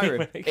like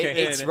Skyrim.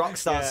 It's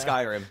Rockstar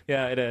Skyrim.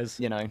 Yeah, it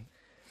is.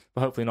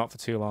 But hopefully not for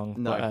too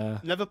long. No.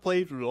 But, never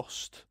played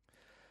Rust.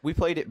 We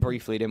played it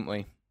briefly, didn't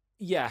we?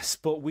 Yes,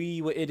 but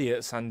we were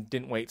idiots and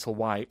didn't wait till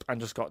wipe and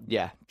just got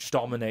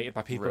dominated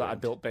by people that had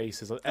built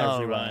bases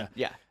everywhere.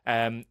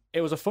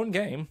 It was a fun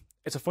game.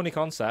 It's a funny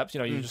concept.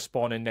 You just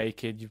spawn in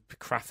naked, you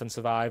craft and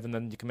survive, and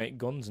then you can make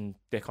guns and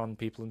dick on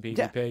people in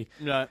PvP.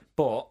 Right.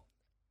 But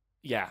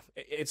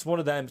it's one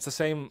of them. It's the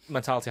same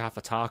mentality I have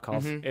for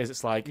Tarkov.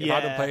 It's like if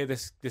I don't play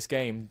this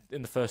game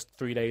in the first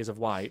 3 days of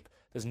wipe,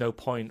 there's no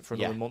point for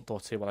another month or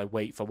two while I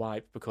wait for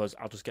wipe because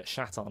I'll just get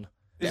shat on.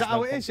 Is that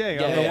how it is? If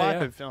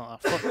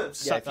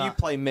you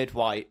play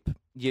mid-wipe,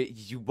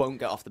 you won't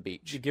get off the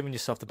beach. You're giving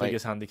yourself the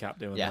biggest handicap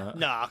doing that.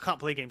 No, I can't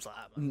play games like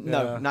that, man.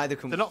 No, neither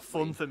can. They're not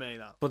fun for me,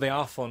 that. But they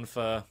are fun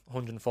for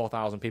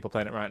 104,000 people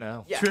playing it right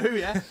now. Yeah.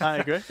 True, I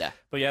agree.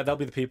 But they'll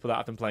be the people that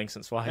have been playing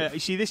since wipe. You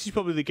see, this is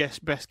probably the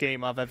best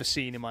game I've ever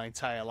seen in my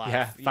entire life.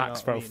 Yeah,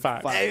 facts, bro,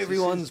 facts.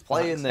 Everyone's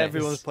playing this.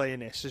 Everyone's playing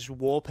this. This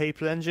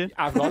wallpaper engine.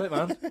 I've got it,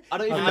 man. I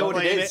don't even know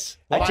what it is.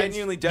 I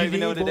genuinely don't even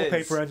know what it is.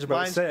 Wallpaper engine,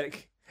 but it's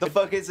sick. The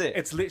fuck is it?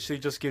 It's literally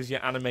just gives you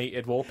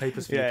animated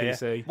wallpapers for your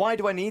PC. Why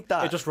do I need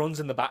that? It just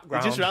runs in the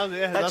background. It just runs,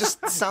 That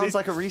just sounds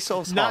like a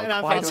resource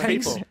hog. It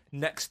takes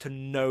next to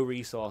no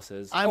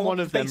resources. I'm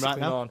one of them right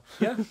now.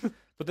 Yeah,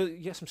 but you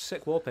get some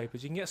sick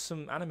wallpapers. You can get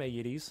some anime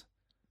yiddies.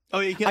 Oh,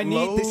 you get I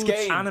need this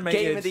game.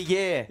 Animated. Game of the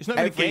year. It's not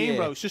even a game,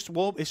 bro. It's just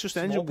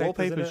an engine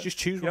wallpapers. Just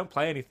choose one. You don't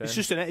play anything. It's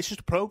just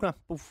a program.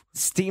 Oof.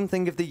 Steam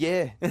thing of the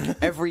year.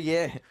 Every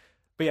year.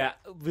 But yeah,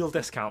 we'll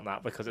discount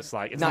that because it's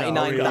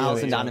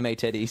 99,000 anime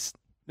titties.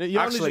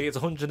 Actually, it's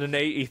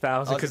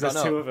 180,000 because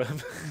there's two of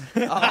them.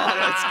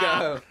 Let's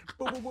go.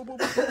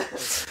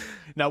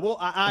 Now,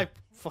 I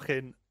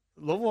fucking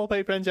love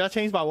wallpaper engine. I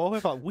change my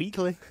wallpaper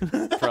weekly.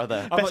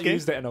 Brother. I've not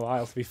used it in a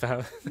while, to be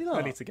fair.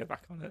 I need to get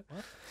back on it.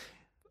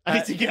 I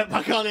need to get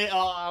back on it.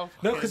 No,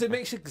 because it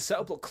makes your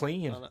setup look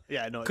clean.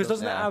 Yeah, no, because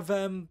doesn't it have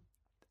some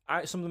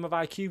of them have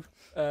IQ,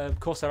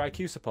 Corsair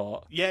IQ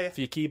support? Yeah. For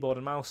your keyboard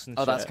and mouse and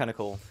shit. That's kind of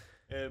cool.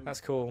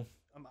 That's cool.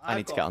 I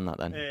need to get on that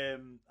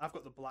then. I've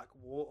got the black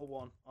water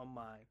one on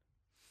mine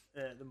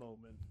at the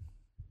moment.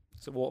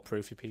 It's a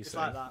waterproof, your PC. It's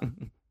like that.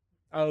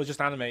 Oh,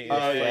 just animated.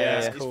 Oh, yeah,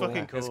 it's It's cool.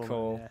 fucking cool. It's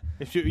cool. Man, yeah.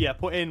 If you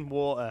put in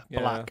water Yeah.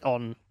 black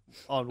on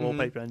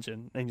Wallpaper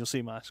Engine, and you'll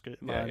see my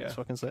script. Yeah, It's yeah.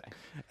 fucking sick.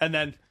 And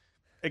then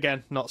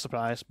again, not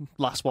surprised.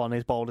 Last one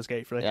is Baldur's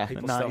Gate 3. Yeah.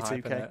 People still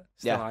 92k. hyping it.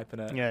 Still hyping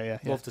it. Yeah.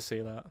 Love to see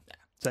that.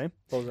 Same.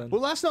 Buzzing.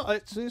 Well, that's not.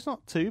 It's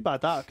not too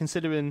bad that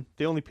considering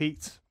they only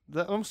peaked.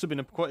 That must have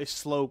been quite a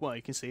slow. Well,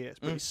 you can see it. It's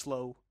pretty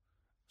slow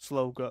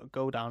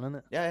go down, isn't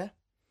it? Yeah.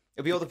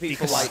 It'll be all the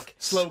people like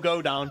Slow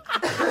go down.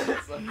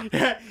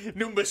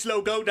 Number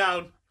slow go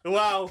down.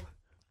 Wow.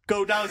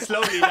 Go down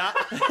slowly,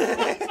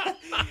 that.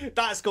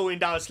 That's going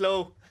down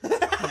slow.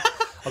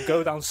 I'll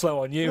go down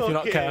slow on you if you're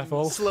not Fucking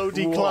careful. Slow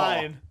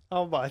decline.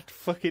 Oh my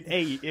fucking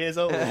 8 years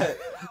old.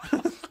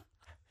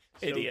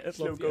 Idiot.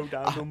 Slow go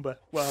down number.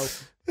 Wow.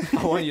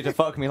 I want you to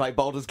fuck me like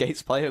Baldur's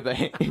Gate's player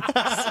bait.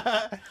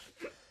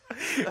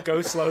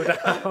 Go slow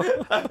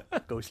down.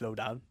 Go slow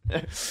down.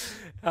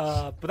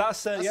 But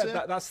that's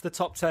the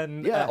top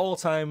 10 Yeah.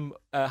 all-time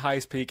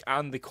highest peak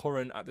and the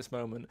current at this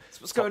moment.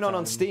 What's going on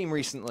 10. Steam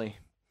recently?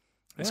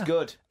 It's Yeah.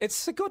 good.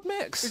 It's a good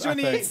mix. Is there I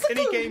think.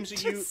 any games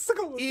that you? It's a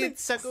good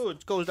It's a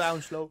good. Goes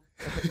down slow.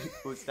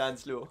 Goes down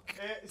slow.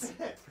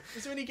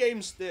 Is there any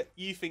games that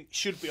you think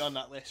should be on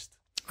that list?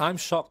 I'm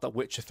shocked that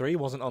Witcher 3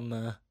 wasn't on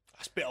there.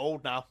 That's a bit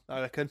old now,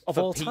 I reckon. Of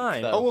For all peak,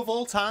 time. though. Oh, of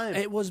all time.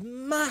 It was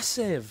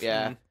massive.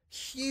 Yeah.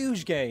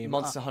 Huge game.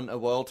 Monster Hunter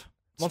World.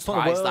 Monster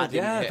Hunter Surprised World, that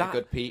didn't yeah, hit that- a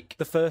good peak.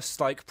 The first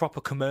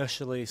proper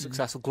commercially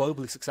successful,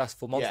 globally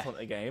successful Monster Yeah.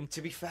 Hunter game.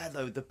 To be fair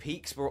though, the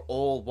peaks were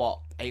all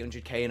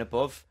 800k and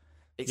above.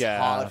 It's Yeah.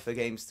 hard for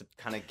games to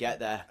kind of get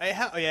there.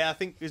 I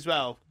think as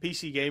well.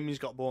 PC gaming's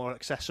got more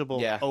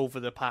accessible over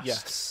the past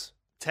Yes.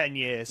 10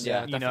 years.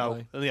 Yeah, you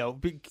know,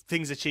 big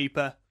things are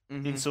cheaper.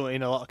 In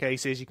a lot of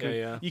cases, you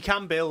can you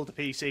can build a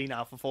PC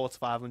now for £400 to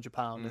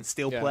 £500 and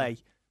still play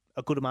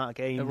a good amount of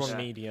games. They run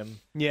medium.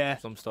 Yeah.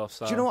 Some stuff.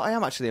 So. Do you know what I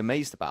am actually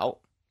amazed about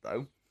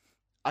though?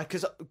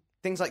 Because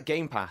things like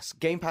Game Pass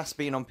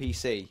being on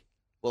PC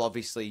will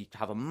obviously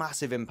have a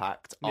massive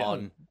impact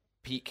on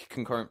peak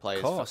concurrent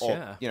players course,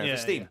 for yeah.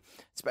 Steam,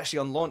 especially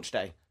on launch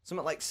day.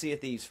 Something like Sea of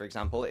Thieves, for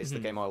example, is the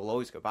game I will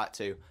always go back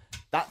to.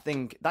 That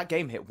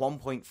game hit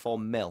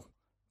 1.4 mil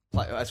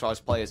as far as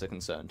players are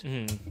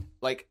concerned.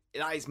 Like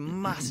that is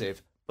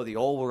massive, but they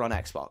all were on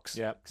Xbox.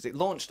 Yeah. Because it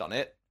launched on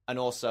it, and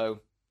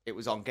also it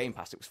was on Game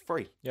Pass. It was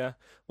free. Yeah.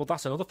 Well,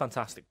 that's another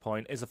fantastic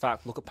point. Is the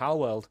fact. Look at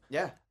Palworld.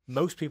 Yeah.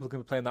 Most people can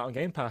be playing that on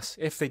Game Pass.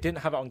 If they didn't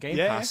have it on Game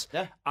Pass,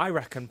 I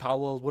reckon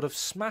Palworld would have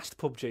smashed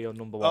PUBG on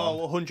number 1.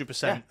 Oh,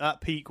 100%.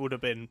 That peak would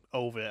have been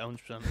over it,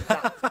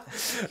 100%.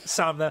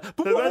 Sam there.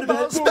 But what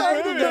about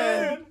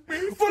Spider-Man?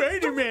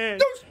 Spider-Man!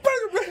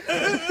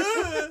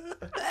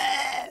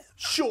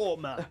 Sure,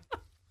 man.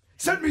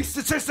 Send me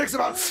statistics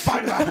about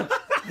Spider-Man.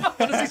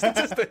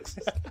 Statistics.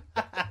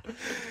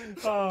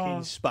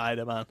 Fucking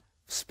Spider-Man.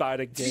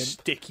 Spider-Gimp.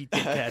 Sticky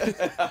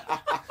dickhead.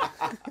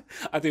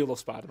 I do love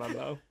Spider-Man,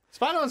 though.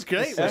 Spider-Man's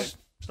great. It's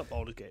not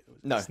Baldur's Gate.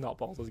 No, It's not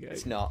Baldur's Gate.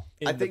 it's not.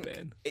 In I the think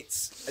bin.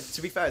 it's,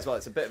 to be fair as well,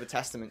 it's a bit of a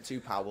testament to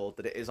Palworld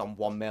that it is on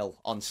 1 mil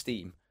on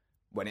Steam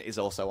when it is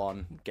also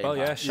on Game Well,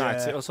 yeah, Pass. shite.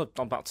 Yeah. It's also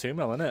on about 2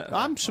 mil, isn't it?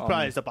 I'm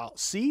surprised about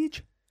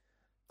Siege.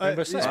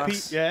 Rainbow It's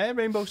Six?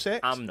 Rainbow Six.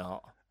 I'm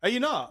not. Are you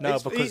not? No,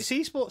 it's, because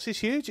esports is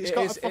huge.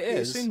 It's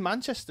is. in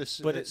Manchester,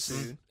 But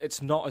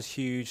it's not as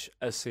huge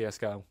as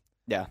CS:GO.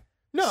 Yeah.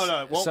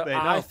 No, it won't So be.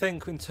 I No.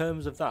 think in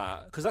terms of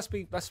that, because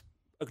let's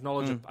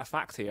acknowledge a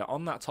fact here.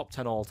 On that top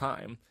 10 all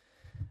time,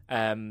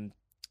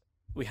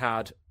 we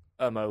had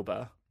a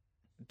MOBA,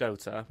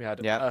 Dota. We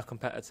had a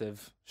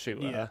competitive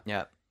shooter.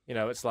 Yeah. You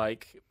know, it's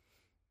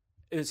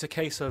a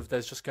case of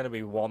there's just going to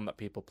be one that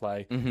people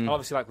play. Mm-hmm. And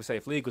obviously, like we say,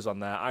 if League was on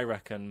there, I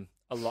reckon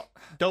a lot.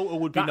 Dota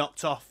would be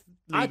knocked off.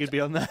 League would be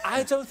on there.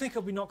 I don't think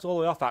it'll be knocked all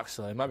the way off,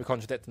 actually. I might be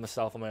contradicting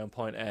myself on my own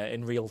point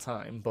in real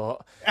time,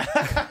 but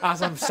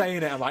as I'm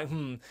saying it, I'm like,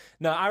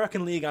 No, I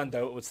reckon League and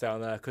Dota would stay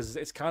on there, because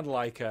it's kind of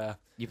like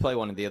You play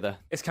one or the other.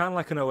 it's kind of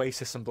like an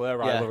Oasis and Blur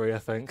rivalry, I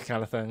think,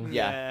 kind of thing.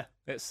 Yeah.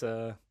 It's,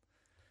 you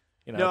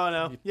know.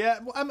 No. Yeah,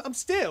 well, I'm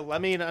still. I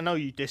mean, I know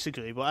you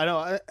disagree, but I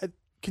know,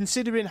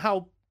 considering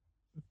how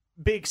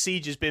big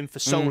Siege has been for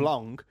so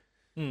long.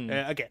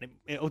 Again,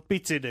 it'll be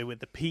to do with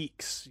the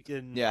peaks,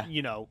 and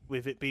you know,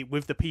 with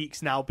the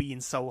peaks now being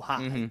so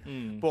high.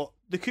 But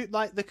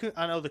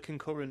I know the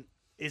concurrent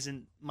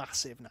isn't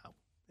massive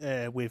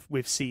now.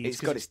 With Siege,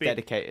 It's got its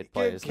dedicated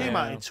players. It came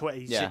out in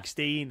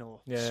 2016 or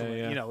something.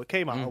 yeah. You know, it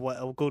came out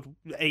a good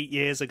 8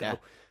 years ago.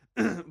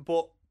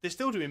 But they're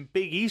still doing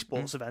big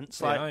esports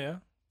events. Like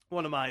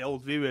one of my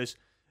old viewers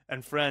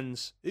and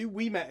friends,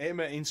 we met him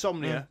at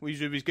Insomnia. We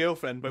was with his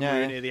girlfriend when we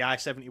were near the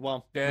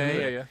I-71.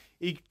 Yeah.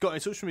 He got in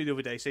touch with me the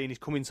other day saying he's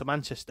coming to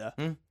Manchester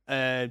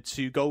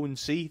to go and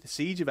see the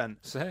Siege event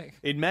Sick.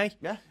 in May.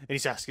 Yeah. And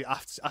he's asked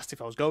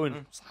if I was going. I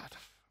was like,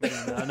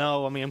 I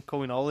know. I mean, I'm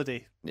going on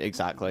holiday.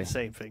 Exactly.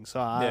 Same thing. So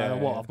I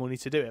won't have money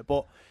to do it.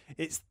 But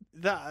it's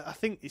that. I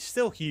think it's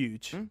still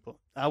huge. But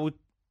I would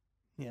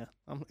Yeah,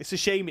 it's a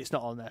shame it's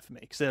not on there for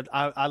me because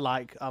I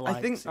like.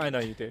 I know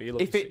you do. You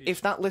love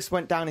if that list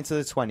went down into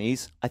the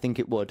 20s, I think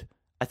it would.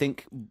 I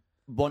think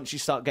once you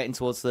start getting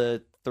towards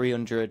the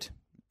 300,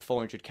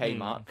 400k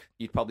mark,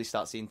 you'd probably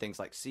start seeing things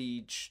like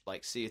Siege,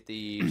 like Sea of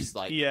Thieves,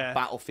 like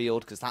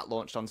Battlefield, because that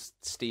launched on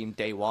Steam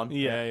day one.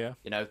 Yeah.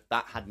 You know,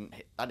 that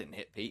didn't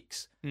hit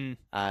peaks.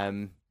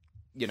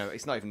 You know,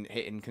 it's not even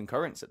hitting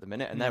concurrents at the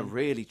minute, and they're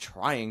really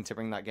trying to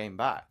bring that game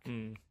back.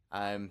 And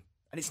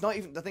it's not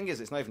even, the thing is,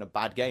 it's not even a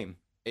bad game.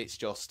 It's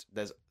just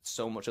there's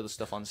so much other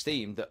stuff on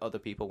Steam that other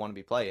people want to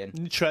be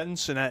playing.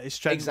 Trends, and it's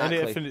trending. Exactly.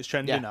 Anything that's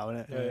trending now,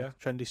 isn't it? Yeah.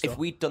 Trendy stuff. If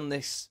we'd done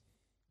this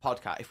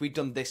podcast, if we'd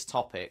done this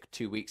topic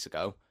 2 weeks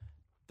ago,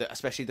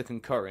 especially the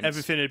concurrents,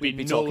 everything would we'd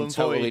be null talking and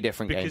totally void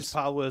different because games.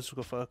 Palworld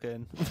will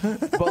fucking.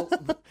 Well,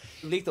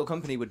 Lethal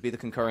Company would be the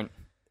concurrent.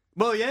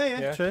 Well,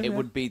 yeah. True, It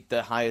would be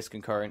the highest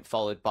concurrent,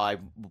 followed by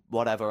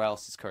whatever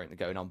else is currently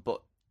going on.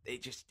 But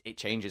it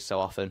changes so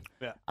often,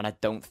 and I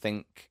don't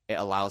think it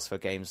allows for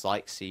games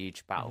like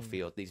Siege,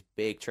 Battlefield, these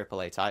big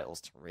AAA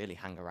titles to really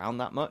hang around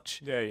that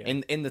much.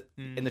 In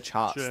the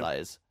charts, that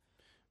is.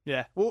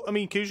 Yeah. Well, I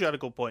mean, Kuja had a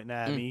good point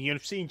there. I mean,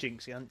 you've seen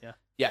Jinxie, haven't you?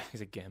 Yeah,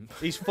 he's a gimp.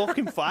 He's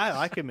fucking fire. I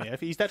like him, mate.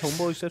 He's dead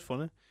humble. He's dead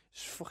funny.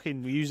 He's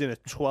fucking using a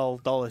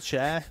 $12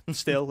 chair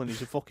still, and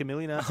he's a fucking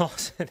millionaire. I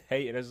wasn't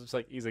hating. It's just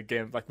like he's a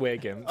gimp. Like we're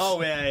gimps. Oh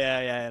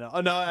yeah.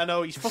 I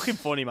know. He's fucking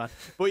funny, man.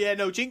 But yeah,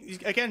 no. Jinx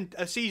again.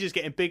 Siege is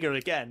getting bigger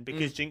again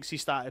because Jinxie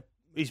started.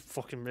 He's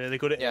fucking really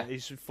good at it.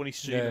 He's a funny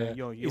streamer.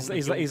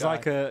 He's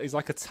like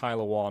a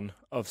Tyler 1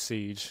 of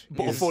Siege,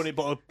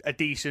 but a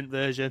decent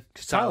version.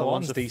 Tyler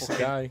 1's a decent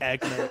guy.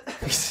 Egg, mate.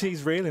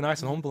 He's really nice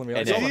and humble in real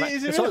life.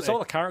 It's all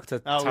the character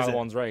Tyler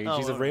 1's rage.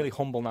 He's a really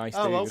humble, nice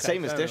dude. Okay.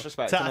 Same as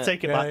Disrespect. I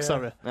take it back.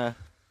 Sorry. Yeah.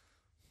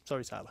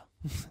 Sorry, Tyler.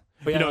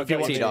 But if you're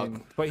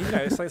watching, but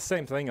it's like the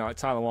same thing. Like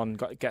Tyler 1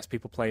 gets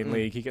people playing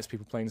League. He gets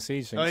people playing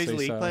Siege. He's a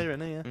League player,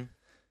 isn't he? Yeah.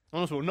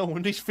 Honestly, no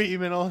wonder he's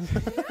feeding on.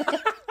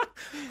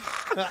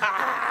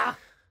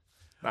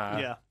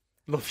 Yeah.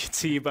 Love your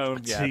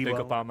T-Bone. Yeah, T-Bone.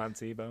 big up our man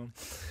T-Bone.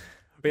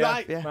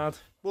 But mad.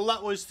 Well,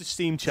 that was the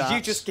Steam charts.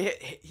 He just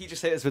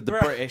hit us with the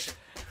British.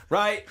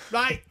 Right.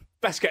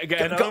 Best get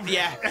home.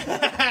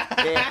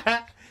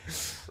 Yeah.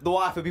 The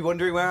wife would be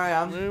wondering where I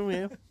am.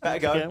 Better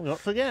go. Not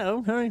forget.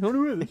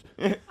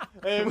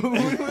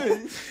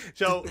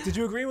 So, did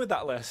you agree with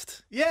that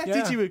list? Yeah,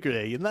 did you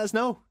agree? And let us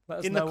know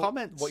in the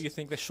comments what you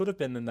think there should have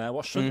been in there,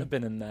 what shouldn't have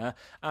been in there,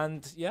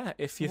 and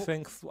if you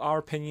think our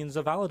opinions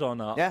are valid or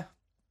not. Yeah.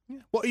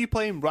 What are you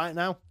playing right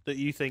now that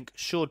you think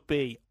should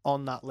be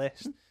on that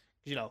list?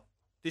 You know,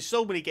 there's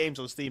so many games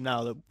on Steam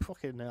now that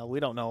fucking hell, we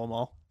don't know them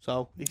all.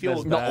 So if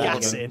you're not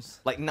guessing,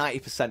 like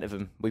 90% of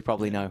them, we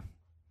probably know.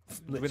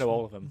 We know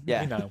all of them.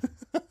 Yeah. We know.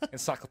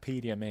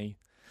 Encyclopedia me.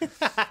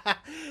 Right,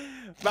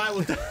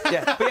 well,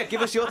 but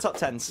give us your top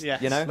 10s.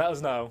 Yes. You know, let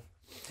us know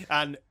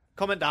and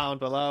comment down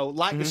below.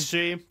 Like the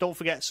stream. Don't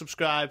forget to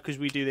subscribe because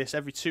we do this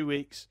every 2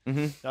 weeks.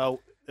 So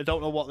I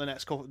don't know what the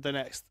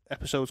next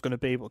episode's going to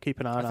be, but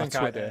keep an eye on our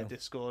Twitter,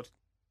 Discord.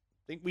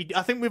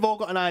 I think we've all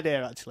got an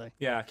idea actually.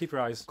 Yeah, keep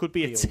your eyes. Could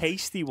be peeled. a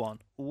tasty one.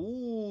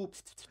 Ooh.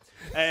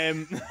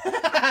 Because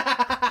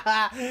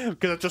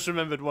I just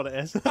remembered what it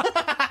is.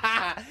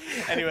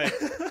 Anyway,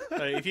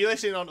 if you're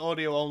listening on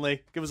audio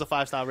only, give us a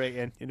 5-star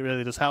rating. It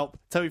really does help.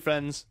 Tell your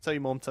friends, tell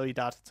your mum, tell your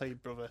dad, tell your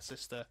brother,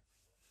 sister,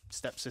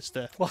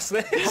 stepsister. What's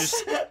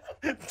this?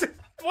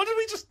 What did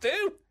we just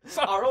do?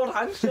 Our old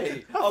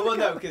handshake.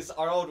 No, because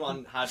our old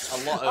one had a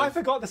lot of... I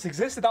forgot this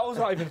existed. That was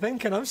what I've been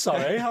thinking. I'm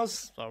sorry.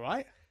 It's all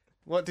right.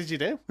 What did you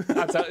do?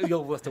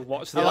 You'll have to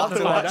watch I'll have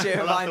to watch it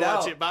and find out.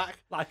 Watch it back.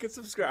 Like and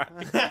subscribe.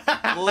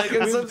 Like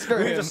and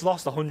subscribe. We just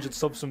lost 100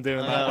 subs from doing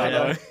that, by the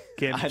way.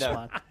 Games,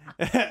 man.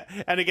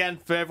 And again,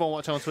 for everyone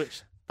watching on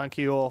Twitch, thank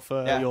you all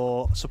for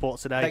your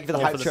support today. Thank you for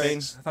the hype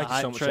train. Thank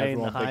you so much,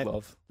 everyone. Big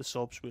love. The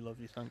subs, we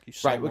love you. Thank you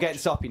so much. Right, we're getting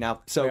soppy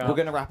now, so we're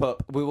going to wrap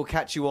up. We will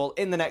catch you all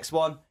in the next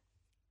one.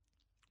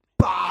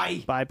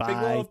 Bye. Bye. Big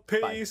love. Peace.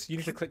 Bye. You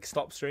need to click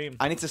stop stream.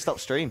 I need to stop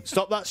stream.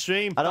 Stop that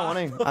stream. I don't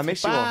want to. I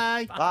miss you all.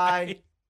 Bye. Bye.